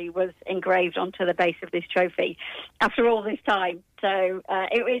country was engraved onto the base of this trophy after all this time. So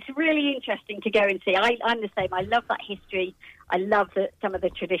it's really interesting to go and see. I'm the same. I love that history. I love some of the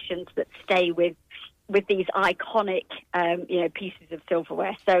traditions that stay with these iconic, pieces of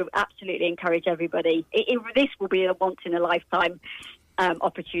silverware. So absolutely encourage everybody. This will be a once-in-a-lifetime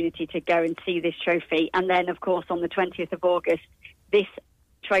opportunity to go and see this trophy. And then, of course, on the 20th of August, this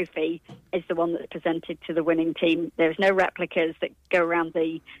trophy is the one that's presented to the winning team. There's no replicas that go around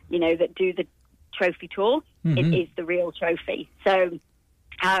that do the trophy tour. Mm-hmm. It is the real trophy. So,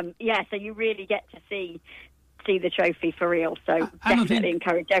 so you really get to see the trophy for real. So definitely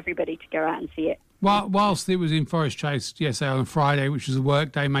encourage everybody to go out and see it. Whilst it was in Forest Chase yesterday on Friday, which was a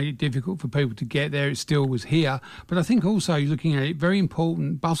work day, made it difficult for people to get there, it still was here. But I think also, looking at it, very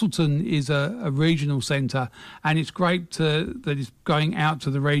important, Bustleton is a regional centre, and it's great that it's going out to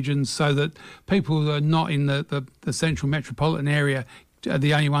the regions so that people who are not in the central metropolitan area are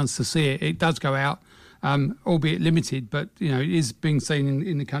the only ones to see it. It does go out, albeit limited, but it is being seen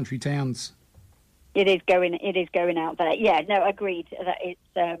in the country towns. It is going out there. Yeah, no, agreed. That it's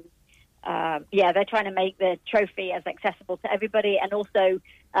they're trying to make the trophy as accessible to everybody, and also,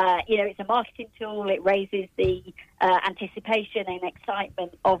 it's a marketing tool. It raises the anticipation and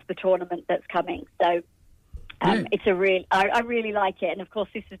excitement of the tournament that's coming. So it's I really like it, and of course,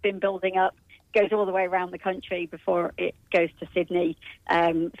 this has been building up. Goes all the way around the country before it goes to Sydney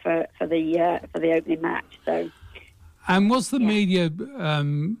for the opening match. So, and what's the media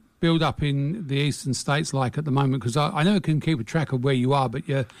build up in the eastern states like at the moment? Because I know I can keep a track of where you are, but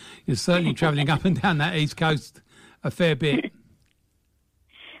you're certainly travelling up and down that east coast a fair bit.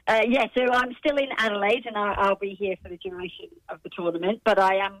 So I'm still in Adelaide, and I'll be here for the duration of the tournament. But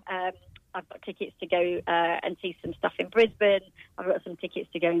I am. I've got tickets to go and see some stuff in Brisbane. I've got some tickets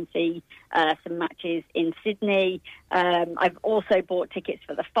to go and see some matches in Sydney. I've also bought tickets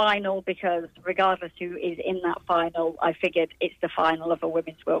for the final because regardless who is in that final, I figured it's the final of a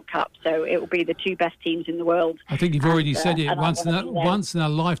Women's World Cup. So it will be the 2 best teams in the world. I think you've already said it. Once in a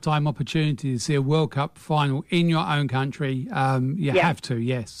lifetime opportunity to see a World Cup final in your own country. You have to,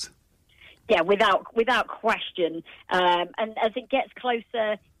 yes. Yeah, without question. And as it gets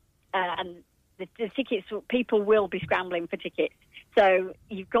closer, and the tickets, people will be scrambling for tickets. So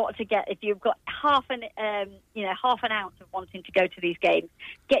you've got to if you've got half an ounce of wanting to go to these games,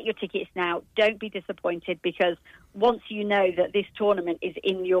 get your tickets now. Don't be disappointed, because once you know that this tournament is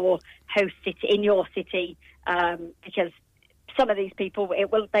in your host city, because some of these people,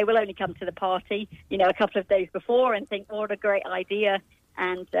 they will only come to the party, a couple of days before and think, what a great idea.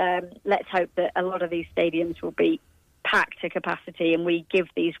 And let's hope that a lot of these stadiums will be packed to capacity, and we give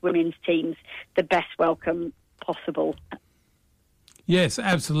these women's teams the best welcome possible. Yes,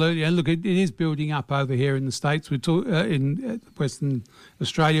 absolutely. And look, it is building up over here in the States. We talk in Western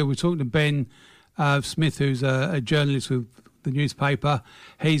Australia. We're talking to Ben Smith, who's a journalist with the newspaper.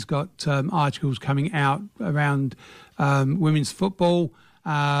 He's got articles coming out around women's football,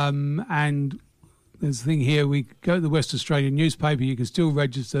 and there's a thing here. We go to the West Australian newspaper. You can still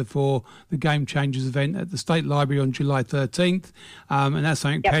register for the Game Changers event at the State Library on July 13th. And that's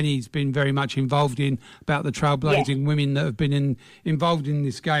something Penny's been very much involved in, about the trailblazing women that have been involved in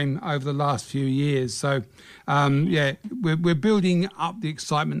this game over the last few years. So, we're building up the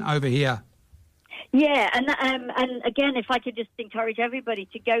excitement over here. Yeah, and again, if I could just encourage everybody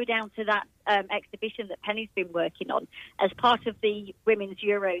to go down to that exhibition that Penny's been working on as part of the Women's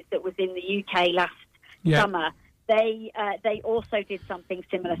Euros that was in the UK last summer. They also did something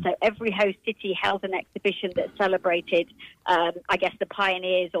similar. So every host city held an exhibition that celebrated, I guess, the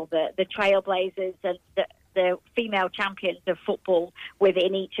pioneers or the trailblazers and the female champions of football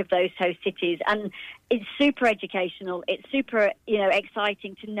within each of those host cities. And it's super educational. It's super,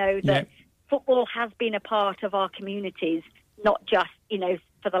 exciting to know that football has been a part of our communities, not just,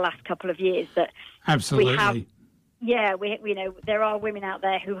 for the last couple of years. That absolutely. We have, there are women out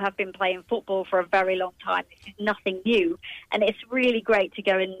there who have been playing football for a very long time. This is nothing new, and it's really great to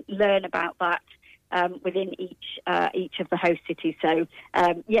go and learn about that within each of the host cities. So,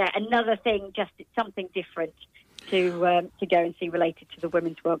 another thing, just something different to go and see related to the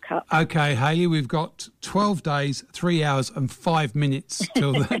Women's World Cup. Okay, Hayley, we've got 12 days, 3 hours and 5 minutes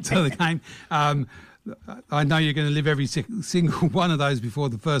till the game. I know you're going to live every single one of those before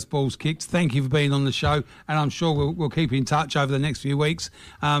the first ball's kicked. Thank you for being on the show, and I'm sure we'll keep in touch over the next few weeks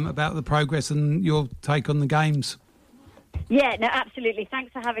about the progress and your take on the games. Yeah, no, absolutely.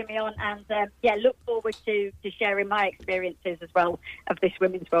 Thanks for having me on, and look forward to sharing my experiences as well of this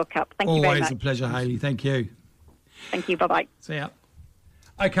Women's World Cup. Thank you very much. Always a pleasure, Hayley. Thank you. Thank you. Bye-bye. See ya.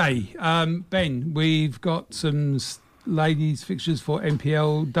 Okay, Ben, we've got some ladies' fixtures for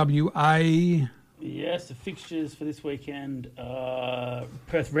NPL WA. Yes, the fixtures for this weekend are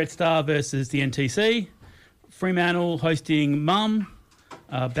Perth Red Star versus the NTC, Fremantle hosting Mum,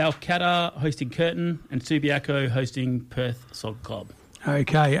 Balcatta hosting Curtin, and Subiaco hosting Perth Soccer Club.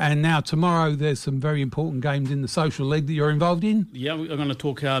 Okay, and now tomorrow there's some very important games in the social league that you're involved in. Yeah, we're going to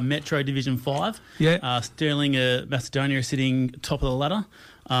talk Metro Division 5. Yeah. Stirling, Macedonia are sitting top of the ladder,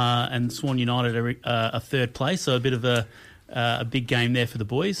 and Swan United are third place, so a bit of a big game there for the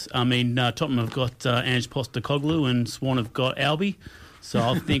boys. I mean, Tottenham have got Ange Postecoglou and Swan have got Albi, so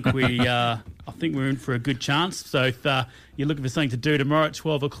I think we're in for a good chance. So if you're looking for something to do tomorrow at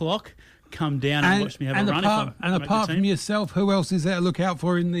 12 o'clock, come down and watch me have a run. Apart from yourself, who else is there to look out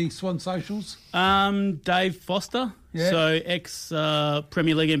for in the Swan socials? Dave Foster, so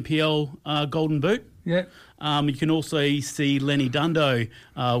ex-Premier League NPL Golden Boot. Yeah. You can also see Lenny Dundo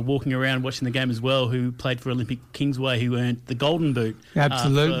walking around watching the game as well, who played for Olympic Kingsway, who earned the Golden Boot.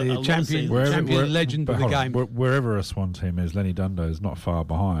 Absolutely, champion legend of the game. Wherever a Swan team is, Lenny Dundo is not far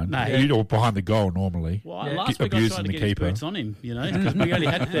behind. No, or behind the goal normally. Well, last week I tried to get his boots on him, because we only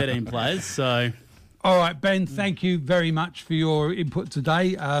had 13 players, so... All right, Ben, thank you very much for your input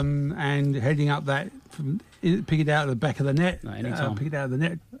today and heading up that, pick it out of the back of the net. No, anytime. Pick it out of the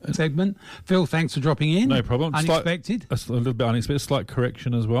net segment. Phil, thanks for dropping in. No problem. Unexpected. A little bit unexpected. Slight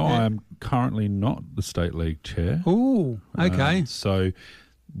correction as well. Yeah. I am currently not the State League chair. Oh, okay.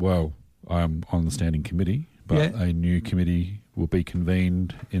 I'm on the standing committee, but a new committee will be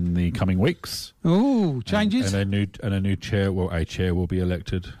convened in the coming weeks. Oh, changes. And a new chair. Well, a chair will be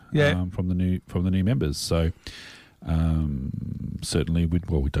elected. From the new members. So. Certainly, we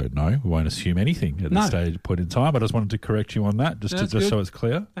don't know. We won't assume anything at this point in time. I just wanted to correct you on that, just so it's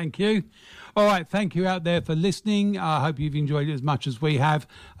clear. Thank you. All right, thank you out there for listening. I hope you've enjoyed it as much as we have.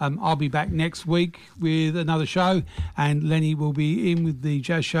 I'll be back next week with another show, and Lenny will be in with the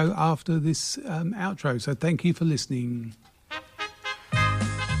jazz show after this outro. So thank you for listening.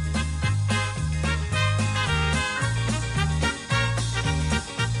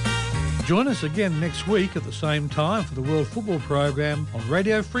 Join us again next week at the same time for the World Football Program on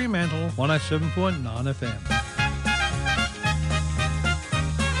Radio Fremantle 107.9 FM.